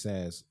line. He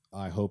says,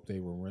 "I hope they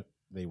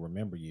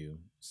remember you."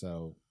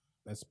 So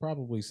that's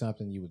probably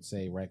something you would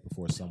say right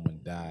before someone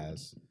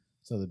dies.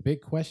 So the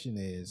big question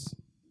is,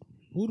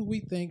 who do we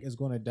think is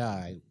going to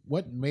die?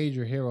 What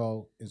major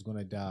hero is going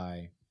to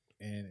die,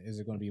 and is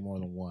it going to be more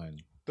than one?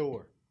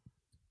 Thor.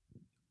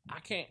 I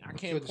can't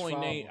Killed his point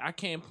name. father. I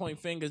can't point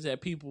fingers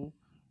at people,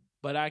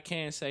 but I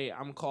can say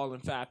I'm calling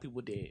 5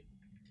 people dead.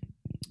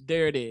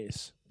 There it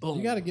is. Boom.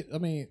 You got to get. I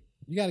mean,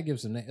 you got to give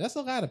some names. That's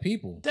a lot of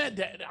people.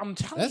 that. I'm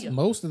telling That's you.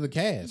 most of the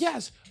cast.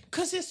 Yes,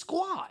 because his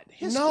squad.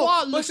 His No, squad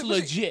but looks see,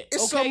 legit.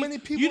 it's so okay? many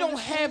people You in don't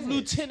this have movie.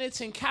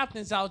 lieutenants and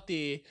captains out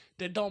there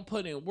that don't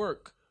put in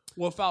work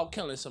without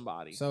killing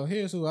somebody. So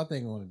here's who I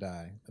think is going to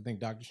die. I think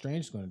Doctor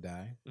Strange is going to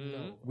die.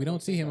 Mhm. We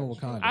don't see him in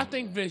Wakanda. I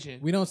think Vision.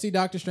 We don't see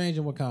Doctor Strange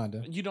in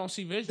Wakanda. You don't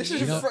see Vision. This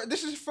is either.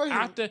 this is first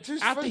After- this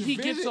is after first he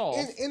gets visit off.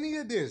 in any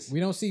of this. We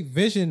don't see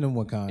Vision in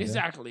Wakanda.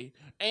 Exactly.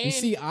 And We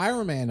see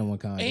Iron Man in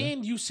Wakanda.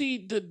 and you see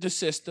the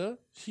sister.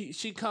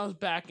 She comes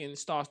back and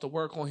starts to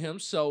work on him.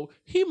 So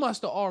he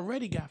must have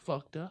already got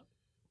fucked up.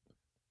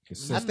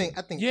 His I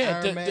sister. think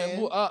Yeah. Iron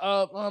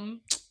Man.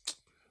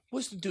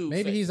 What's the dude?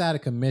 Maybe he's out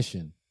of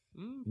commission.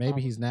 Mm, Maybe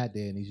probably, he's not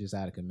dead and he's just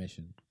out of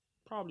commission.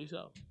 probably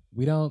so.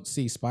 We don't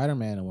see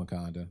Spider-Man in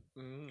Wakanda.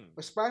 Mm.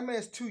 But Spider-Man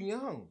is too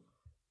young.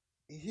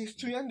 He's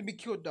too young to be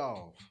killed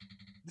off.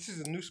 This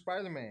is a new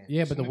Spider-Man.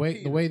 Yeah, It's but a the new way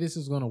Peter. the way this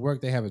is going to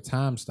work, they have a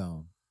time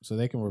stone, so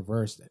they can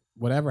reverse it.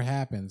 Whatever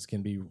happens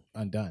can be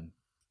undone.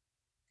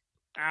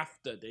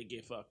 After they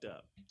get fucked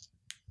up.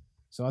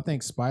 So I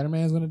think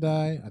Spider-Man's going to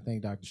die. I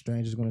think Doctor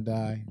Strange is going to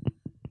die.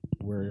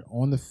 We're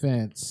on the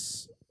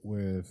fence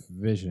with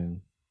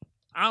Vision.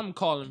 I'm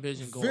calling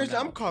Vision going Vision,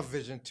 out. I'm called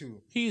Vision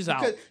too. He's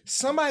Because out.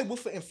 somebody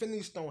with an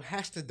Infinity Stone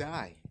has to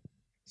die.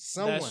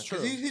 Someone. That's 'Cause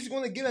true. He's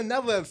going to get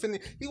another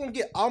Infinity. He's going to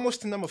get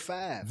almost to number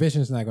 5.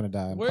 Vision's not going to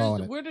die. I'm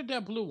calling it. Where did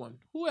that blue one?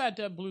 Who had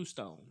that blue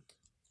stone?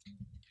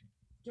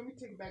 Can we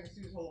take it back and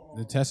see this whole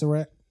The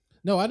Tesseract?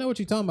 No, I know what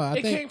you're talking about.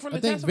 It came from I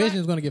the think Tesseract?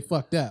 Vision's going to get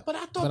fucked up. But I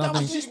thought But I that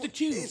was think- just the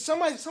cube.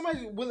 Somebody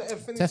with an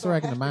Infinity Stone. Tesseract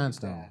and has the to Mind die.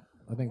 Stone.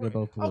 I think they're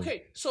both blue.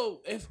 Okay,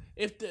 so if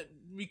the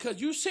because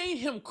you seen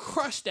him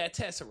crush that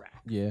tesseract.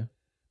 Yeah,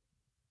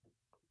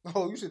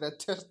 Oh, you said that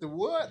test the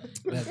what?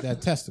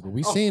 that testicle.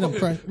 We seen him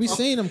crush. We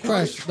seen him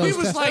crush He those He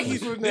was like,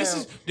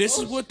 testicles. this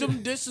is what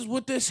them this is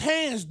what this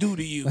hands do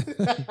to you.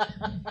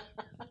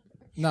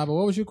 Nah, but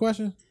what was your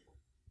question?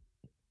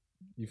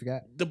 You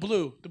forgot the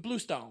blue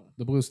stone.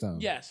 the blue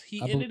stone. Yes,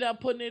 he I bel- ended up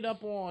putting it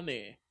up on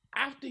there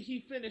after he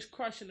finished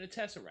crushing the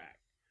tesseract.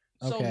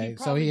 Okay,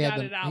 so probably he got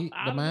had it out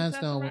the of Mind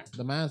Stone. Tesseract?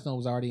 The Mind Stone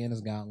was already in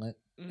his gauntlet,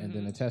 and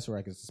then Mhm. the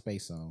Tesseract is the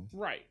Space Stone,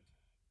 Right.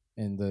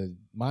 and the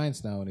Mind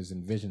Stone is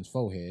in Vision's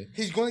forehead.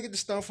 He's going to get the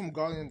stone from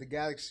Guardian of the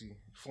Galaxy,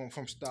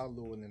 from Star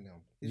Lord and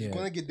them. He's Yeah.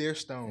 going to get their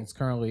stone. It's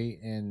currently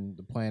in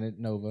the planet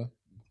Nova.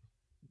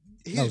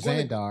 He's No,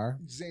 gonna- Xandar.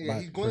 Yeah,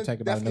 he's going to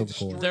protected by definitely Nova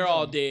Corps. destroy They're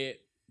all them. dead.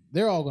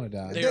 They're all gonna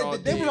die. They're all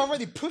They dead. were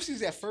already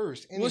pussies at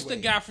first. Anyway. What's the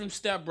guy from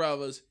Step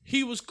Brothers?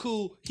 He was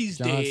cool. He's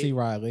John dead. C.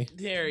 Riley.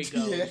 There he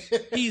goes. Yeah.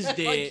 He's Like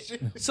dead.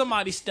 shit.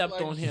 Somebody stepped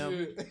Like on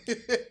him.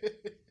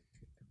 shit.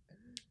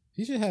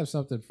 He should have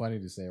something funny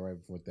to say right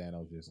before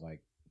Thanos just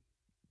like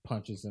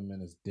punches him in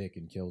his dick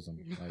and kills him.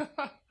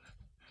 Like,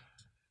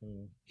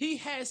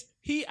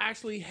 He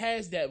actually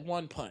has that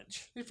one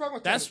punch. He's probably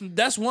gonna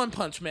That's One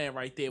Punch Man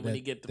right there when that,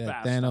 he get the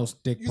that five Thanos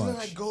dick you look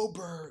punch. like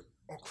Goldberg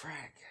on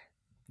crack.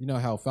 You know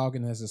how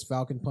Falcon has his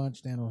Falcon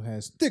punch? Thanos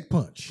has dick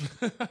punch.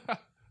 stone.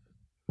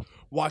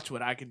 Watch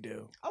what I can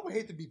do. I would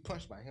hate to be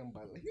punched by him,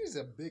 but like, he's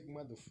a big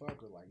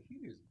motherfucker. Like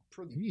he is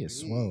pretty. He is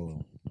big.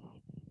 swole.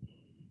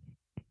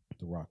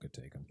 The Rock could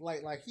take him.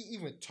 Like he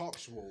even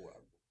talks swole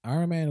up.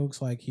 Iron Man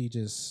looks like he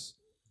just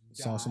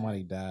saw Died.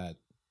 somebody died.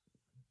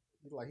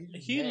 Like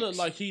He looked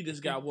like he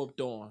just got whooped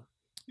on.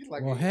 He's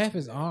like Well, a- half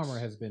his armor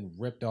has been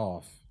ripped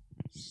off.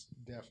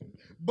 Definitely.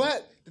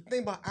 But the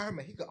thing about Iron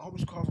Man, he could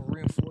always call for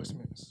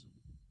reinforcements.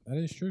 That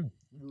is true.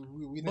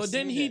 We But done didn't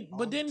seen he? that all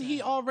But the didn't he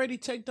time. already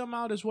take them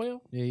out as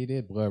well? Yeah, he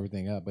did blow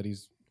everything up, but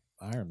he's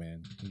Iron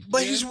Man.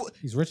 But Yeah.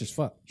 He's rich as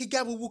fuck. he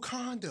got with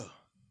Wakanda.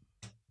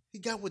 He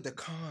got with the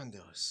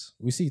Condas.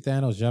 We see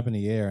Thanos jump in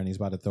the air and he's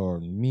about to throw a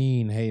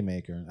mean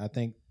haymaker. I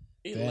think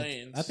It that-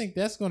 lands. I think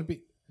that's going to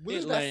be. What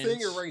is It that lands.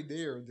 finger right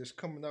there just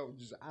coming out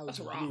just out That's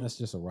of a the rock. blue? That's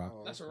just a rock.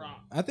 Oh, That's a okay.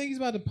 rock. I think he's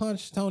about to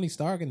punch Tony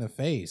Stark in the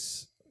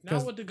face.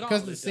 Not with the Because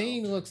gauntlet. the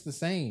scene though. looks the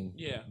same.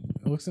 Yeah,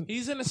 It looks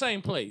he's in the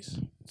same place.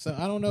 so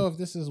I don't know if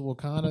this is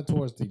Wakanda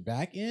towards the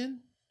back end.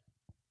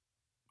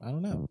 I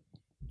don't know.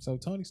 So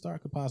Tony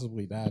Stark could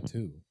possibly die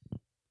too.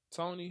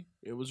 Tony,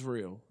 it was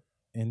real.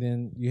 And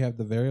then you have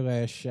the very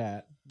last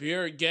shot.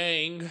 Veer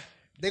gang.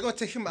 They're gonna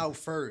take him out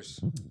first.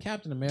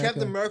 Captain America.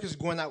 Captain America's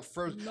going out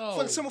first. No.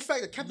 For the simple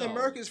fact that Captain No.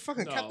 America is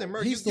fucking No. Captain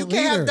America. He's You the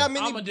can't have leader. that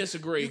many. I'ma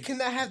disagree. You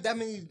cannot have that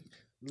many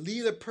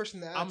leader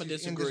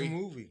personalities in disagree.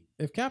 this movie.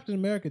 If Captain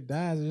America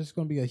dies, it's just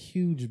going to be a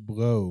huge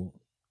blow,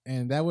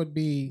 and that would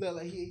be. Look,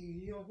 like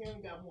he only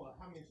got what?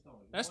 How many stones?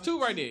 That's One, two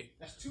right two? there.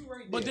 That's two right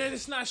there. But then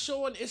it's not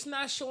showing. It's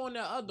not showing the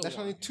other that's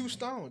one. only two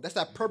stones. That's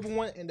that purple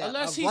one and that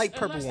Unless light he's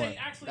purple unless one. they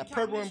actually That count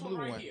purple this and blue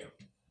right one. here.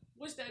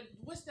 What's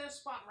that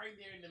spot right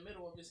there in the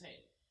middle of his hand?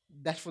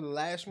 That's for the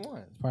last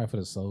one. Probably for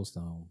the Soul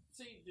Stone.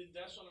 See,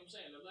 that's what I'm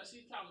saying. Unless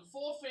he's counting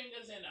four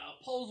fingers and an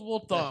opposable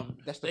thumb,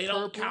 That's the they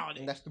purple don't count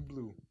and it. that's the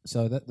blue.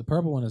 So that the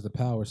purple one is the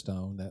Power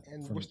Stone. That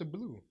And from- what's the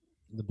blue?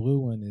 the blue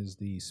one is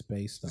the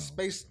Space The Stone.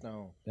 space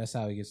stone. That's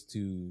how he gets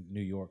to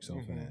New York so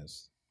Mhm.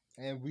 fast.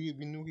 And we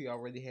knew he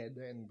already had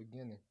that in the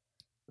beginning.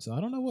 So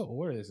I don't know what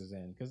order this is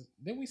in because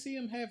didn't we see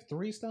him have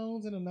 3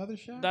 stones in another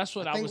shot? That's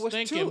what I, think was it was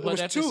thinking. two. But It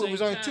was at two. the same It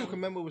was only time, two.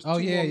 Remember, it was Oh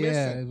two yeah, more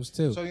yeah, missing. it was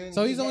 2. So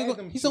So, you he's only add go,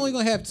 them he's two. only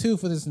going to have 2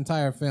 for this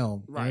entire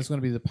film. Right. And it's going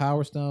to be the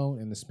Power Stone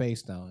and the Space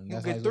Stone. And He'll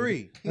that's how get he's gonna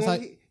three. get- that's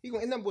how- He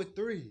gonna end up with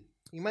 3.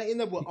 He might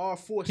end up with all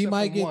 4 he except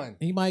might for get one.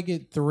 he might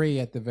get 3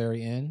 at the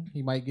very end.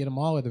 He might get them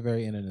all at the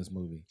very end of this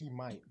movie. He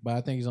might. But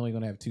I think he's only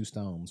going to have 2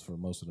 stones for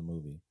most of the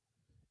movie.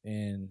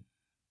 And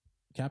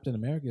Captain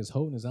America is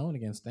holding his own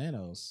against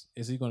Thanos.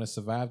 Is he going to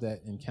survive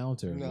that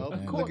encounter? No, with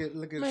Thanos? look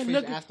at his Man, face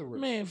look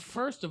afterwards. man.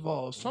 First of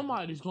all,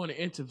 somebody's going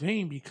to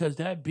intervene because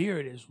that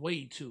beard is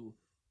way too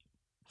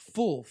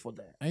full for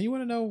that. And you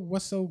want to know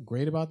what's so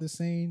great about this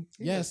scene?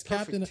 He Yes,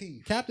 has perfect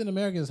teeth. Captain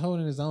America is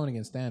holding his own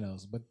against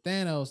Thanos, but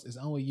Thanos is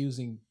only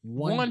using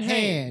one hand.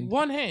 hand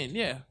One hand.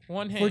 Yeah,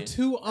 one for hand.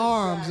 2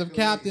 arms of Exactly.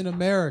 Captain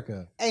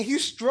America. And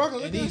he's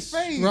struggling. And Look at he's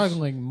his face.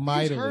 struggling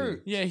mightily.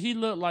 hurt. Yeah, he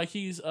looked like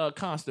he's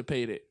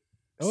constipated.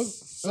 Oh,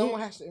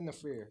 Someone has to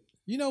interfere.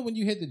 You know when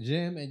you hit the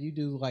gym and you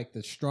do like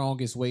the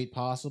strongest weight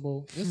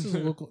possible?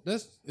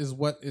 This is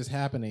what is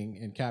happening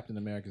in Captain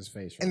America's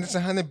face right And there's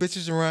 100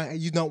 bitches around, and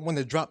you don't want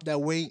to drop that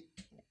weight,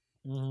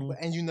 now.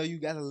 and you know you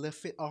gotta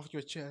lift it off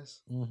your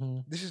chest. Mm-hmm.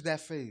 This is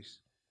that face.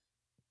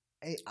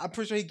 Hey, I'm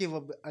pretty sure he gave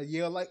a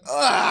yell like,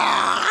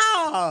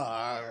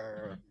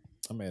 "Ah!"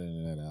 I'm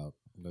editing that out.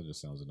 That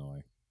just sounds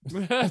annoying.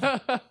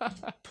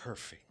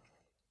 Perfect.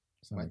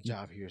 Sound My like you,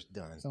 job here is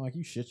done. sound like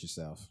you shit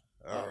yourself.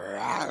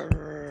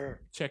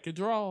 Check your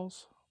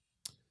draws.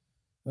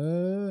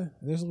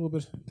 There's a little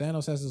bit.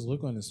 Thanos has this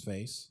look on his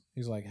face.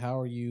 He's like, "How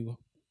are you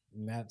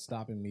not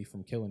stopping me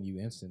from killing you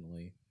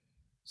instantly?"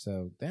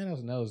 So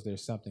Thanos knows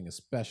there's something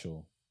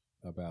special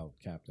about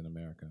Captain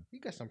America. He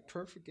got some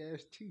perfect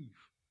ass teeth.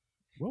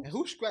 Well, And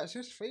who scratched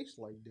his face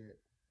like that?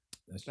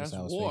 that's That's just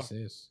how his war. face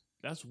is.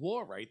 That's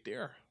war right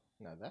there.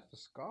 Now that's a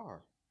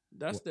scar.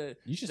 That's the.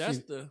 You should That's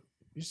see. the.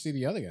 You should see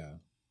the other guy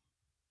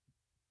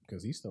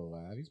because he's still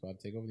alive. He's about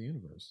to take over the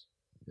universe.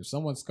 If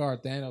someone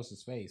scarred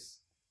Thanos' face,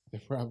 they're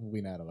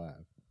probably not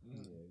alive. Yeah,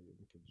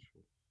 I'm pretty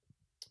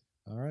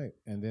sure. All right,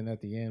 and then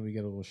at the end, we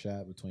get a little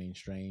shot between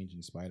Strange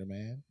and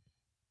Spider-Man.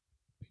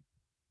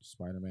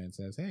 Spider-Man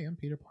says, "Hey, I'm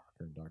Peter Parker."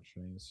 And Doctor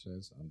Strange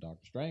says, "I'm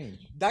Doctor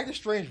Strange." Doctor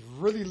Strange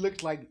really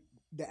looks like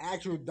the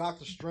actual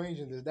Doctor Strange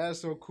in this. That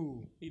is so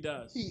cool. He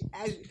does.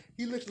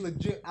 He looks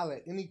legit out of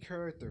any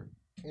character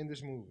in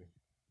this movie.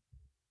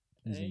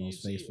 He's the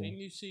most faithful. And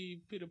you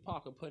see Peter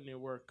Parker putting in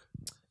work.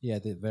 Yeah,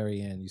 at the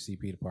very end, you see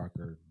Peter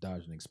Parker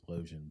dodging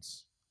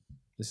explosions.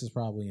 This is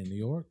probably in New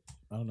York.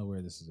 I don't know where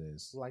this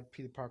is. Like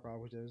Peter Parker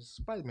always does.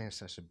 Spider-Man's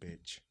such a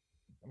bitch.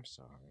 I'm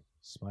sorry.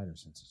 Spider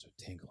senses are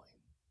tingling.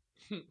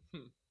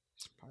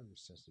 Spider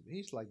sense.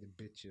 He's like the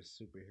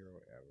bitchiest superhero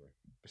ever,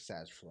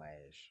 besides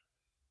Flash.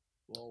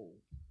 Whoa.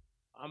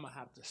 I'm gonna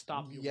have to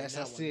stop you. Yes,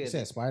 on I that one. said You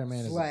said Spider-Man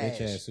is a Flash.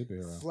 bitch ass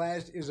superhero.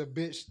 Flash is a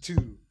bitch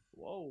too.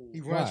 Whoa. He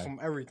runs Why? from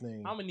everything.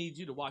 I'm gonna need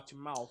you to watch your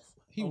mouth.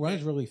 He Okay?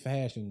 runs really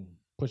fast and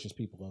pushes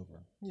people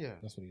over. Yeah.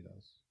 That's what he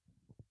does.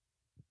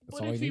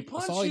 But if he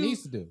punch that's all he you-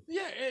 needs to do.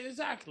 Yeah,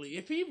 exactly.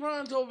 If he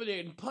runs over there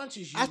and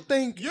punches you, I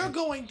think you're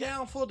going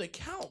down for the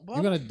count, bro.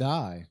 You're gonna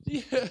die.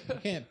 Yeah. You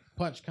can't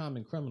punch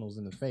common criminals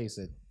in the face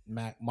at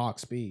Mach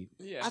speed.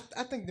 Yeah.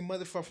 I think the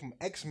motherfucker from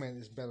X-Men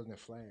is better than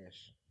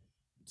Flash.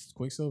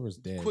 Quicksilver's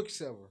dead.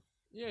 Quicksilver.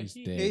 Yeah, He's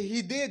he, dead.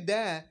 He did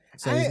die.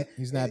 So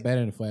he's not better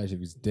than Flash if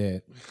he's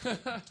dead.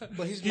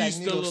 But he's he's Magneto's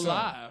still son.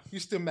 alive.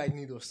 He's still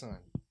Magneto's son.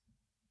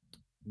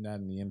 Not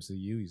in the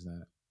MCU. He's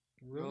not.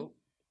 Really?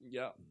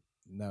 Yeah.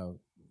 No,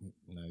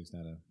 he's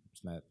not.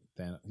 He's not.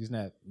 He's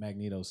not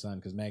Magneto's son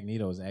because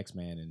Magneto is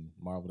X-Men and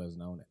Marvel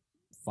doesn't own it.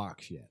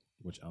 Fox yet,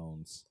 which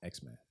owns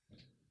X-Men.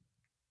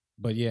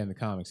 But yeah, in the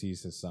comics,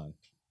 he's his son.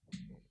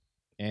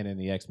 And in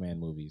the X-Men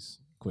movies,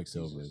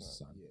 Quicksilver is his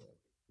son. Yeah.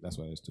 That's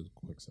why there's two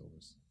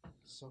Quicksilvers.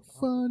 So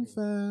Fun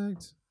complicated.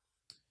 fact.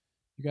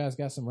 You guys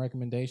got some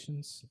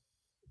recommendations?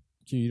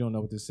 Q, you don't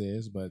know what this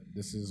is, but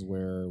this is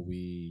where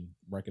we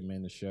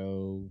recommend a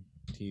show,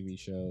 TV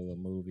show, a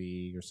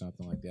movie, or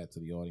something like that to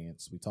the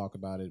audience. We talk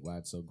about it, why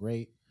it's so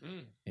great,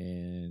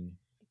 and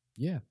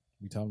yeah,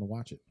 we tell them to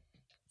watch it.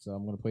 So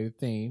I'm going to play the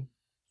theme,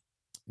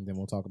 and then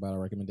we'll talk about our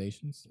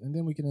recommendations, and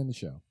then we can end the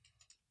show.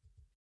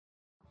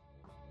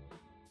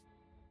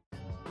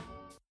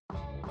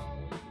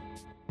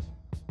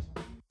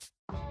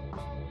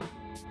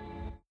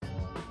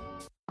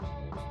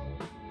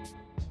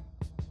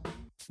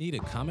 Need a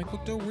comic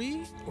book to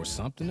read or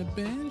something to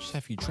binge?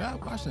 Have you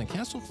tried watching a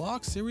canceled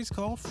Fox series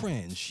called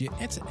Fringe? You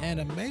into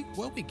anime?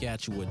 Well, we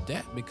got you with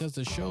that because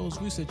the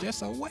shows we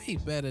suggest are way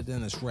better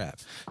than this rap.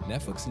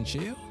 Netflix and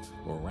chill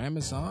or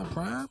Amazon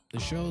Prime? The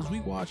shows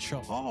we watch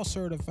are all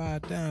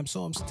certified dime,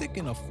 so I'm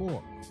sticking a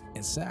fork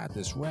inside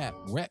this rap.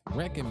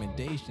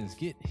 Recommendations.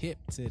 Get hip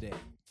to that.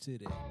 To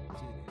that.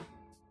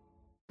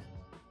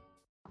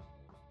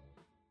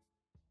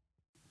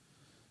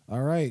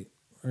 All right.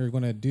 We're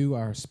going to do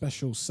our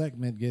special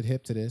segment, Get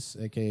Hip to This,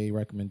 a.k.a.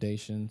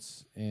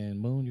 recommendations. And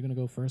Moon, you're going to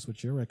go first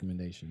with your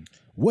recommendation.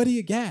 What do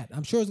you got?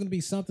 I'm sure it's going to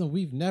be something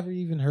we've never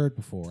even heard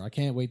before. I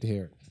can't wait to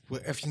hear it. Well,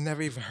 if you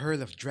never even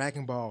heard of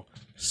Dragon Ball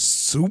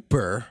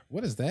Super.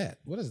 What is that?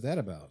 What is that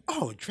about?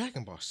 Oh,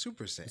 Dragon Ball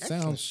Super is an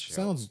excellent show.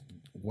 Sounds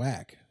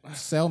whack.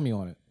 Sell me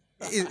on it.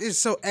 It's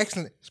so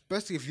excellent,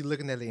 especially if you're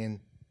looking at it in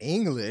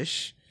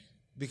English,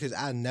 because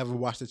I never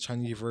watched the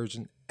Chinese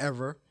version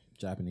ever.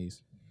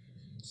 Japanese.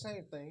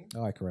 Same thing. I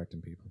like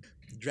correcting people.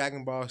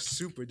 Dragon Ball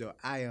Super, though,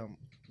 I am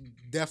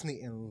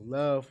definitely in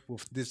love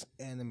with this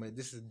anime.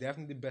 This is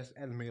definitely the best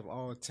anime of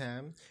all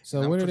time. So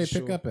And I'm where did they pretty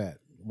pick sure- up at?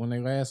 When they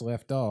last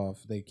left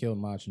off, they killed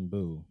Majin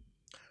Buu.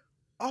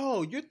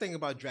 Oh, you're thinking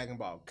about Dragon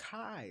Ball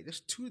Kai.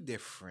 There's two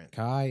different.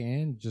 Kai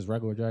and just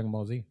regular Dragon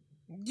Ball Z.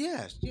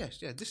 Yes.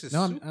 This is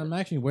No, Super. I'm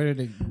actually where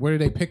did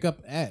they pick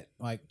up at?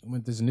 Like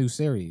with this new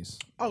series?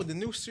 Oh, the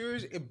new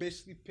series, it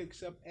basically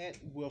picks up at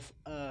with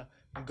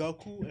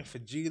Goku and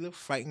Vegeta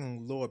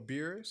fighting Lord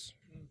Beerus.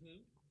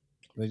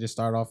 They just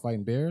start off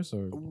fighting bears,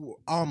 or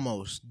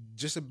Almost.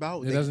 Just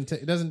about.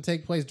 it doesn't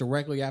take place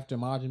directly after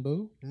Majin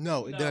Buu.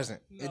 No, it No,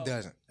 doesn't. no. It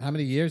doesn't. How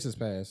many years has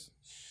passed?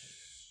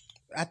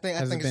 I think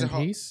Has it it's been a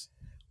whole. peace?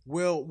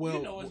 Well,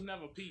 You know it's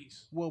never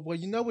peace.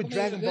 you know with I mean,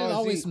 Dragon there's Ball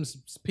always Z,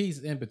 some peace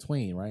in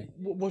between, right?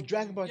 with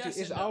Dragon Ball Yes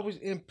Z, it's and no. always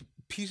in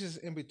pieces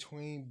in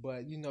between.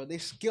 But they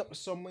skip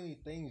so many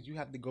things. You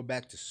have to go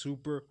back to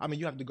Super. I mean,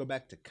 you have to go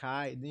back to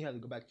Kai, and then you have to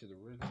go back to the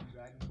original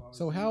Dragon Ball.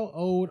 So Z. how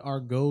old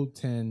are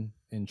Goten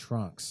and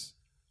Trunks?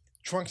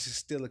 Trunks is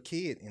still a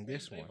kid in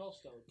this They one. both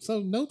still- So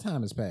no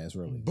time has passed,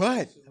 really.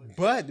 But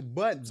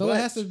So it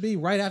has to be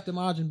right after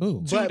Majin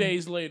Buu. 2 But-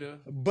 days later.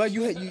 But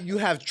you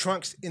have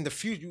Trunks in the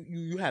future.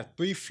 You have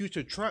 3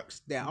 future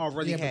Trunks that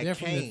already but had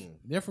Kane.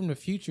 they're from the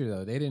future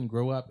though. They didn't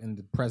grow up in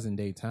the present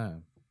day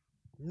time.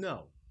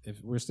 No.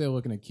 If we're still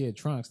looking at Kid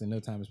Trunks, then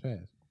no time has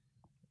passed.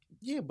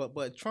 Yeah,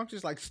 but Trunks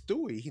is like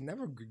Stewie. He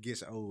never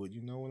gets old.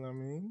 You know what I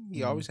mean?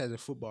 He Mhm. always has a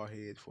football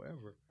head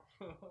forever.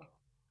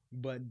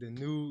 But the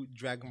new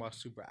Dragon Ball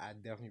Super, I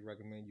definitely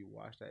recommend you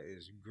watch that.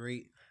 It's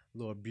great.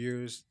 Lord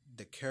Beerus,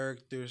 the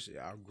characters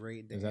are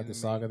great. Is that the anime-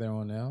 saga they're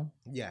on now?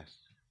 Yes.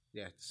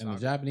 Yes. And the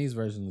Japanese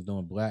version is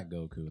doing Black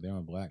Goku. They're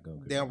on Black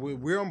Goku.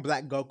 We're on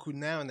Black Goku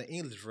now in the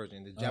English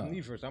version. The Oh.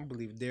 Japanese version, I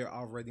believe they're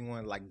already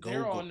on like Gold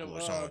They're Goku on the or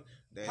something.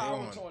 They're Power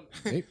on.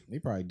 tournament. they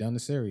probably done the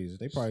series.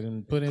 They probably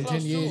didn't put in Close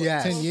 10 to years. it.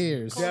 Yes. 10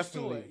 years. Close to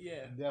Definitely. it,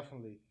 yeah.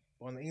 Definitely.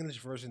 On the English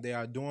version, they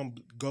are doing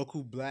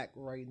Goku Black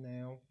right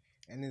now.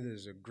 And it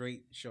is a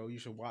great show. You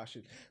should watch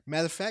it.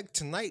 Matter of fact,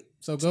 tonight.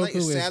 So tonight Goku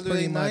is Saturday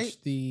pretty night.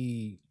 much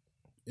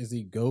is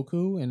he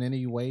Goku in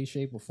any way,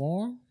 shape, or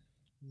form?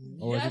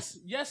 Or is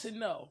Yes and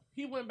no.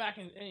 He went back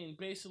and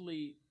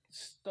basically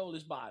stole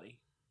his body.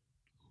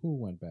 Who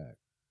went back?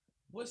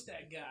 What's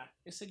that guy?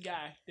 It's a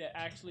guy that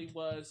actually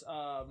was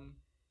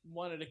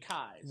one of the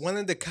Kais. One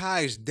of the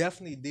Kais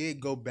definitely did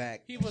go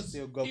back. He and was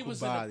still Goku he was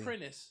body. an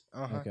apprentice,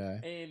 Okay.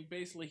 and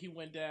basically he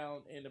went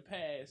down in the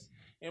past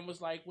and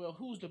was like, "Well,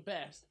 who's the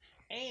best?"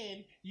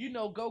 And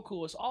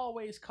Goku is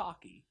always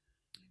cocky.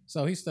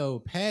 So he stole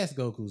past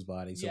Goku's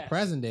body. So Yes.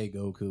 present day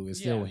Goku is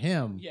still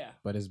him. Yeah.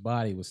 But his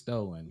body was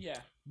stolen. Yeah.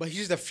 But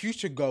he's the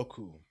future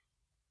Goku.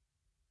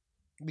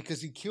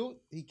 Because he killed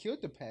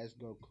the past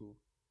Goku.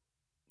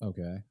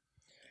 Okay.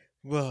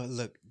 Well,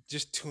 look,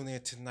 just tune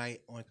in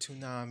tonight on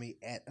Toonami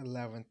at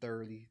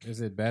 11:30. Is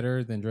it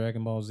better than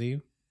Dragon Ball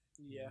Z?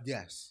 Yeah.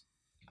 Yes.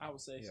 I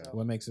would say Yeah. so.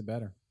 What makes it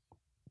better?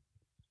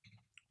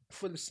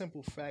 For the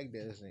simple fact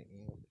that it's in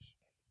English.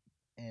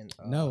 And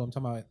No, I'm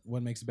talking about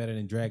what makes it better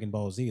than Dragon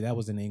Ball Z. That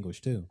was in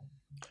English too.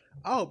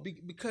 Oh,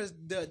 because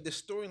the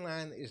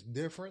storyline is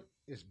different.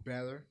 It's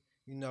better.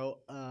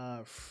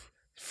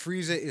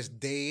 Frieza is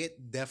dead.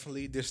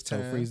 Definitely this So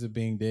time. Frieza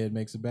being dead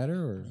makes it better,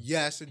 or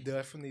Yes, it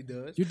definitely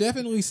does. you're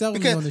definitely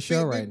selling me on the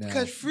show right now.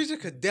 Because Frieza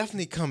could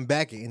definitely come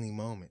back at any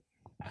moment.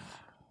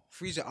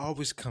 Frieza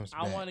always comes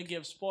back. I want to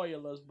give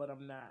spoilers, but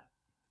I'm not.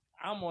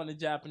 I'm on the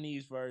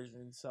Japanese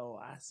version, so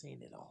I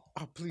seen it all.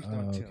 Oh, please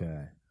don't tell me.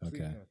 Okay. Please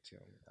Okay. don't tell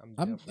me. I'm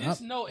I'm- definitely.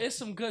 Just know it's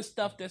some good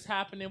stuff that's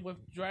happening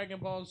with Dragon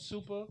Ball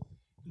Super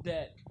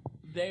that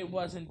they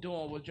wasn't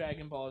doing with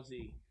Dragon Ball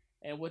Z.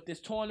 And with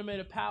this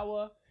Tournament of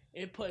Power,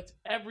 it puts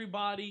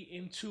everybody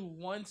into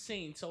one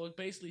scene. So it's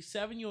basically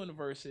 7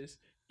 universes,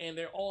 and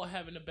they're all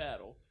having a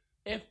battle.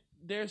 If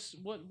there's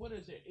what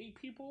is it, 8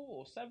 people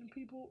or 7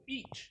 people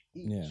each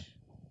Yeah.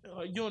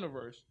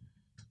 universe,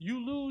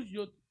 you lose,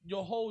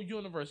 your whole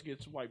universe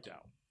gets wiped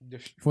out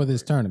For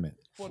this tournament.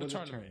 for the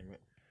tournament.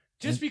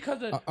 Just And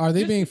because of Are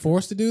they just being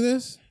forced to do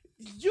this?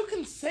 You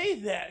can say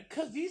that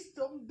because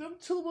them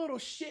 2 little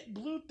shit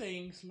blue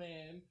things,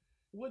 man.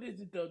 What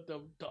is it?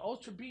 The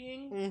Ultra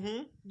Being?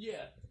 Mm-hmm.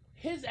 Yeah,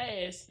 his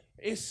ass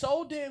is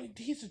so damn.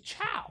 He's a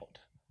child,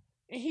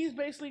 and he's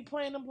basically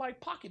playing them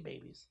like pocket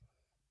babies.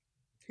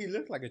 He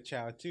looked like a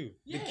child too.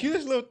 Yeah. The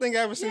cutest little thing I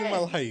ever seen in my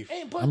life.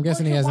 I'm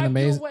guessing he has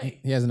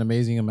an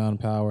amazing amount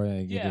of power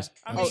and you Yeah, just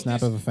I a mean, snap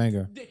this- of a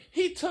finger.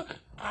 He took.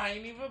 I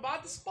ain't even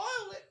about to spoil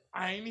it.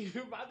 I ain't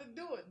even about to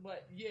do it.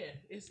 But yeah,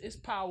 it's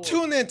power.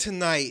 Tune in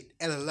tonight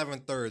at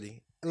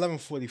 11:30,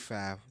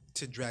 11:45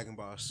 to Dragon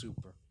Ball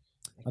Super.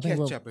 I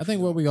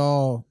think what we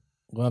all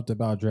loved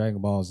about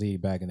Dragon Ball Z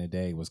back in the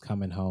day was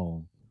coming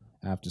home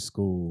after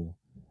school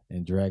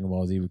and Dragon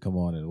Ball Z would come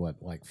on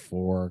at like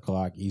 4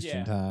 o'clock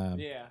Eastern time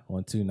Yeah.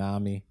 on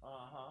Toonami.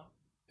 Uh-huh.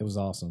 It was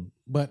awesome,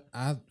 but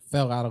I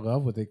fell out of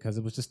love with it because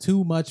it was just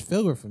too much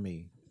filler for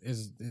me.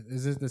 Is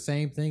it the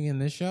same thing in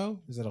this show?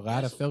 Is it a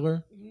lot of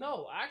filler?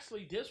 No,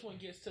 actually, this one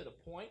gets to the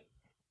point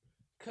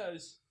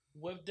because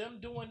with them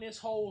doing this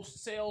whole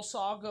Cell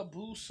Saga,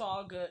 Boo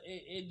Saga,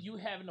 you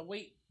having to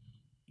wait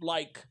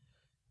like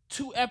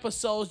 2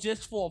 episodes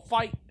just for a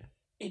fight.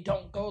 It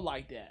don't go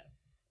like that.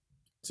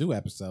 2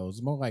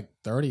 episodes, more like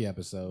 30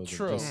 episodes. of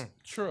True, just-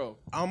 true.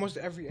 Almost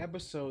every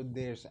episode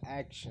there's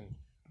action.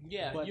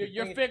 Yeah, But you're the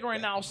thing-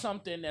 figuring out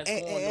something that's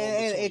And, going on.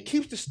 and between it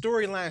keeps the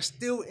storyline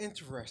still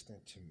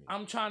interesting to me.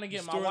 I'm trying to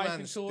get The my wife storyline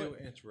into is still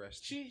it.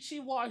 interesting. She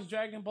watched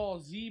Dragon Ball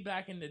Z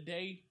back in the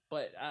day,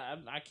 but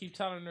I keep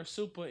telling her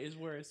Super is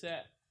where it's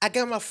at. I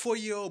got my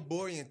 4-year-old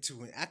boy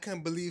into it. I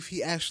couldn't believe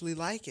he actually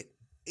liked it.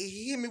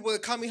 He hit me with a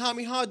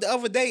Kamehameha the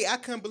other day. I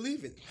couldn't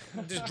believe it.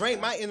 Just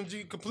drained my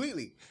energy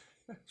completely.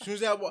 As soon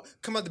as I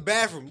come out the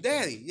bathroom,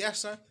 Daddy, yes,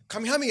 son,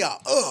 Kamehameha.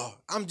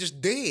 I'm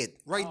just dead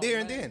right Oh, there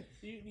and man. then.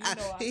 You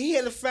know, He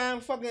had to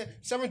find fucking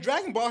 7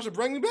 Dragon Balls to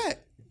bring me back.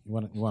 You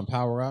want to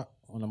power up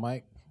on the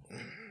mic?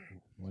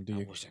 Want to do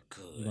I your, wish I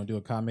could. you gonna do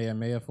a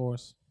Kamehameha for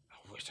us?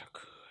 I wish I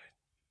could.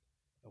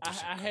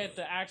 I had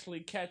to actually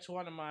catch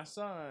one of my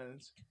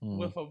sons Mm.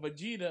 with a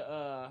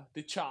Vegeta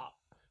the chop.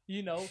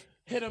 You know,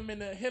 hit him in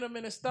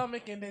the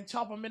stomach and then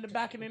chop him in the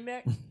back of the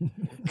neck.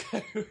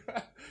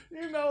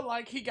 You know,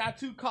 like he got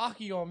too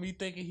cocky on me,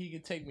 thinking he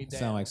could take me down.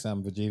 Sound like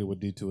something Vegeta would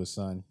do to his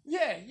son.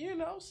 Yeah, you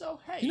know. So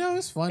hey, You know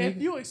what's funny? if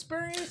you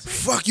experience it,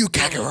 Fuck you,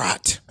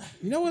 Kakarot.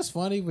 You know what's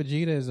funny?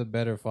 Vegeta is a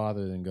better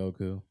father than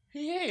Goku.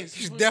 he is.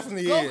 He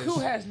definitely Goku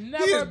is. has He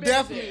never been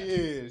definitely there.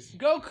 is.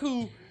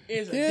 Goku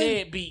is a Yeah,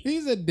 deadbeat.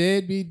 He's a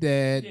deadbeat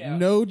dad, Yeah.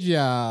 no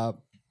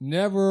job,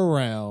 never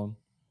around.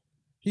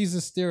 He's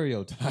a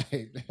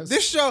stereotype.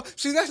 This show,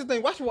 see, that's the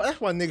thing. That's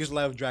why niggas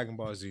love Dragon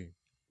Ball Z.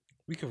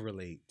 We can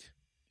relate.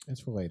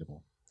 It's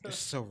relatable. It's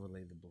so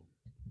relatable.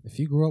 If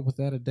you grew up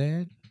without a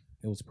dad,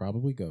 it was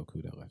probably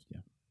Goku that left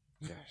you.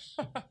 Yes.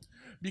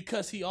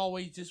 Because he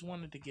always just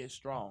wanted to get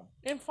strong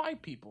and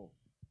fight people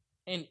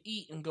and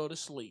eat and go to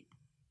sleep.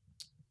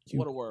 Q,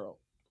 What a world.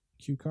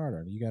 Q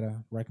Carter, you got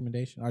a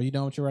recommendation? Are you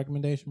done with your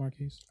recommendation,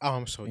 Marquise? Oh,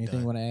 I'm so Anything you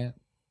done. want to add?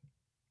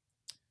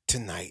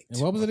 Tonight.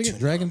 And what was it again? Toonami.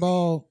 Dragon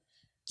Ball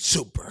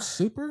Super.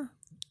 Super?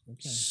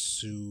 Okay.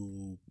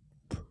 Super.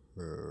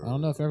 I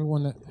don't know if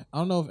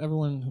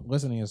everyone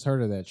listening has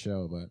heard of that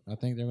show, but I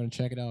think they're going to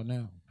check it out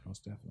now.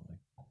 Most definitely.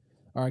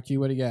 All right, Q,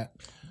 what do you got?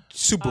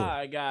 Super.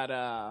 I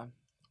got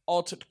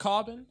Altered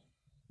Carbon,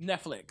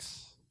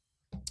 Netflix.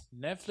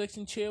 Netflix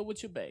and chill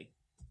with your bae.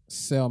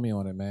 Sell me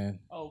on it, man.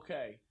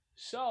 Okay.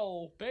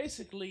 So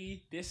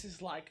basically, this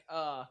is like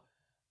a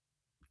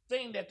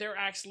thing that they're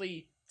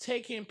actually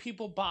taking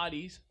people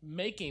bodies,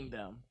 making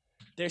them.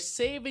 They're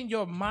saving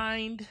your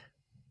mind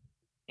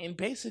and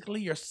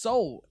basically your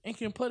soul and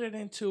can put it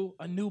into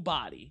a new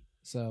body.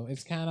 So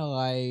it's kind of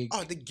like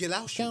Oh, the Get Out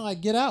kind shit. of like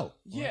Get Out.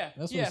 Yeah,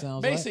 That's what yeah. it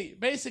sounds like.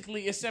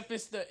 Basically, except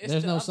it's the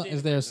There's no. updated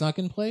Is there a version.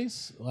 sunken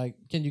place? Like,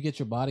 can you get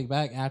your body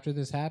back after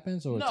this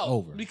happens, or it's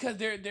over? because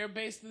they're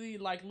basically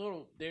like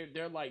little.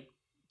 They're like,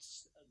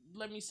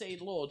 let me say,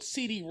 little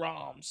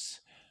CD-ROMs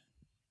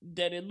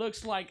that it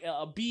looks like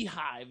a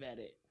beehive at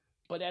it,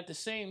 but at the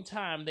same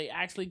time they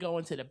actually go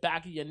into the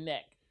back of your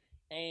neck,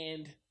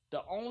 and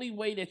the only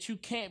way that you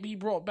can't be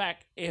brought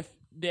back if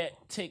that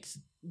takes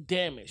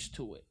damage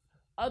to it.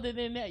 Other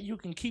than that, you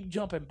can keep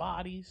jumping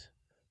bodies.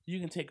 You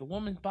can take a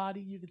woman's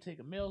body, you can take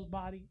a male's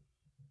body,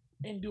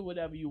 and do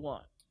whatever you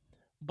want.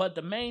 But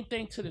the main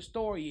thing to the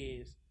story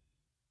is,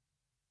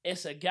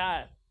 it's a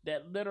guy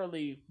that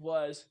literally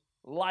was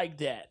like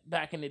that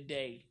back in the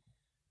day.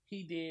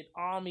 He did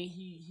army.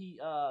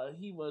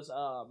 He was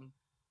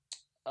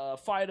a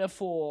fighter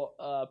for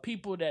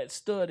people that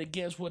stood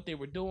against what they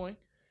were doing,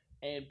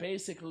 and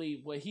basically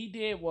what he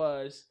did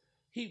was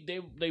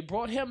they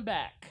brought him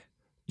back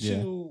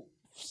to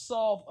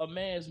solve a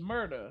man's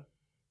murder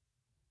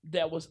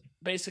that was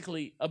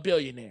basically a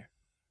billionaire.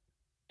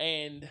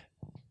 And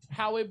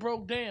how it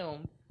broke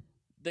down,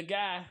 the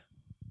guy,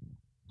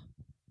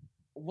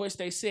 which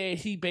they said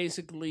he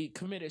basically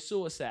committed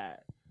suicide,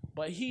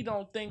 but he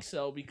don't think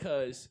so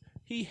because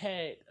he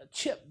had a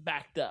chip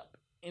backed up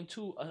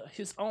into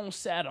his own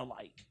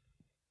satellite.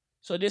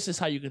 So this is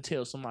how you can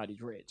tell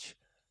somebody's rich.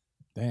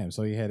 Damn.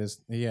 So he had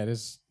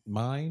his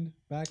mind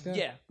back up.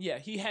 Yeah,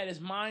 he had his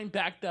mind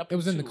backed up. It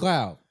was in the into-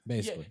 cloud,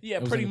 basically. Yeah,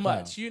 It was pretty in the cloud.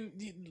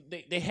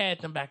 much. They had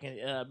them back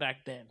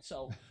then.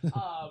 So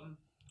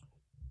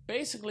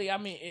basically, I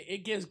mean,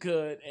 it gets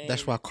good. And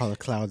That's why I call it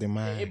cloud in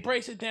mind. it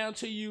breaks it down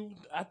to you.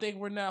 I think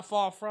we're not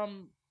far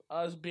from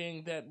us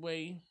being that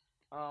way.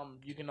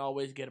 You can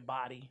always get a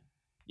body.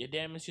 You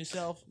damage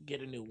yourself,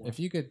 get a new one. If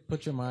you could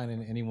put your mind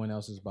in anyone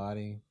else's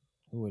body,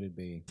 who would it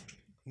be?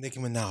 Nicki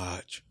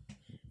Minaj.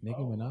 Nicki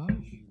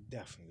Minaj?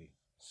 Definitely.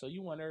 So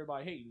you want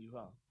everybody hating you,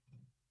 huh?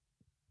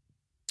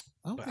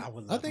 But I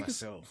would love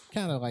myself. It's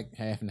kind of like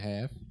half and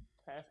half.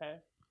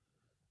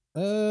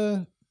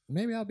 Half.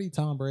 Maybe I'll be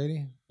Tom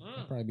Brady.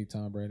 I'll probably be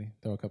Tom Brady.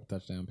 Throw a couple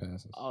touchdown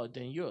passes. Oh,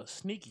 then you're a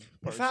sneaky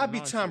If person, I be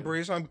aren't Tom you?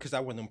 Brady, it's only because I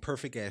want them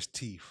perfect ass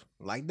teeth.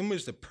 Like them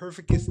is the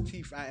perfectest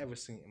teeth I ever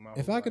seen in my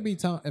If whole I could life.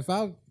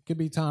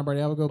 be Tom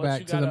Brady, I would go But back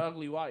you to got an the.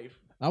 ugly wife.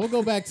 I would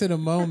go back to the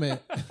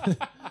moment.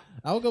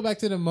 I would go back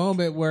to the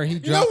moment where he You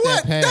know dropped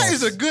what? that pass. That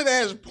is a good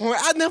ass point.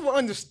 I never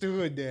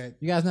understood that.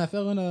 You guys not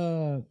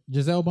feeling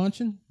Giselle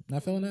Bundchen?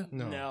 Not feeling that?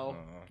 No.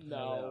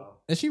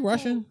 Is she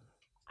Russian?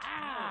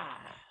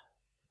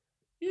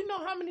 You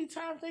know how many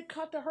times they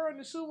cut to her in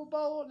the Super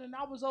Bowl, and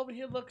I was over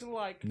here looking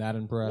like, Not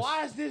impressed.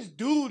 why is this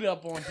dude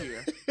up on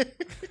here?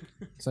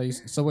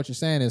 So what you're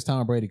saying is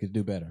Tom Brady could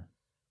do better.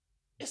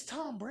 It's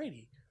Tom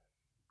Brady.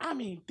 I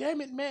mean,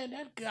 damn it, man,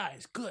 that guy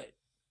is good.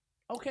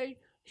 Okay,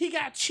 he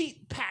got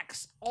cheat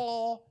packs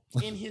all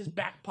in his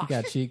back He pocket.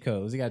 got cheat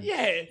codes. He got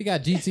Yeah.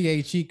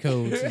 GTA cheat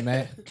codes,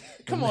 man.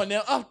 Come on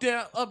now, up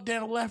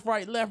down, left,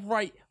 right,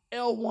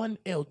 L1,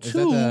 L2.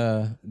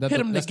 Is that Hit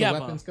 'em that's together.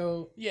 the weapons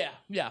code? Yeah,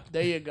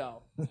 there you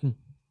go.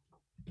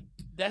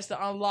 That's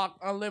the unlock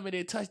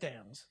unlimited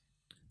touchdowns.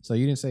 So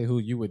you didn't say who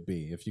you would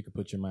be if you could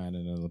put your mind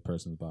in another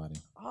person's body.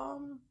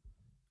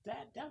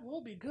 That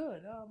will be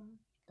good.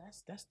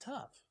 That's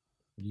tough.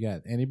 You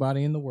got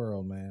anybody in the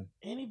world, man.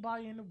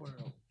 Anybody in the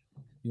world.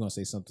 You want to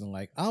say something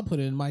like, "I'll put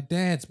it in my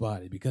dad's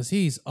body because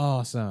he's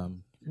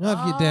awesome.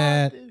 Love you,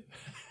 Dad."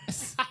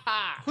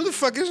 Who the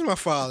fuck is my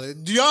father?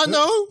 Do y'all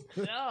know?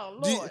 Oh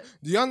Do, Lord.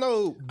 do y'all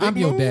know? Big I'm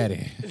your Moon?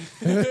 daddy.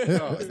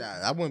 Oh,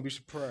 nah, I wouldn't be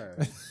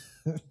surprised.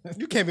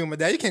 You can't be my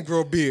dad. You can't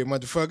grow a beard,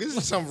 motherfucker.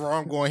 There's something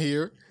wrong going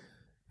here.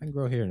 I can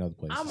grow hair in other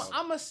places.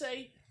 I'm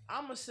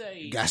gonna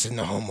say. Got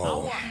no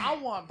homo. I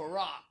want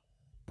Barack.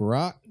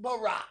 Barack.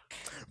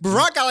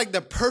 Barack got like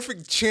the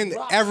perfect chin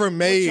Barack ever with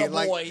made. your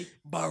Like boy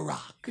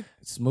Barack.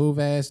 Smooth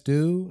ass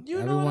dude. You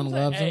know Everyone what I'm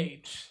loves saying?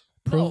 him.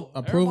 Hey, no,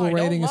 Approval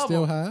everybody rating don't is love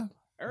still him. high.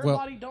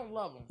 Everybody don't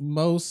love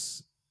him.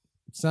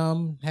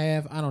 Some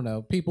have. I don't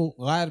know. A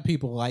lot of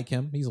people like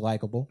him. He's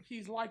likable.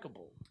 He's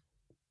likable.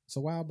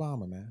 So why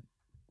Obama, man?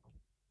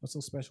 What's so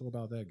special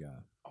about that guy?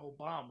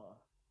 Obama.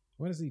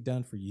 What has he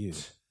done for you?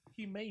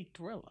 He made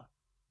Thriller.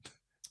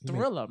 He made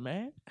Thriller,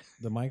 man.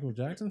 the Michael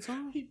Jackson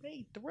song? He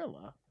made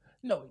Thriller.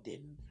 No, he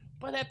didn't.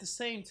 But at the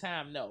same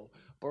time, no.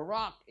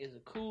 Barack is a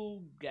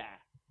cool guy.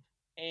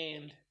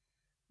 And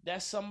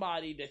that's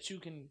somebody that you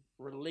can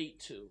relate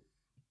to.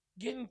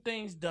 Getting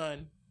things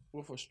done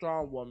with a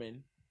strong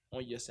woman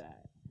on your side.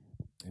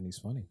 And he's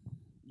funny.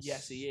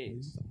 Yes, he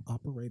is. He's an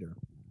operator.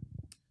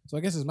 So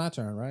I guess it's my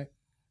turn, right?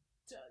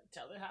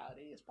 Tell it how it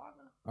is,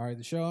 partner. All right,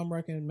 the show I'm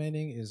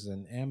recommending is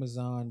an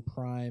Amazon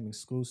Prime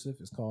exclusive.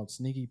 It's called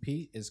Sneaky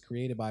Pete. It's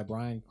created by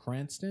Bryan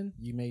Cranston.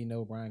 You may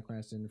know Bryan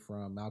Cranston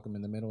from Malcolm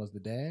in the Middle as the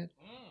dad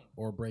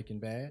or Breaking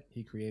Bad.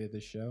 He created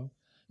this show.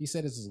 He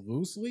said it's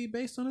loosely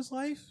based on his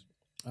life.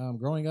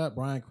 Growing up,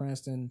 Bryan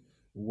Cranston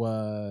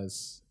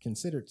was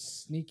considered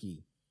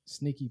Sneaky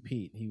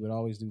Pete. He would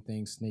always do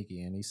things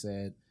sneaky, and he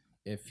said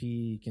if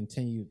he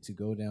continued to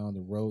go down the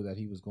road that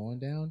he was going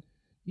down,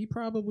 he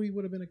probably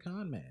would have been a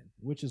con man,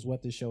 which is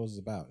what this show is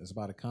about. It's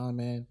about a con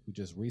man who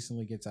just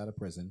recently gets out of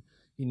prison.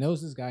 He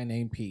knows this guy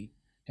named Pete,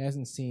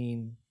 hasn't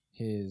seen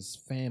his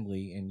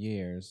family in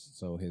years,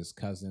 so his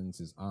cousins,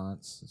 his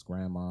aunts, his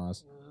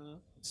grandmas.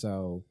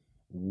 So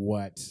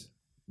what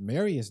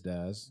Marius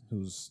does,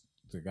 who's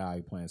the guy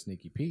who playing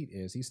Sneaky Pete,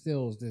 is he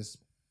steals this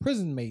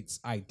prison mate's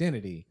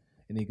identity,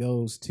 and he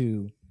goes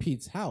to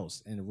Pete's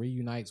house and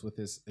reunites with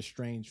his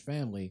estranged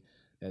family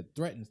that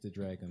threatens to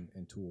drag him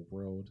into a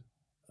world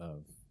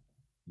of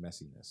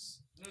messiness.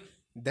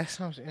 That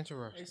sounds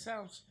interesting. It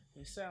sounds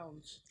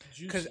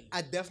juicy. Because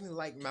I definitely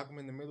like Malcolm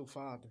in the Middle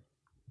father.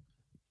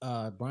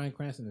 Bryan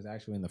Cranston is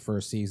actually in the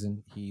first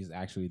season. He's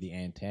actually the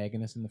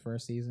antagonist in the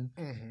first season.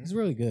 Mm-hmm. He's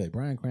really good.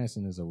 Bryan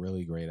Cranston is a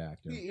really great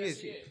actor. He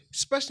is,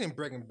 especially in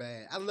Breaking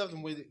Bad. I love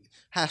him with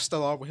how I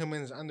start off with him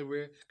in his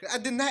underwear. 'Cause I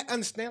did not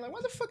understand, like,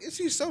 why the fuck is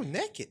he so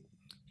naked?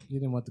 You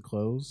didn't want the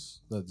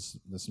clothes, the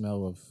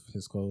smell of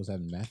his clothes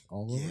having meth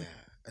all over. Yeah,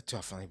 until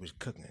I found he was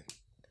cooking.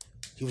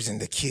 He was in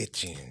the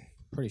kitchen.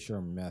 Pretty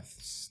sure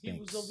meth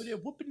stinks. He was over there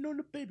whooping on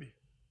the baby.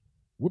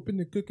 Whipping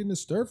and cooking the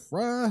stir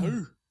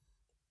fry.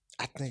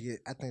 I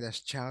think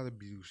that's child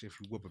abuse if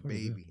you whip a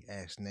baby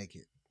ass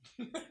naked.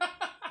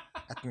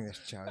 I think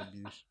that's child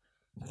abuse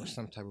or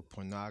some type of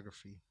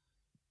pornography.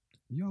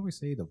 You always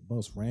say the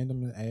most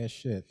random ass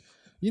shit.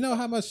 You know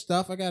how much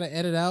stuff I gotta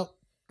edit out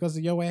because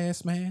of your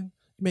ass, man?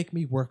 You make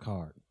me work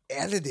hard.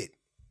 Edit it.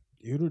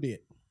 Edit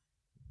it.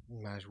 You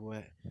might as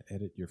well.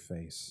 Edit your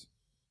face.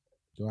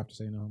 Do I have to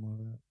say no more of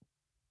that?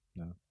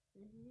 No.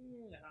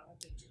 No, I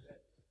think you're good.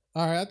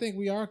 All right, I think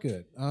we are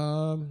good.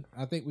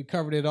 I think we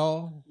covered it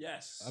all.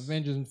 Yes.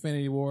 Avengers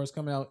Infinity War is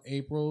coming out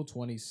April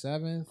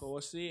 27th. Go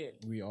see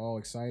it. We all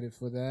excited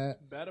for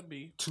that. Better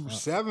be.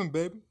 2-7,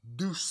 baby.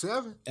 Do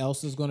 7.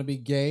 Elsa's going to be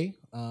gay.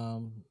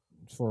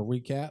 For a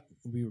recap,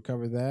 we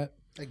covered that.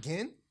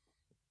 Again?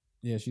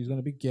 Yeah, she's going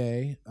to be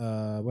gay.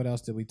 What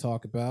else did we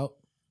talk about?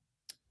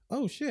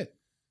 Oh, shit.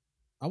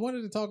 I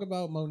wanted to talk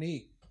about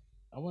Monique.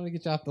 I want to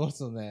get y'all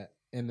thoughts on that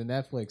and the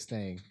Netflix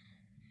thing.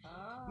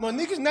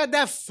 Monique is not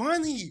that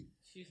funny.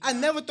 I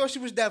never thought she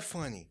was that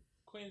funny.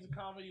 Queens of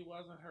Comedy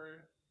wasn't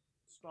her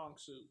strong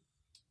suit.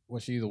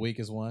 Was she the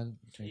weakest one?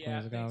 in Yeah, Queens I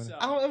of think Comedy? so.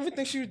 I don't ever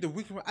think she was the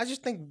weak one. I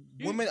just think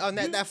women are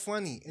not that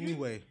funny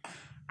anyway.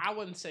 I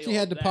wouldn't say She all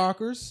had the that.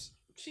 Parkers.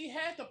 She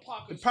had the The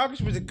Parkers.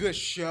 Parkers was a good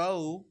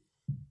show.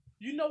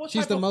 You know what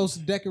She's type the of,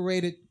 most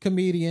decorated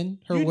comedian.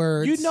 Her you,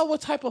 words. You know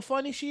what type of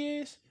funny she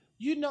is?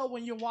 You know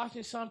when you're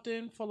watching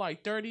something for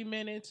like 30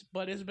 minutes,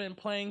 but it's been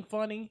playing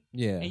funny,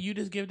 Yeah. and you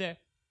just give that,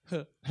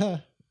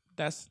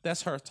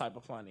 that's her type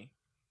of funny.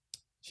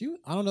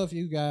 I don't know if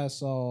you guys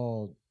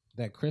saw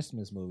that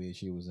Christmas movie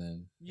she was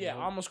in. Yeah,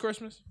 Almost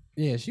Christmas.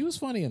 Yeah, she was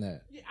funny in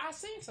that. Yeah, I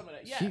seen some of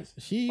that. Yes,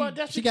 She But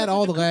that's she because got of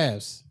all the the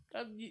laughs.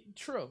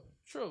 True.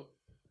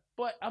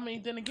 But I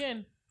mean, then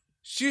again,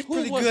 She was who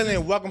pretty was good the-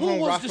 in Welcome who Home,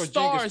 was Roscoe the Jenkins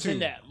stars too. in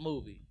that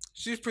movie?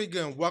 She was pretty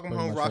good in Welcome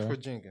Pretty Home, much, Roscoe yeah.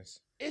 Jenkins.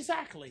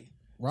 Exactly.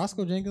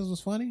 Roscoe Jenkins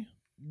was funny.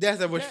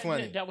 That was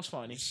funny. That was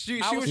funny.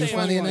 She I would was say She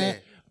funny in funny.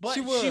 that? But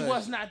She she was.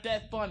 was not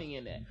that funny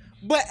in that.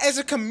 But as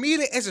a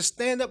comedian, as a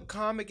stand-up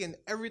comic and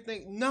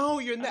everything, no,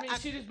 you're I not. mean,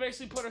 she just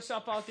basically put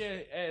herself out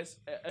there as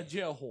a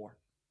jail whore.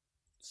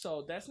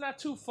 So that's not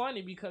too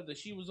funny because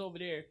she was over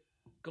there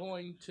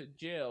going to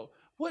jail,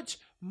 which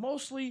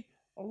mostly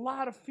a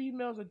lot of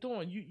females are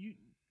doing.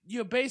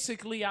 You're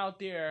basically out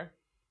there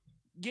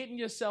getting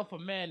yourself a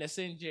man that's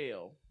in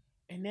jail,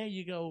 and there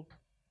you go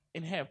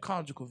and have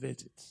conjugal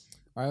visits.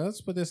 All right,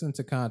 let's put this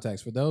into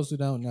context. For those who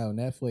don't know,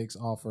 Netflix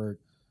offered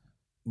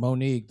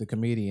Monique, the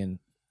comedian,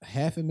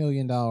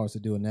 $500,000 to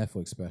do a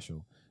Netflix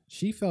special.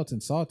 She felt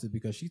insulted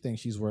because she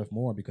thinks she's worth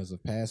more because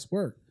of past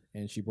work.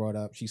 And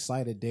she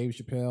cited Dave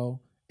Chappelle,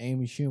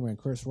 Amy Schumer, and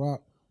Chris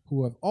Rock,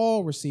 who have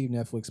all received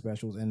Netflix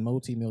specials and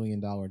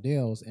multi-million-dollar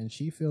deals. And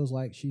she feels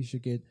like she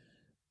should get,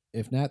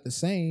 if not the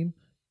same,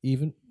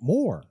 even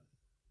more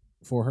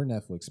for her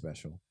Netflix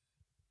special.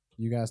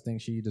 You guys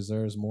think she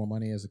deserves more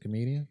money as a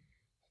comedian?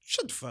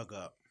 Shut the fuck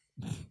up.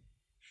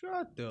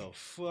 Shut the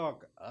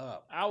fuck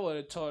up. I would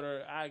have told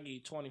her I'd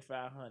give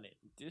 $2,500.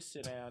 Just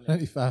sit down.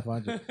 And...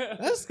 $9,500.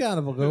 That's kind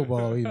of a low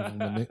ball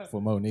even for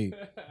Monique.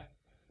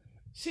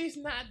 She's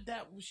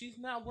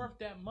not worth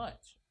that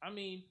much. I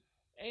mean,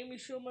 Amy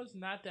Schumer's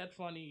not that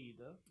funny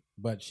either.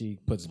 But she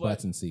puts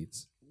butts in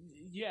seats.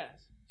 Yes,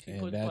 she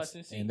puts butts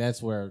in seats. And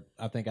that's where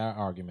I think our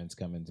arguments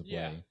come into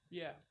play.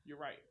 Yeah, you're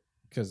right.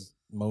 Because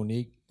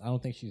Monique, I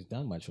don't think she's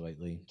done much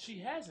lately. She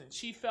hasn't.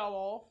 She fell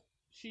off.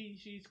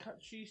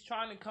 She's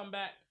trying to come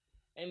back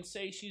and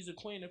say she's a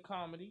queen of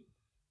comedy.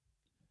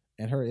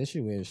 and her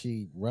issue is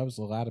she rubs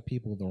a lot of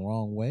people the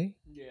wrong way.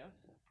 Yeah.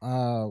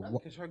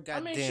 Because her I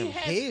goddamn mean, she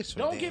has. head's so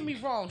Don't damn- get me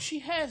wrong. She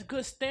has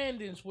good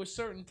standings with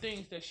certain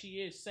things that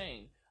she is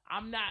saying.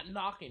 I'm not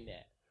knocking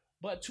that,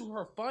 but to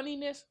her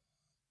funniness,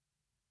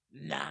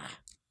 nah.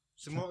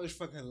 Simone is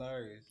fucking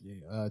hilarious.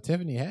 Yeah,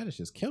 Tiffany Haddish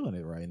is killing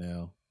it right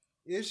now.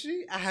 Is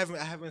she? I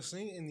haven't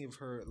seen any of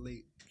her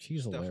late.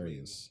 She's stuff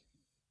hilarious.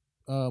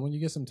 When you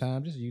get some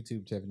time, just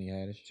YouTube Tiffany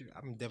Haddish.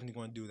 I'm definitely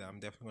going to do that. I'm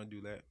definitely going to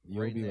do that.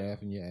 You'll right be now.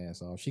 laughing your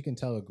ass off. She can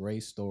tell a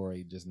great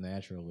story just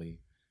naturally.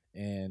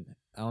 And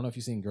I don't know if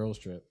you've seen Girls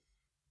Trip.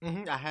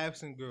 I have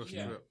seen Girls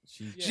Yeah. Trip.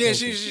 Yeah,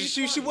 She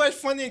funny. was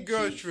funny in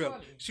Girls She's Trip.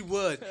 funny. She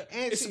was.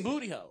 And It's a she,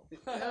 booty hole.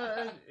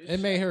 It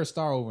made her a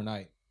star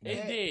overnight.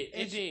 It did.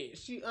 It did.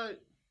 She and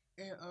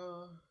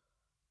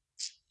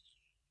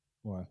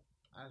What?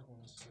 I just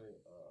want to say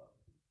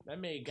That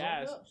made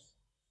guys. Grown Ups.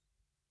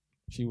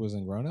 She was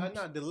in Grown Ups?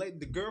 No,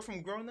 the girl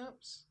from Grown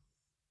Ups.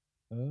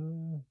 I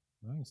didn't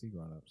see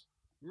Grown Ups.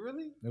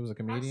 Really? There was a I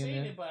comedian seen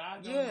there. it, but I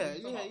don't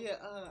know. Yeah.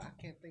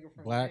 I can't think of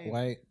her Black, name.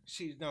 white.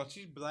 She's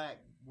black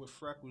with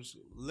freckles.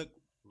 Look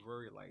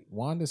very light.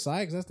 Wanda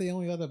Sykes. That's the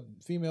only other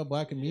female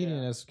black comedian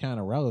Yeah. that's kind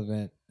of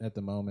relevant at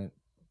the moment.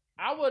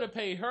 I would have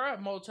paid her a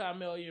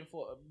multi-million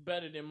for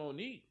better than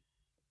Monique.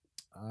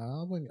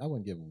 I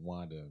wouldn't give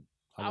Wanda.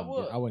 I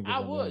would. I wouldn't give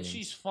her millions.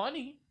 She's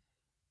funny.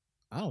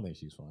 I don't think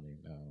she's funny.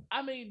 No.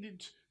 I mean,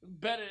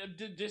 better.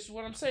 This is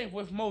what I'm saying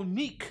with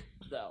Monique,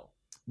 though.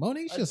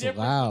 Monique's A just difference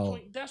loud.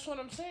 that's what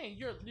I'm saying.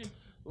 Your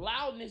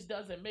loudness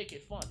doesn't make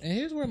it funny. And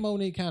here's where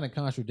Monique kind of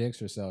contradicts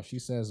herself. She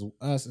says,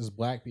 us as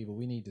black people,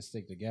 we need to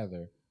stick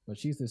together. But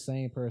she's the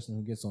same person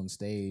who gets on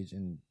stage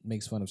and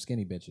makes fun of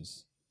skinny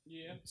bitches.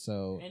 Yeah.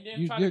 So And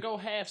then try to go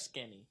half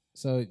skinny.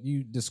 So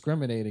you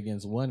discriminate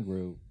against one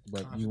group, but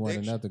you want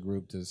Contradiction. another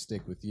group to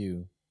stick with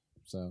you.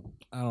 So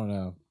I don't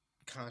know.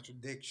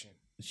 Contradiction.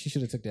 She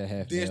should have took that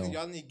half Disney, nail.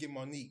 y'all need to get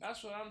Monique.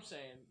 That's what I'm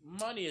saying.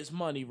 Money is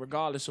money,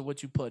 regardless of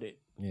what you put it.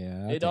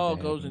 Yeah, It all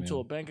goes into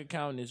a bank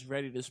account and is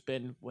ready to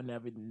spend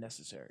whenever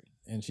necessary.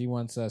 And she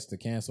wants us to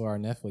cancel our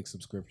Netflix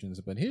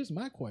subscriptions. But here's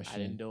my question. I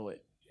didn't do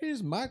it.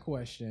 Here's my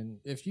question.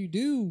 If you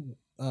do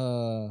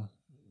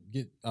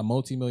get a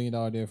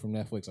multi-million-dollar deal from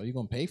Netflix, are you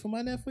gonna pay for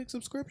my Netflix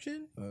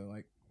subscription?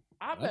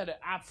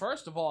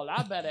 First of all,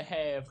 I better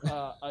have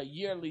a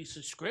yearly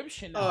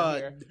subscription out Uh,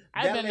 here.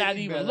 I that better lady not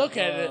even better, look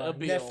at it a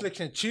bill. Netflix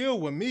and chill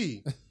with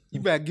me. You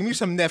better give me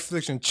some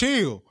Netflix and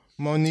chill,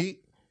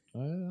 Monique. I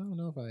don't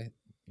know if I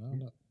don't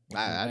know.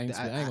 I ain't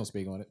gonna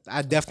speak on it.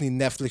 I definitely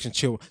Netflix and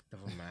chill.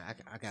 Never mind.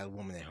 I got a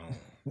woman at home.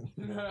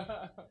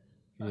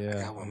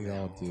 Yeah, got one we at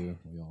all home. do.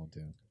 We all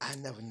do. I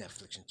never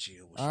Netflix and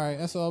chill. With All right,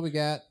 that's all we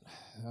got.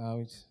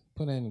 We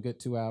put in a good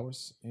 2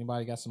 hours.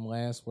 Anybody got some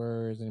last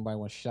words? Anybody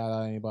want to shout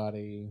out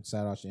anybody?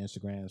 Shout out your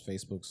Instagrams,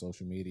 Facebook,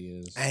 social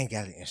medias. I ain't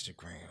got an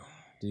Instagram.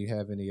 Do you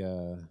have any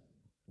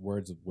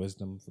words of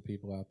wisdom for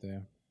people out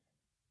there?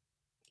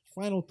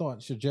 Final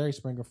thoughts. Your Jerry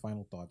Springer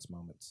final thoughts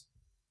moments.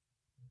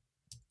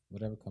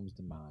 Whatever comes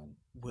to mind.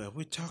 Well,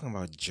 we're talking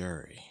about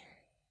Jerry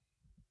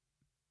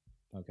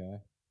Okay.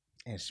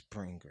 and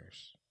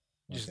Springers.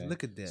 Just Okay.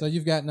 look at that. So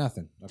you've got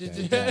nothing. Okay.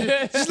 you got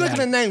it. Just look at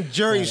the name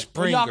Jerry Well,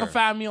 Springer. Y'all can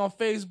find me on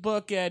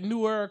Facebook at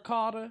New Eric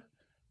Carter.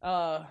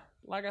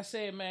 Like I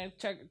said, man,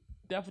 check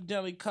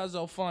definitely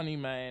Cuzzo Funny,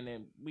 man,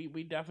 and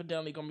we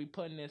definitely gonna be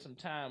putting in some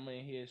time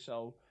in here.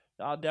 So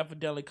y'all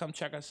definitely come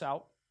check us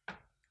out.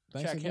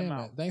 Thanks check again, him man.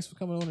 out. Thanks for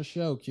coming on the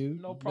show, Q.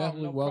 No problem,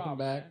 Definitely no welcome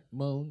problem, back,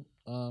 Moon.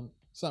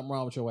 Something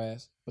wrong with your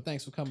ass, but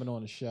thanks for coming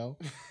on the show.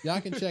 Y'all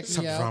can check me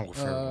Something wrong out with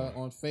her.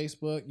 on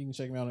Facebook. You can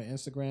check me out on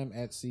Instagram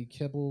at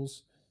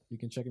 @CKibbles. You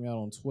can check me out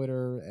on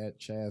Twitter at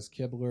Chaz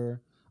Kibler.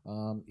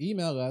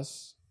 Email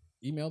us.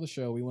 Email the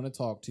show. We want to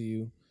talk to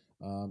you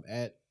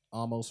at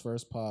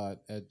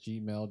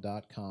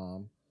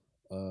almostfirstpod@gmail.com.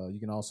 You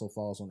can also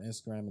follow us on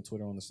Instagram and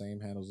Twitter on the same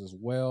handles as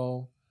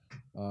well.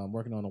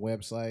 Working on a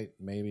website.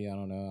 Maybe, I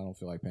don't know. I don't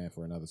feel like paying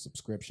for another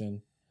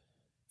subscription.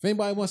 If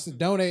anybody wants to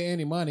donate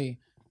any money,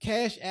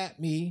 cash at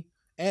me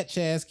at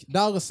Chaz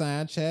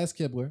Chaz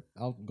Kibler.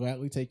 I'll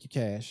gladly take your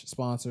cash.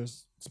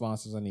 Sponsors,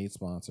 I need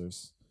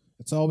sponsors.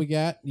 That's all we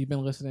got. You've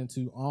been listening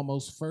to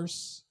Almost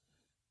First.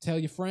 Tell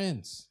your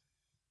friends.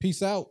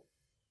 Peace out.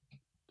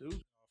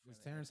 Dude. Was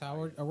Terrence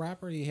Howard a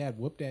rapper? He had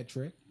Whoop That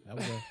Trick. That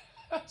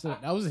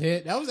was a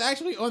hit. That was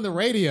actually on the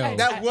radio. Hey,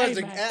 That was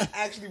man.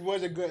 actually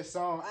was a good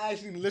song. I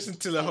actually listened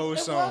to the whole It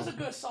song. was a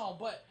good song,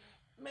 but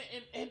man,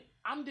 and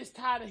I'm just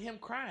tired of him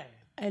crying.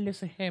 Hey,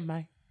 listen here,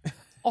 man.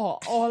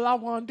 All I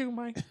want to do,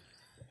 man,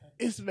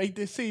 is make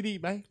this CD,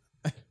 man.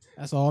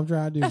 That's all I'm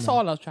trying to do. That's man.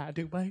 all I'm trying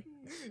to do, man.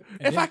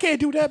 If I can't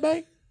do that,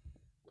 man,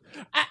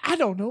 I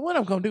don't know what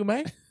I'm gonna do,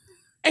 man.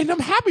 And I'm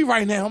happy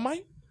right now,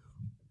 man.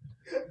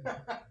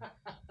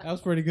 That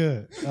was pretty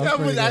good. That was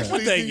pretty good.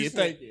 actually Thank you, decent.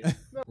 thank you.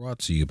 Brought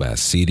to you by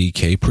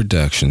CDK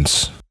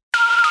Productions.